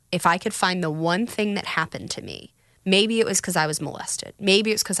thought if I could find the one thing that happened to me, maybe it was because I was molested.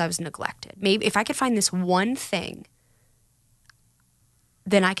 Maybe it's because I was neglected. Maybe if I could find this one thing,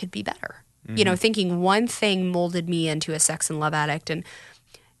 then I could be better. You know, thinking one thing molded me into a sex and love addict. And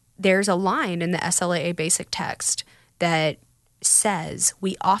there's a line in the SLAA basic text that says,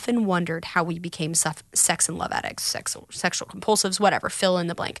 we often wondered how we became sex and love addicts, sexual compulsives, whatever, fill in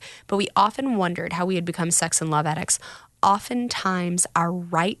the blank. But we often wondered how we had become sex and love addicts. Oftentimes, our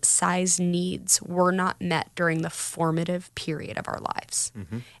right-sized needs were not met during the formative period of our lives.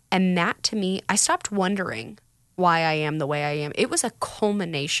 And that, to me, I stopped wondering why I am the way I am. It was a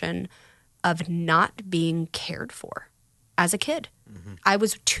culmination of not being cared for as a kid. I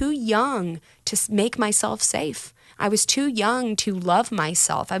was too young to make myself safe. I was too young to love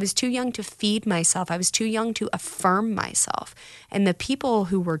myself. I was too young to feed myself. I was too young to affirm myself. And the people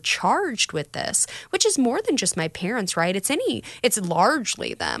who were charged with this, which is more than just my parents, right? It's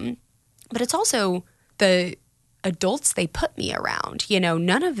largely them, but it's also the adults they put me around.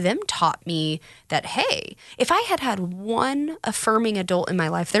 None of them taught me that, hey, if I had one affirming adult in my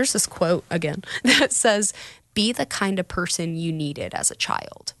life, there's this quote again that says, be the kind of person you needed as a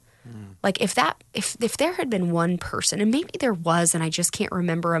child. Like if there had been one person, and maybe there was, and I just can't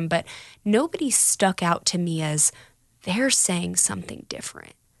remember them, but nobody stuck out to me as they're saying something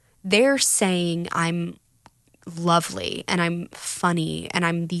different. They're saying I'm lovely and I'm funny and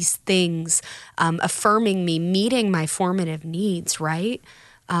I'm these things, affirming me, meeting my formative needs, right?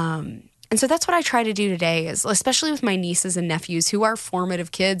 And so that's what I try to do today, is especially with my nieces and nephews who are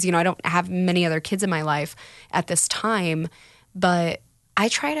formative kids. I don't have many other kids in my life at this time, but I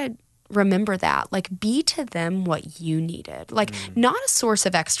try to remember that, like, be to them what you needed, like not a source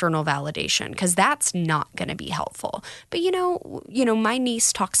of external validation, because that's not going to be helpful. But, my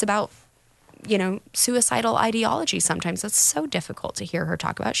niece talks about, suicidal ideology sometimes. That's so difficult to hear her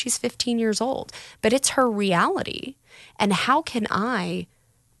talk about. She's 15 years old, but it's her reality. And how can I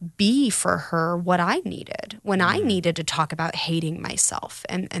be for her what I needed when I needed to talk about hating myself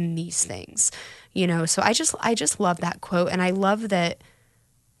and these things, So I just love that quote. And I love that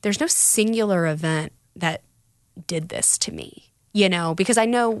there's no singular event that did this to me, because I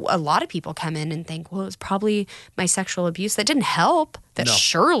know a lot of people come in and think, well, it was probably my sexual abuse that didn't help, that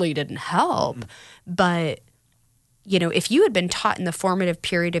surely didn't help. But, if you had been taught in the formative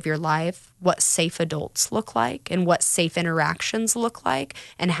period of your life what safe adults look like and what safe interactions look like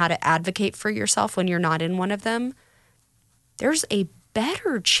and how to advocate for yourself when you're not in one of them, there's a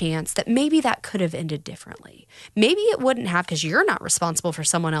better chance that maybe that could have ended differently. Maybe it wouldn't have, because you're not responsible for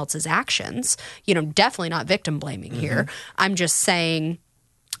someone else's actions. Definitely not victim blaming here. I'm just saying,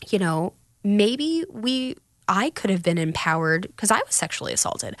 maybe I could have been empowered, because I was sexually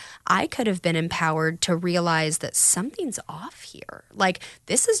assaulted. I could have been empowered to realize that something's off here. Like,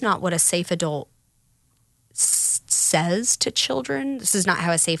 this is not what a safe adult says to children. This is not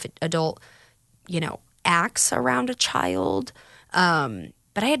how a safe adult, acts around a child.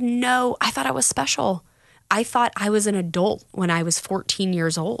 But I thought I was special. I thought I was an adult when I was 14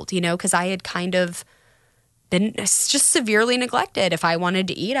 years old, because I had kind of been just severely neglected. If I wanted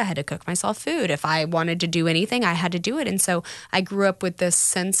to eat, I had to cook myself food. If I wanted to do anything, I had to do it. And so I grew up with this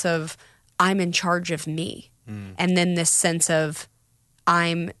sense of I'm in charge of me. And then this sense of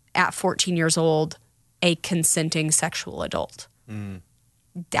I'm at 14 years old, a consenting sexual adult.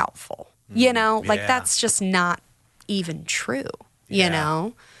 Doubtful, like that's just not even true,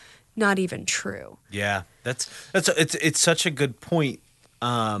 not even true. Yeah, it's such a good point.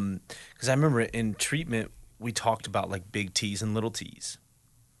 Because I remember in treatment, we talked about like big T's and little T's.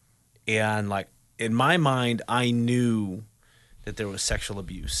 And like in my mind, I knew that there was sexual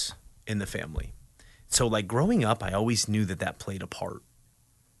abuse in the family. So like growing up, I always knew that played a part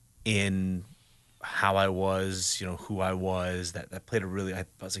in how I was, who I was. That played a really, I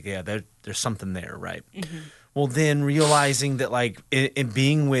was like, yeah, there's something there, right? Well, then realizing that like in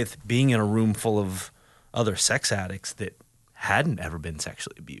being in a room full of other sex addicts that hadn't ever been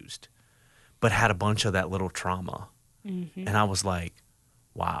sexually abused, but had a bunch of that little trauma. And I was like,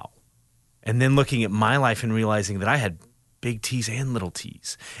 wow. And then looking at my life and realizing that I had big T's and little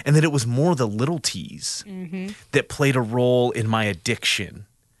T's, and that it was more the little T's that played a role in my addiction,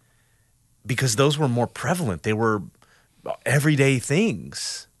 because those were more prevalent. They were everyday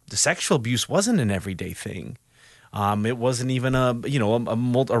things. The sexual abuse wasn't an everyday thing. It wasn't even a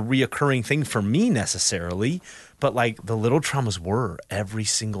reoccurring thing for me necessarily, but like the little traumas were every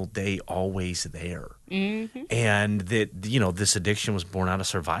single day, always there. And that, this addiction was born out of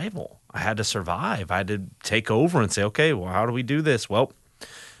survival. I had to survive. I had to take over and say, okay, well, how do we do this? Well,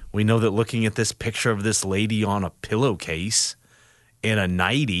 we know that looking at this picture of this lady on a pillowcase in a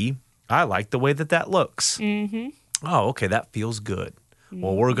nightie, I like the way that looks. Oh, okay, that feels good.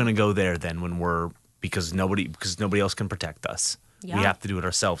 Well, we're going to go there then because nobody else can protect us. Yeah. We have to do it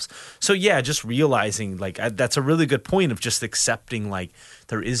ourselves. So yeah, just realizing like that's a really good point of just accepting like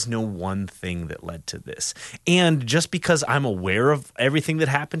there is no one thing that led to this. And just because I'm aware of everything that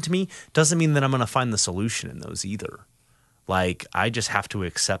happened to me doesn't mean that I'm going to find the solution in those either. Like I just have to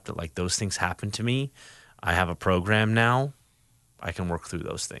accept that like those things happened to me. I have a program now. I can work through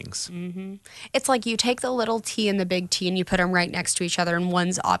those things. It's like you take the little T and the big T and you put them right next to each other, and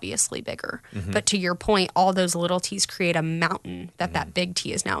one's obviously bigger. But to your point, all those little T's create a mountain that big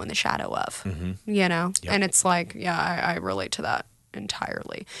T is now in the shadow of, Yep. And it's like, yeah, I relate to that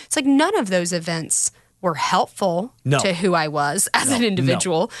entirely. It's like none of those events were helpful to who I was as an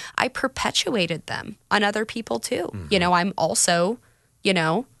individual. I perpetuated them on other people too. I'm also,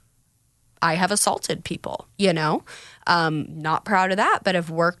 I have assaulted people, Not proud of that, but have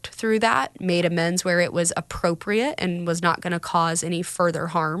worked through that, made amends where it was appropriate and was not going to cause any further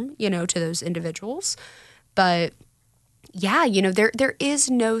harm, to those individuals. But yeah, there is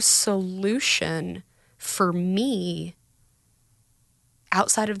no solution for me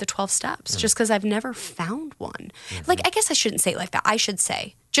outside of the 12 steps, just because I've never found one. Like, I guess I shouldn't say it like that. I should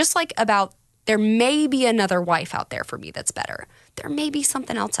say, just like about there may be another wife out there for me that's better. There may be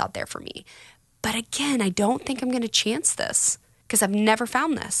something else out there for me. But again, I don't think I'm going to chance this because I've never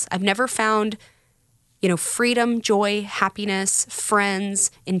found this. I've never found, freedom, joy, happiness, friends,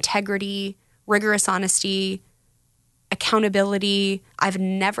 integrity, rigorous honesty, accountability. I've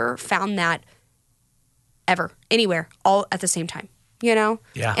never found that ever, anywhere, all at the same time, Yeah.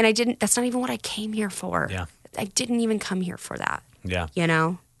 And that's not even what I came here for. Yeah. I didn't even come here for that. Yeah.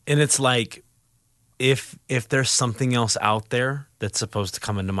 And it's like, if there's something else out there that's supposed to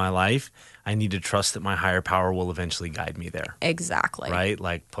come into my life, I need to trust that my higher power will eventually guide me there. Exactly. Right?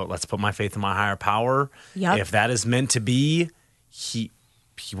 Like, let's put my faith in my higher power. Yep. If that is meant to be, he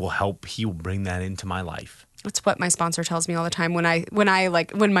will help. He will bring that into my life. That's what my sponsor tells me all the time when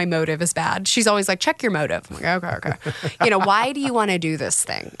my motive is bad. She's always like, check your motive. I'm like, okay. Why do you want to do this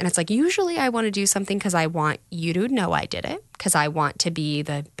thing? And it's like, usually I want to do something because I want you to know I did it, because I want to be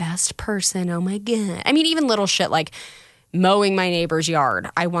the best person. Oh my God. I mean, even little shit like mowing my neighbor's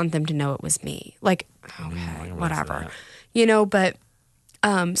yard. I want them to know it was me. Like, okay, whatever. But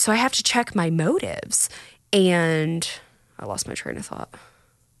so I have to check my motives. And I lost my train of thought.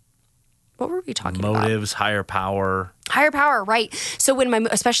 What were we talking about? Motives, higher power. Higher power, right. So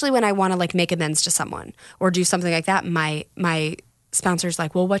especially when I want to like make amends to someone or do something like that, my sponsor's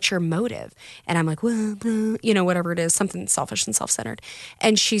like, well, what's your motive? And I'm like, well, whatever it is, something selfish and self-centered.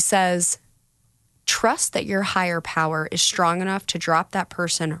 And she says, trust that your higher power is strong enough to drop that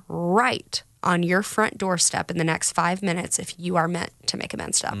person right on your front doorstep in the next 5 minutes if you are meant to make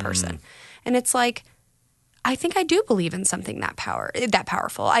amends to that person. And it's like, I think I do believe in something that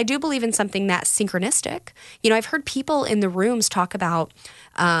powerful. I do believe in something that synchronistic. I've heard people in the rooms talk about,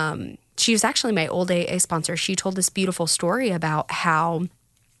 she was actually my old AA sponsor. She told this beautiful story about how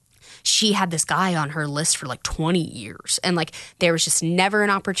she had this guy on her list for like 20 years. And like, there was just never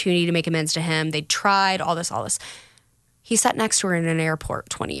an opportunity to make amends to him. They tried all this. He sat next to her in an airport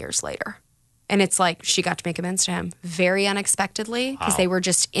 20 years later. And it's like, she got to make amends to him very unexpectedly because they were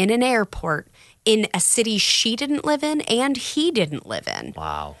just in an airport in a city she didn't live in and he didn't live in.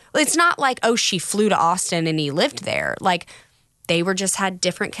 Wow. It's not like, she flew to Austin and he lived there. Like, they had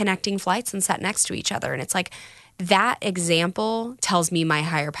different connecting flights and sat next to each other. And it's like, that example tells me my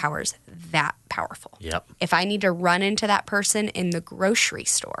higher power is that powerful. Yep. If I need to run into that person in the grocery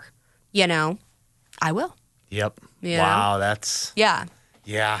store, I will. Yep. Wow, that's... Yeah.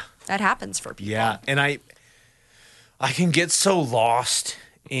 Yeah. That happens for people. Yeah, and I can get so lost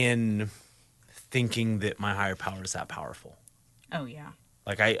in thinking that my higher power is that powerful. Oh, yeah.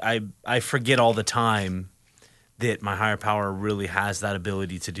 Like, I forget all the time that my higher power really has that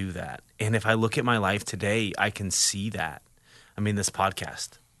ability to do that. And if I look at my life today, I can see that. I mean, this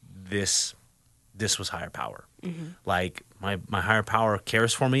podcast, this was higher power. Mm-hmm. Like, my higher power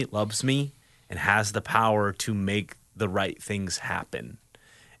cares for me, loves me, and has the power to make the right things happen.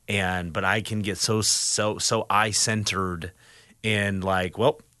 But I can get so I-centered and like,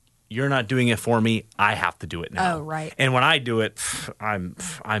 well, you're not doing it for me. I have to do it now. Oh, right. And when I do it,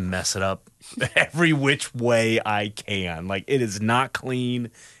 I mess it up every which way I can. Like, it is not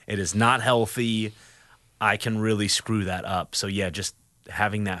clean. It is not healthy. I can really screw that up. So yeah, just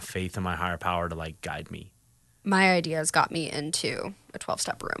having that faith in my higher power to like guide me. My ideas got me into a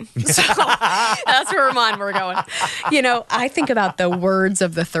 12-step room. So that's where we're going. I think about the words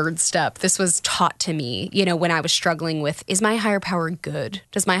of the third step. This was taught to me, when I was struggling with, is my higher power good?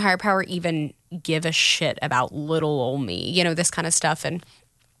 Does my higher power even give a shit about little old me? This kind of stuff. And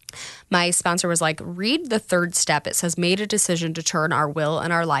my sponsor was like, read the third step. It says, made a decision to turn our will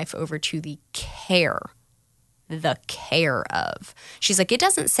and our life over to the care of. She's like, it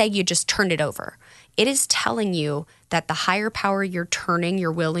doesn't say you just turned it over. It is telling you that the higher power you're turning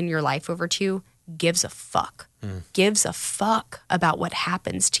your will and your life over to gives a fuck. Gives a fuck about what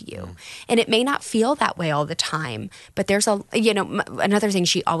happens to you. And it may not feel that way all the time, but there's another thing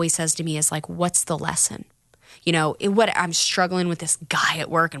she always says to me is like, what's the lesson? What I'm struggling with this guy at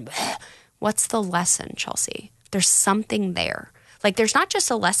work and what's the lesson, Chelsay? There's something there. Like, there's not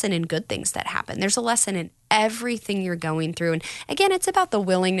just a lesson in good things that happen. There's a lesson in everything you're going through. And again, it's about the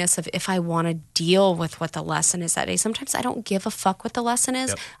willingness of if I want to deal with what the lesson is that day. Sometimes I don't give a fuck what the lesson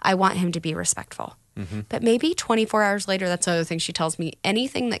is. Yep. I want him to be respectful. Mm-hmm. But maybe 24 hours later, that's another thing she tells me,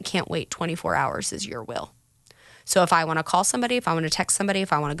 anything that can't wait 24 hours is your will. So if I want to call somebody, if I want to text somebody,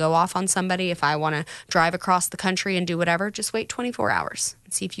 if I want to go off on somebody, if I want to drive across the country and do whatever, just wait 24 hours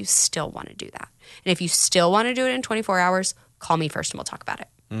and see if you still want to do that. And if you still want to do it in 24 hours, call me first and we'll talk about it.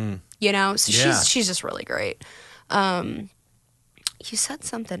 You know, so she's just really great. You said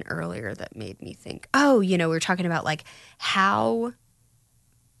something earlier that made me think, we were talking about like how,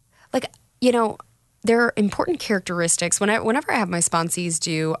 like, you know, there are important characteristics. Whenever I have my sponsees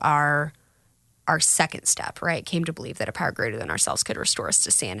do our second step, right, came to believe that a power greater than ourselves could restore us to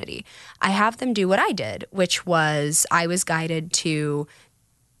sanity, I have them do what I did, which was I was guided to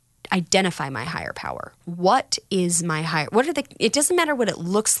identify my higher power. What is my higher? It doesn't matter what it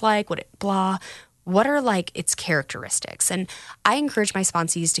looks like, what are like its characteristics? And I encourage my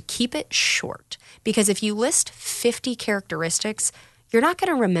sponsees to keep it short, because if you list 50 characteristics, you're not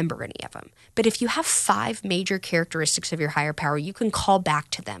going to remember any of them. But if you have 5 major characteristics of your higher power, you can call back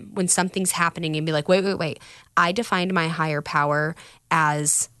to them when something's happening and be like, wait. I defined my higher power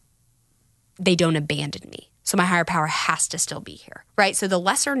as they don't abandon me. So my higher power has to still be here, right? So the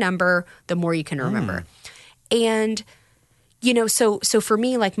lesser number, the more you can remember. And, you know, so for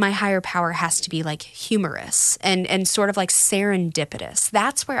me, like my higher power has to be like humorous and sort of like serendipitous.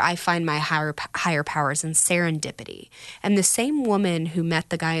 That's where I find my higher powers in serendipity. And the same woman who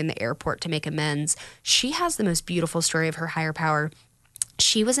met the guy in the airport to make amends, she has the most beautiful story of her higher power.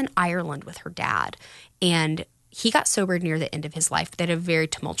 She was in Ireland with her dad, and he got sober near the end of his life. They had a very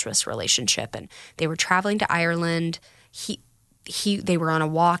tumultuous relationship, and they were traveling to Ireland. They were on a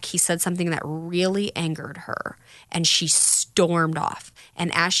walk. He said something that really angered her, and she stormed off. And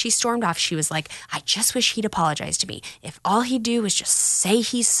as she stormed off, she was like, I just wish he'd apologize to me. If all he'd do was just say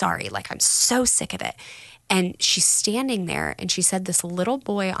he's sorry, like I'm so sick of it. And she's standing there, and she said this little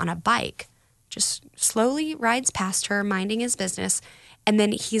boy on a bike just slowly rides past her, minding his business. And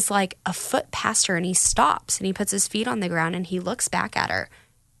then he's like a foot past her, and he stops and he puts his feet on the ground and he looks back at her,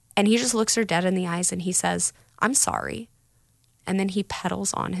 and he just looks her dead in the eyes and he says, I'm sorry. And then he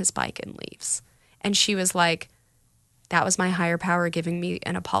pedals on his bike and leaves. And she was like, that was my higher power giving me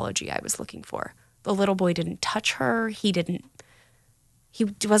an apology I was looking for. The little boy didn't touch her. He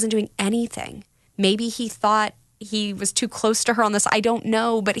wasn't doing anything. Maybe he thought he was too close to her on this. I don't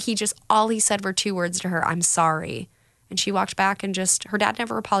know. But all he said were 2 words to her, I'm sorry. And she walked back and her dad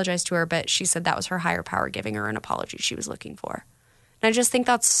never apologized to her, but she said that was her higher power giving her an apology she was looking for. And I just think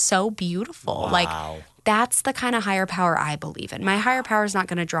that's so beautiful. Wow. Like, that's the kind of higher power I believe in. My higher power is not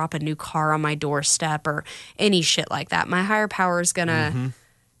going to drop a new car on my doorstep or any shit like that. My higher power is going to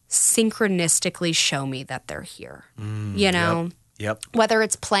synchronistically show me that they're here. You know? Yep. Whether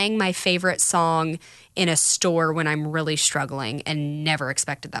it's playing my favorite song in a store when I'm really struggling and never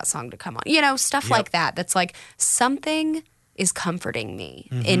expected that song to come on. You know, stuff like that. That's like something is comforting me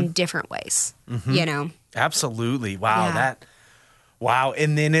in different ways, you know? Absolutely. Wow. Yeah. Wow.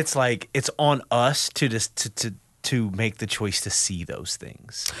 And then it's like, it's on us to just to make the choice to see those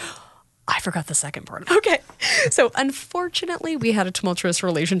things. I forgot the second part. Okay. So unfortunately, we had a tumultuous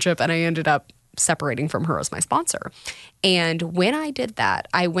relationship, and I ended up separating from her as my sponsor. And when I did that,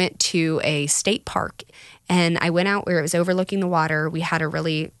 I went to a state park, and I went out where it was overlooking the water. We had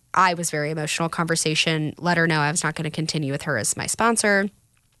I was very emotional conversation, let her know I was not going to continue with her as my sponsor.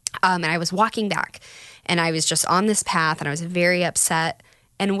 And I was walking back, and I was just on this path, and I was very upset.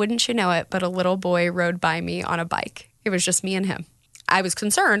 And wouldn't you know it, but a little boy rode by me on a bike. It was just me and him. I was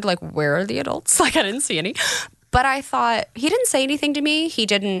concerned, like, where are the adults? Like, I didn't see any. But I thought, he didn't say anything to me. He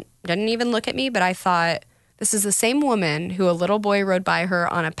didn't even look at me. But I thought, this is the same woman who a little boy rode by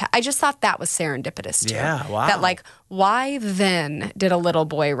her on a path. I just thought that was serendipitous too. Yeah, wow. That, like, why then did a little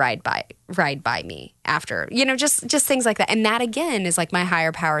boy ride by me after? You know, just things like that. And that, again, is like my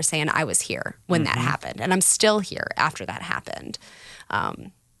higher power saying I was here when that happened. And I'm still here after that happened.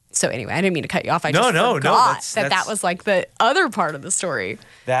 So anyway, I didn't mean to cut you off. I just forgot that was like the other part of the story.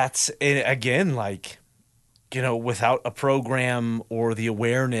 That's, again, like, you know, without a program or the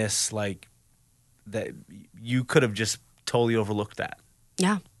awareness, like, that you could have just totally overlooked that.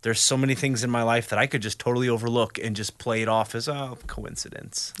 Yeah. There's so many things in my life that I could just totally overlook and just play it off as a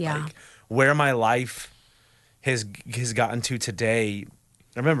coincidence. Yeah. Like, where my life has gotten to today,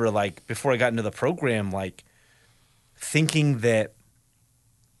 I remember, like, before I got into the program, like, thinking that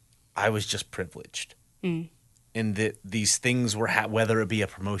I was just privileged. And that these things were, whether it be a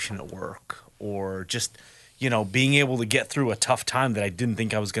promotion at work or just, you know, being able to get through a tough time that I didn't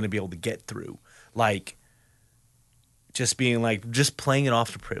think I was going to be able to get through. Like, just being like, just playing it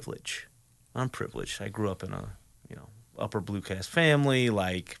off to privilege. I'm privileged. I grew up in a, you know, upper blue caste family.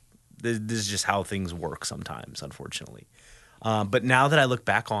 Like, this is just how things work sometimes, unfortunately. But now that I look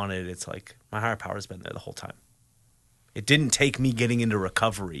back on it, it's like my higher power has been there the whole time. It didn't take me getting into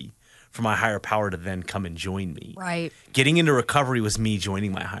recovery for my higher power to then come and join me. Right. Getting into recovery was me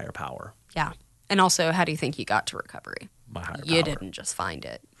joining my higher power. Yeah. And also, how do you think you got to recovery? My higher You power. didn't just find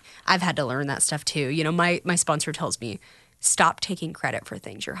it. I've had to learn that stuff too. You know, my sponsor tells me, stop taking credit for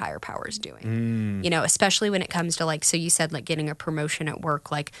things your higher power is doing. You know, especially when it comes to like, so you said like getting a promotion at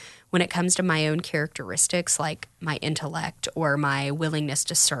work, like when it comes to my own characteristics, like my intellect or my willingness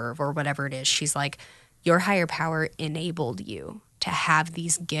to serve or whatever it is, she's like, your higher power enabled you to have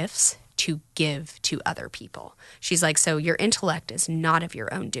these gifts to give to other people. She's like, so your intellect is not of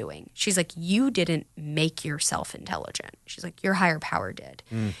your own doing. She's like, you didn't make yourself intelligent. She's like, your higher power did.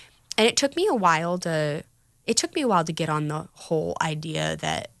 And it took me a while to get on the whole idea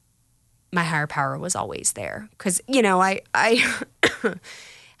that my higher power was always there. Because, you know, I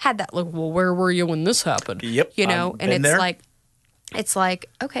had that look, well, where were you when this happened? Yep. You know, and been there. it's like,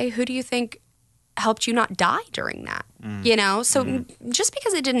 okay, who do you think helped you not die during that? You know, so just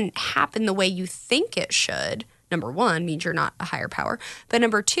because it didn't happen the way you think it should, number one, means you're not a higher power. But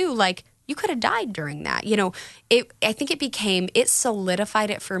number two, like, you could have died during that. You know, I think it solidified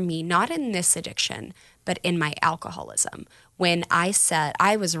it for me, not in this addiction, but in my alcoholism. When I said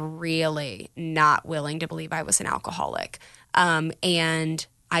I was really not willing to believe I was an alcoholic. And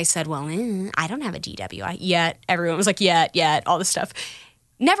I said, well, I don't have a DWI yet. Everyone was like, yet, all this stuff.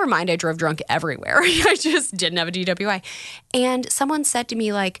 Never mind, I drove drunk everywhere. I just didn't have a DWI. And someone said to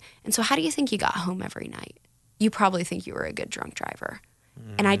me, like, and so how do you think you got home every night? You probably think you were a good drunk driver.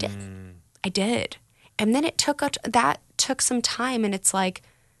 And I did. I did. And then that took some time, and it's like,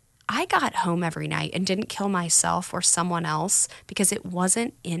 I got home every night and didn't kill myself or someone else because it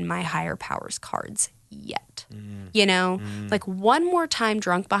wasn't in my higher power's cards yet. You know, like one more time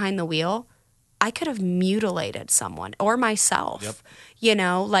drunk behind the wheel, I could have mutilated someone or myself. Yep. You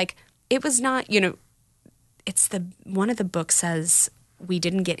know, like it was not, you know, one of the books says we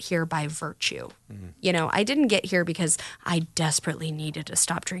didn't get here by virtue. You know, I didn't get here because I desperately needed to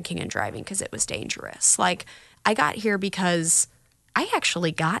stop drinking and driving because it was dangerous. Like I got here because I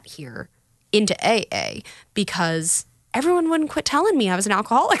actually got here into AA because everyone wouldn't quit telling me I was an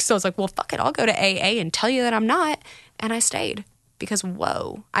alcoholic. So I was like, well, fuck it. I'll go to AA and tell you that I'm not. And I stayed because,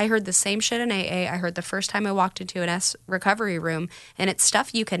 whoa, I heard the same shit in AA. I heard the first time I walked into an S recovery room, and it's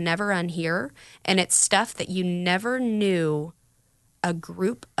stuff you can never unhear. And it's stuff that you never knew a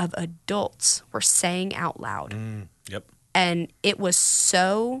group of adults were saying out loud. Yep. And it was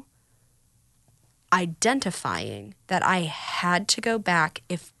so identifying that I had to go back,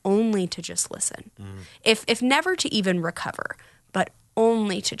 if only to just listen. If never to even recover, but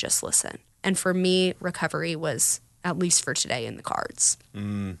only to just listen. And for me, recovery was, at least for today, in the cards.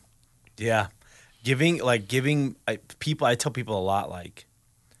 Yeah. Giving people, I tell people a lot, like,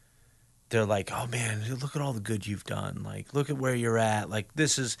 they're like, oh man, look at all the good you've done. Like, look at where you're at. Like,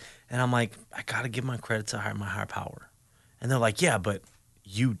 this is, and I'm like, I got to give my credit to my higher power. And they're like, yeah, but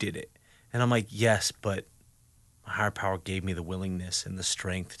you did it. And I'm like, yes, but my higher power gave me the willingness and the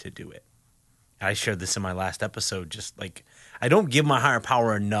strength to do it. I shared this in my last episode, just like, I don't give my higher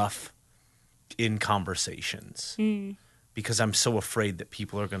power enough in conversations because I'm so afraid that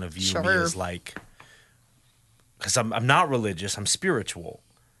people are going to view me as like, because I'm not religious, I'm spiritual,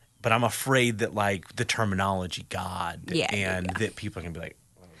 but I'm afraid that like the terminology God that people are going to be like,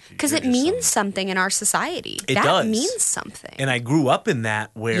 because it means something in our society. It that does. means something. And I grew up in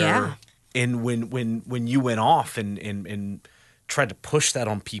that where, and when you went off and tried to push that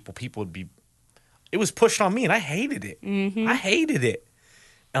on people would be, it was pushed on me, and I hated it. I hated it.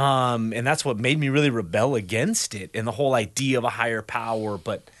 And that's what made me really rebel against it and the whole idea of a higher power.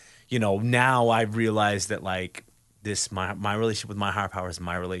 But, you know, now I realize that like my relationship with my higher power is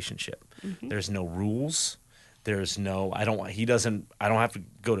my relationship. There's no rules. There's no, I don't have to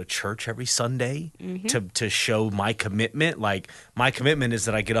go to church every Sunday to show my commitment. Like, my commitment is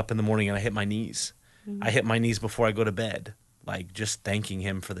that I get up in the morning and I hit my knees. I hit my knees before I go to bed, like just thanking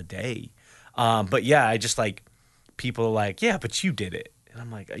him for the day. But yeah, I just like, people are like, yeah, but you did it. And I'm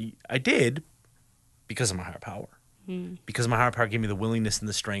like, I did because of my higher power. Because my higher power gave me the willingness and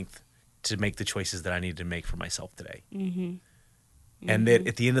the strength to make the choices that I needed to make for myself today. And that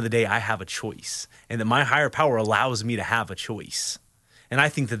at the end of the day, I have a choice. And that my higher power allows me to have a choice. And I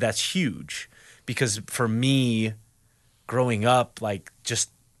think that that's huge. Because for me, growing up, like, just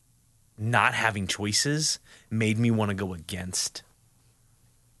not having choices made me want to go against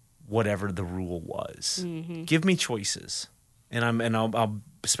whatever the rule was. Give me choices. And I'll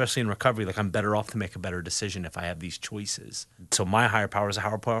especially in recovery, like, I'm better off to make a better decision if I have these choices. So my higher power is a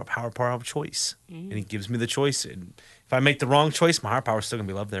higher power of choice. And he gives me the choice. And if I make the wrong choice, my higher power is still going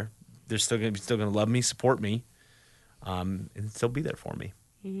to be love there. They're still going to love me, support me. and still be there for me.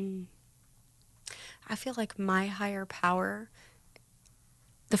 I feel like my higher power,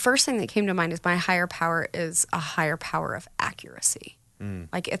 the first thing that came to mind is my higher power is a higher power of accuracy.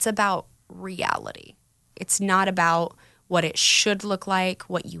 Like it's about reality. It's not about what it should look like,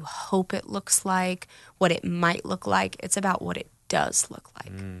 what you hope it looks like, what it might look like. It's about what it does look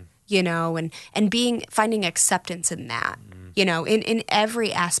like, you know, and finding acceptance in that, you know, in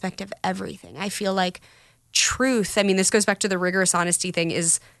every aspect of everything. I feel like truth, I mean, this goes back to the rigorous honesty thing,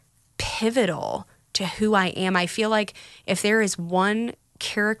 is pivotal to who I am. I feel like if there is one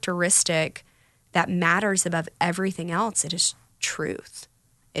characteristic that matters above everything else, it is truth.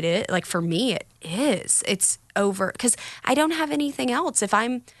 It is, like, for me, it is. It's over, because I don't have anything else. If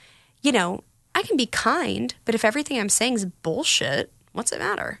I'm, you know, I can be kind, but if everything I'm saying is bullshit, what's it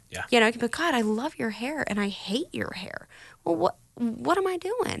matter? Yeah. You know, I can be, God, I love your hair and I hate your hair. Well, what am I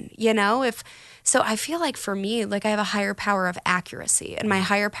doing? You know, so I feel like for me, like I have a higher power of accuracy, and my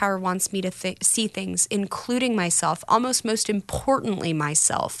higher power wants me to see things, including myself, almost most importantly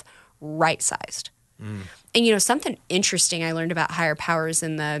myself, right-sized. And, you know, something interesting I learned about higher powers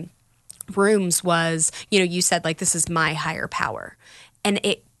in the rooms was, you know, you said like, this is my higher power. And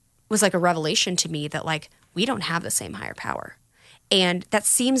it was like a revelation to me that like, we don't have the same higher power. And that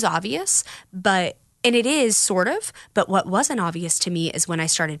seems obvious, and it is sort of, but what wasn't obvious to me is when I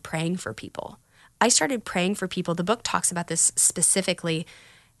started praying for people. I started praying for people. The book talks about this specifically,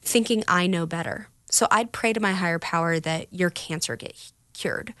 thinking I know better. So I'd pray to my higher power that your cancer get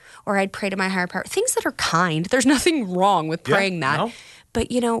cured, or I'd pray to my higher power, things that are kind. There's nothing wrong with praying that. No.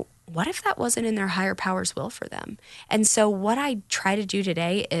 But, you know, what if that wasn't in their higher power's will for them? And so what I try to do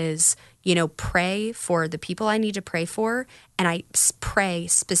today is, you know, pray for the people I need to pray for, and I pray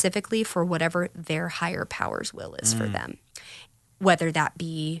specifically for whatever their higher power's will is for them, whether that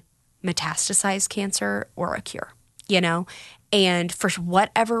be metastasized cancer or a cure, you know? And for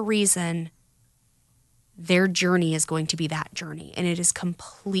whatever reason, their journey is going to be that journey, and it is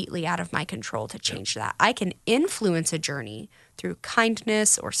completely out of my control to change that. I can influence a journey through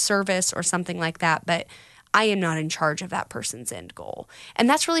kindness or service or something like that, but I am not in charge of that person's end goal. And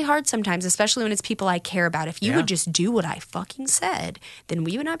that's really hard sometimes, especially when it's people I care about. If you would just do what I fucking said, then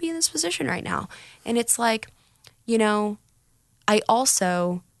we would not be in this position right now. And it's like, you know, I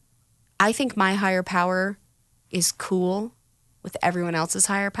think my higher power is cool with everyone else's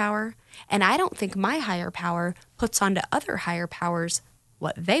higher power. And I don't think my higher power puts onto other higher powers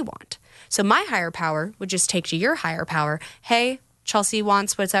what they want. So my higher power would just take to your higher power, hey, Chelsay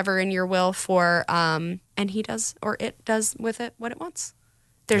wants whatever in your will for, and he does, or it does with it what it wants.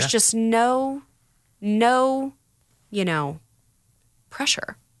 There's just no, you know,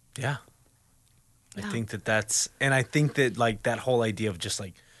 pressure. Yeah. I think that's, and I think that like that whole idea of just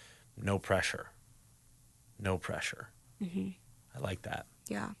like no pressure. I like that.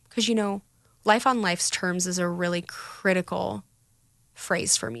 Yeah. Because, you know, life on life's terms is a really critical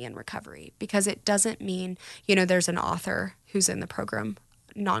phrase for me in recovery, because it doesn't mean, you know, there's an author who's in the program,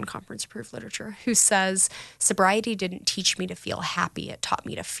 non-conference approved literature, who says sobriety didn't teach me to feel happy. It taught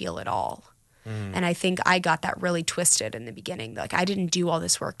me to feel it all. And I think I got that really twisted in the beginning. Like, I didn't do all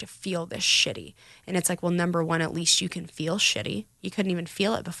this work to feel this shitty. And it's like, well, number one, at least you can feel shitty. You couldn't even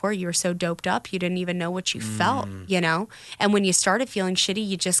feel it before. You were so doped up, you didn't even know what you felt, you know? And when you started feeling shitty,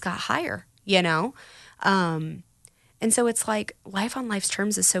 you just got higher, you know? And so it's like life on life's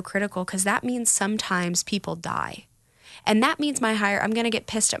terms is so critical, because that means sometimes people die. And that means I'm going to get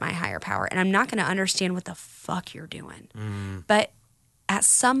pissed at my higher power, and I'm not going to understand what the fuck you're doing. But at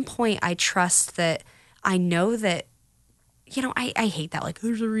some point, I trust that I know that, you know, I hate that. Like,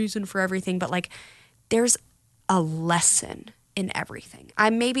 there's a reason for everything, but like, there's a lesson in everything.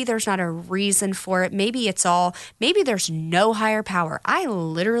 Maybe there's not a reason for it. Maybe there's no higher power. I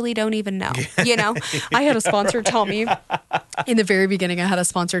literally don't even know, you know? I had a sponsor tell me in the very beginning,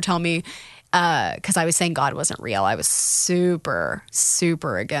 because I was saying God wasn't real. I was super,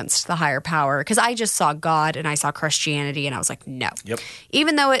 super against the higher power, because I just saw God and I saw Christianity, and I was like, no. Yep.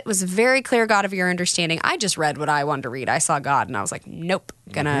 Even though it was very clear, God of your understanding, I just read what I wanted to read. I saw God and I was like, nope,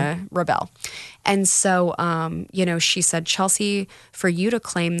 gonna rebel. And so, you know, she said, Chelsay, for you to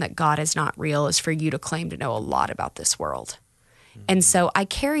claim that God is not real is for you to claim to know a lot about this world. And so I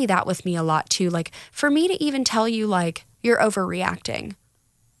carry that with me a lot too. Like, for me to even tell you, like, you're overreacting,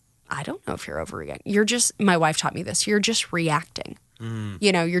 I don't know if you're overreacting. My wife taught me this. You're just reacting.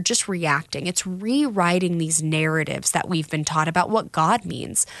 You know, you're just reacting. It's rewriting these narratives that we've been taught about what God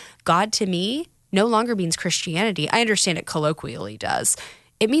means. God to me no longer means Christianity. I understand it colloquially does.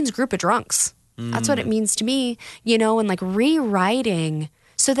 It means group of drunks. That's what it means to me, you know, and like rewriting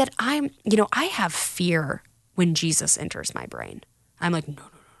so that I have fear when Jesus enters my brain. I'm like, no.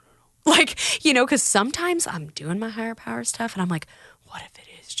 Like, because sometimes I'm doing my higher power stuff and I'm like, what if it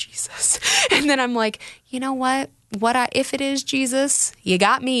is Jesus? And then I'm like, you know what? If it is Jesus, you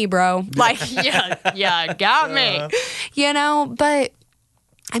got me, bro. Like, yeah, got me. But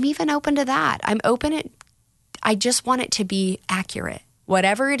I'm even open to that. I just want it to be accurate.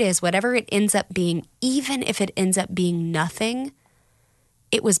 Whatever it is, whatever it ends up being, even if it ends up being nothing,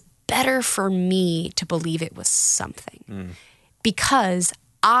 it was better for me to believe it was something. Because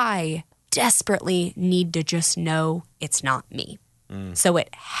I desperately need to just know it's not me. So it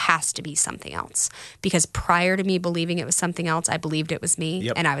has to be something else. Because prior to me believing it was something else, I believed it was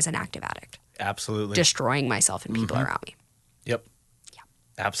me, and I was an active addict. Absolutely. Destroying myself and people around me. Yep. Yeah.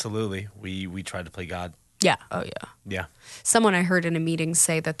 Absolutely. We tried to play God. Yeah. Oh, yeah. Yeah. Someone I heard in a meeting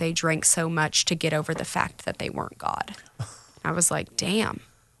say that they drank so much to get over the fact that they weren't God. I was like, damn.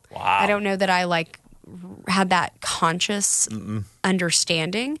 Wow. I don't know that I had that conscious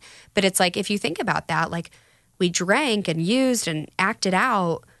understanding, but it's like, if you think about that, like we drank and used and acted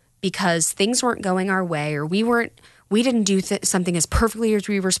out because things weren't going our way, or we didn't do something as perfectly as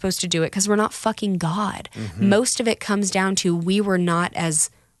we were supposed to do it because we're not fucking God. Most of it comes down to we were not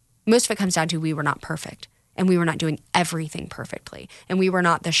perfect. And we were not doing everything perfectly. And we were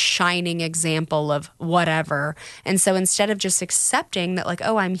not the shining example of whatever. And so instead of just accepting that, like,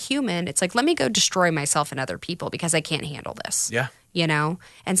 oh, I'm human, it's like, let me go destroy myself and other people because I can't handle this. Yeah.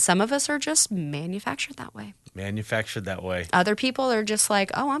 And some of us are just manufactured that way. Other people are just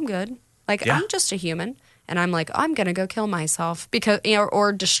like, oh, I'm good. Like, I'm just a human. And I'm like, I'm going to go kill myself because,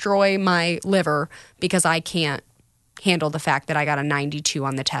 or destroy my liver because I can't handle the fact that I got a 92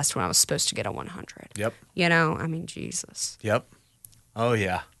 on the test when I was supposed to get a 100. Yep. Jesus. Yep. Oh,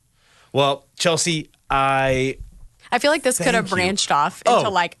 yeah. Well, Chelsay, I feel like this could have branched off into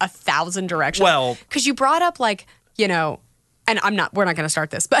like 1,000 directions. Well, because you brought up and we're not going to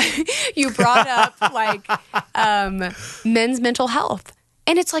start this, but you brought up like men's mental health.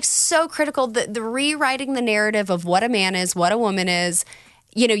 And it's like so critical that the rewriting the narrative of what a man is, what a woman is.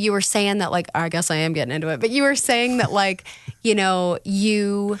 You were saying that, like, I guess I am getting into it, but you were saying that, like, so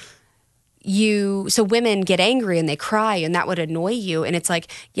women get angry and they cry and that would annoy you. And it's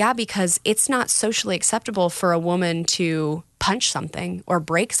like, yeah, because it's not socially acceptable for a woman to punch something or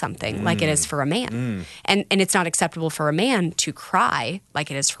break something like it is for a man. And it's not acceptable for a man to cry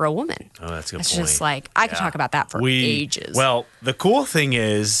like it is for a woman. Oh, that's a good it's point. Just like, I could talk about that for ages. Well, the cool thing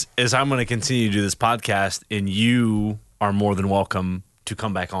is I'm going to continue to do this podcast and you are more than welcome to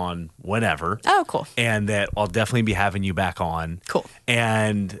come back on whenever. Oh, cool. And that I'll definitely be having you back on. Cool.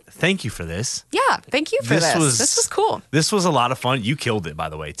 And thank you for this. Yeah, thank you for this. This was cool. This was a lot of fun. You killed it, by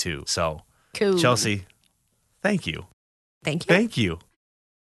the way, too. So, cool. Chelsay, thank you. Thank you. Thank you.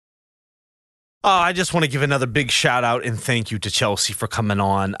 I just want to give another big shout out and thank you to Chelsay for coming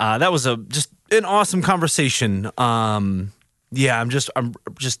on. That was just an awesome conversation. I'm just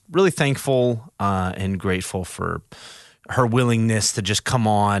really thankful and grateful for her willingness to just come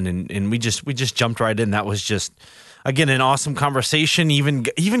on and we just jumped right in. That was just, again, an awesome conversation. Even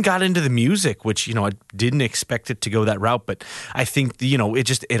got into the music, which, I didn't expect it to go that route, but I think,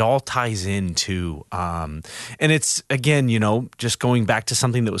 it all ties into, and it's, again, just going back to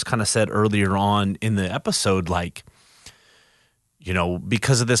something that was kind of said earlier on in the episode, like,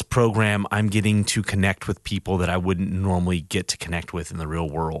 because of this program, I'm getting to connect with people that I wouldn't normally get to connect with in the real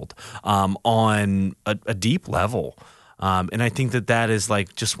world, on a deep level. And I think that is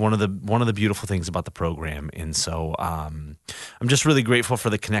like just one of the beautiful things about the program. And so I'm just really grateful for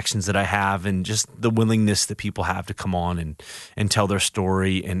the connections that I have and just the willingness that people have to come on and tell their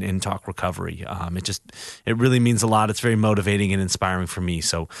story and talk recovery. It really means a lot. It's very motivating and inspiring for me.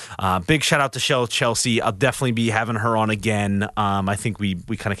 So big shout out to Chelsay. I'll definitely be having her on again. I think we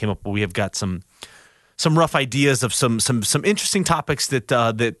kind of came up, we have got some rough ideas of some interesting topics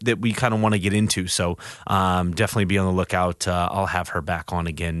that we kind of want to get into. So definitely be on the lookout. I'll have her back on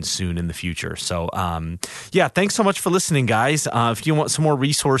again soon in the future. So thanks so much for listening, guys. If you want some more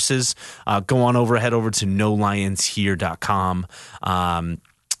resources, head over to nolionshere.com.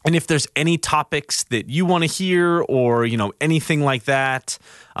 And if there's any topics that you want to hear or, anything like that,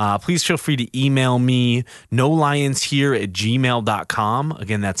 please feel free to email me, nolionshere@gmail.com.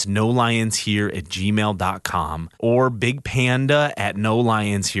 Again, that's nolionshere@gmail.com or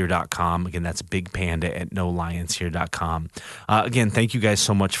bigpanda@nolionshere.com. Again, that's bigpanda@nolionshere.com. Again, thank you guys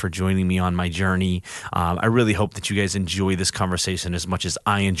so much for joining me on my journey. I really hope that you guys enjoy this conversation as much as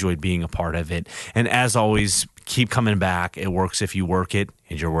I enjoyed being a part of it. And as always, keep coming back. It works if you work it,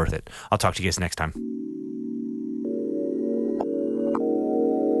 and you're worth it. I'll talk to you guys next time.